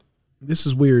say, this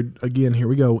is weird. Again, here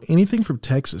we go. Anything from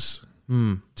Texas.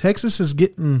 Texas is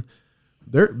getting,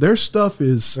 their stuff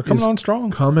is They're coming is on strong.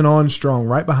 Coming on strong,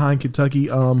 right behind Kentucky.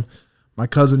 My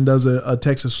cousin does a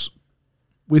Texas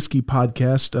whiskey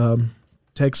podcast,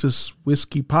 Texas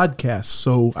Whiskey Podcast.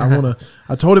 So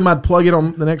I told him I'd plug it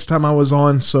on the next time I was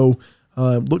on. So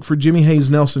look for Jimmy Hayes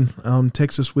Nelson,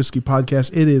 Texas Whiskey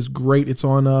Podcast. It is great. It's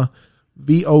on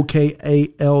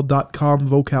VOKAL.com,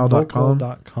 vocal.com.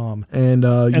 Vocal.com. And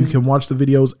you can watch the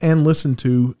videos and listen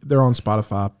to, they're on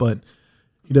Spotify, but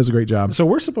he does a great job. So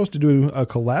we're supposed to do a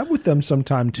collab with them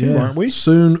sometime too, aren't we?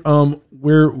 Soon.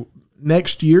 We're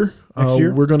next year.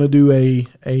 We're going to do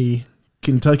a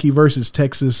Kentucky versus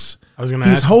Texas. I was going to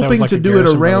He's ask if that was hoping like to a do it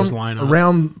Garrison Brothers lineup.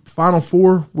 around Final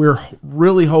Four. We're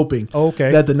really hoping Okay.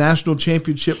 that the national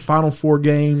championship Final Four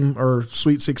game or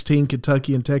Sweet 16,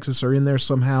 Kentucky and Texas are in there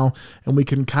somehow, and we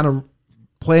can kind of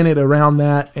plan it around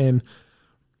that and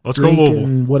Let's go drink Louisville.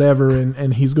 and whatever.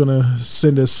 And he's going to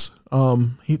send us.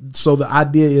 So the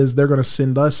idea is they're going to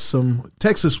send us some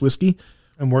Texas whiskey,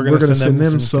 And we're going going to send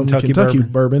them some Kentucky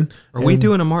bourbon. Are we And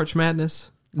doing a March Madness?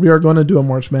 We are going to do a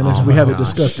March Madness. Oh we my haven't gosh.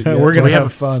 discussed it Yeah, yet. we're Do gonna we have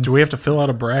have fun. Do we have to fill out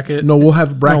a bracket? No, we'll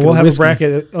have a bracket. No, we'll of have whiskey. a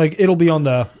bracket. Like it'll be on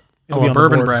the it'll be a on the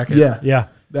bourbon board. bracket. Yeah, Yeah,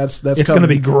 that's it's going to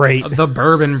be coming. great. The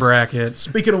bourbon bracket.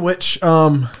 Speaking of which,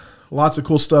 lots of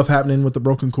cool stuff happening with the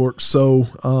Broken Cork. So,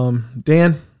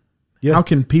 Dan, Yeah. how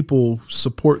can people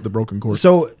support the Broken Cork?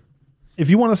 So, if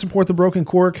you want to support the Broken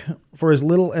Cork for as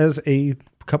little as a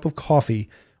cup of coffee,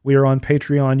 we are on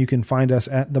Patreon. You can find us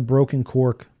at the Broken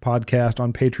Cork Podcast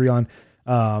on Patreon.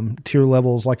 Tier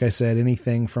levels, like I said,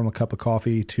 anything from a cup of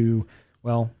coffee to,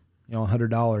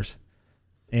 $100,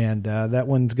 and that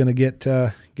one's going to get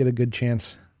a good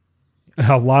chance,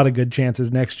 a lot of good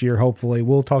chances next year. Hopefully,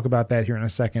 we'll talk about that here in a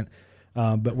second.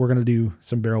 But we're going to do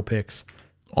some barrel picks.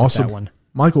 Awesome. That one.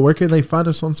 Michael, where can they find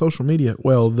us on social media?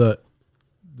 Well, the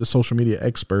social media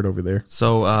expert over there.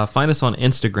 So find us on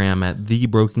Instagram at The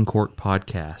Broken Cork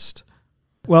Podcast.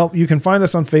 Well, you can find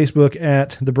us on Facebook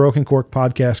at the Broken Cork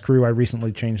Podcast Crew. I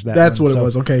recently changed that. That's one. what it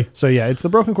was. Okay. So yeah, it's the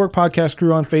Broken Cork Podcast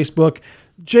Crew on Facebook.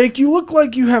 Jake, you look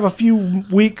like you have a few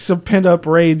weeks of pent up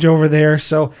rage over there.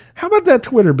 So how about that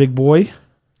Twitter, big boy?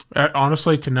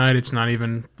 Honestly, tonight it's not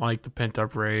even like the pent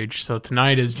up rage. So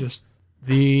tonight is just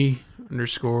 _broken_cork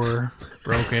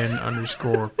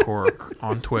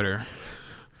on Twitter.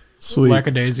 Sweet.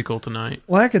 Lackadaisical tonight.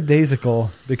 Lackadaisical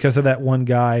because of that one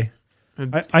guy.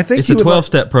 I think It's a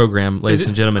 12-step program, ladies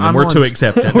and gentlemen, and I'm we're on- to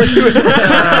acceptance.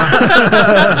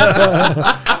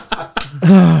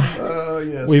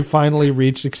 Yes. we finally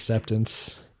reached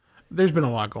acceptance. There's been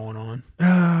a lot going on.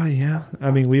 Yeah.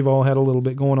 I mean, we've all had a little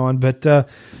bit going on, but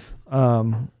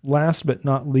last but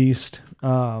not least,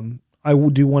 I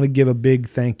do want to give a big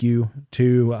thank you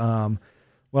to,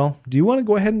 do you want to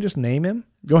go ahead and just name him?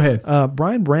 Go ahead.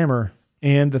 Brian Brammer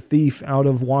and the Thief out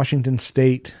of Washington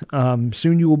State.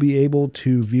 Soon you will be able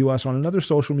to view us on another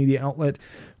social media outlet.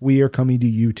 We are coming to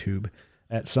YouTube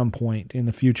at some point in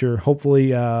the future.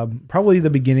 Hopefully, probably the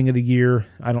beginning of the year.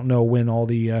 I don't know when all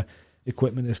the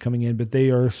equipment is coming in, but they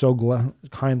are so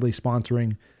kindly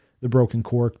sponsoring the Broken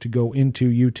Cork to go into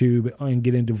YouTube and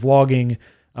get into vlogging.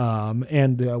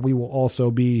 And we will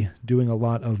also be doing a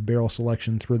lot of barrel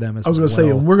selections for them as well. I was going to say,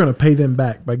 and we're going to pay them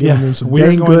back by giving them some we are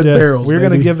dang going good to- barrels. We're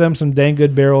going to baby. give them some dang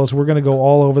good barrels. We're going to go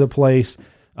all over the place.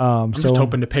 I'm just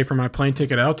hoping to pay for my plane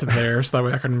ticket out to there so that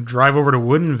way I can drive over to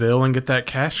Woodinville and get that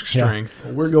cash strength.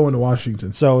 We're going to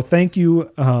Washington. So thank you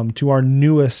to our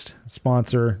newest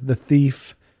sponsor, The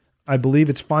Thief. I believe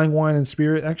it's Fine Wine and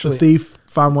Spirit. The Actually, Thief,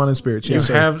 Fine Wine and Spirits. Yes,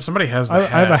 sir. Somebody has the I hat.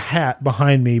 have a hat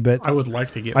behind me, but I would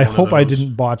like to get I one hope of I those.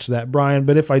 didn't botch that, Brian.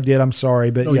 But if I did, I'm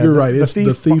sorry. But No, yeah, you're right. It's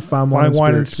The Thief, Fine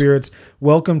Wine and Spirits.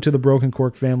 Welcome to the Broken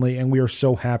Cork family, and we are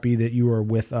so happy that you are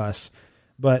with us.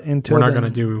 But until We're not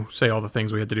then- going to say all the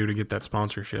things we had to do to get that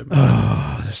sponsorship.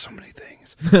 Oh, there's so many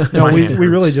things. No, My we hand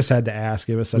really hurts. just had to ask.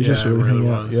 It was such We a just really really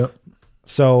hang out. was. Yep.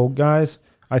 So, guys,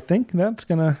 I think that's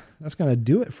gonna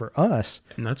do it for us.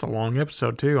 And that's a long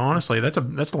episode too. Honestly, that's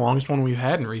the longest one we've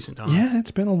had in recent times. Yeah,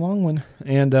 it's been a long one,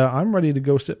 and I'm ready to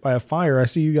go sit by a fire. I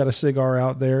see you got a cigar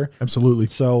out there, Absolutely.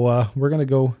 so we're gonna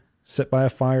go sit by a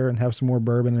fire and have some more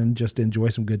bourbon and just enjoy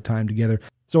some good time together.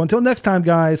 So until next time,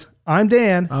 guys, I'm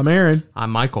Dan, I'm Aaron.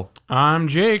 I'm Michael. I'm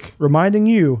Jake. reminding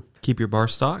you Keep your bar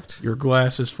stocked. Your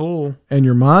glass is full. And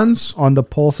your minds? on the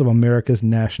pulse of America's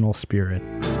national spirit.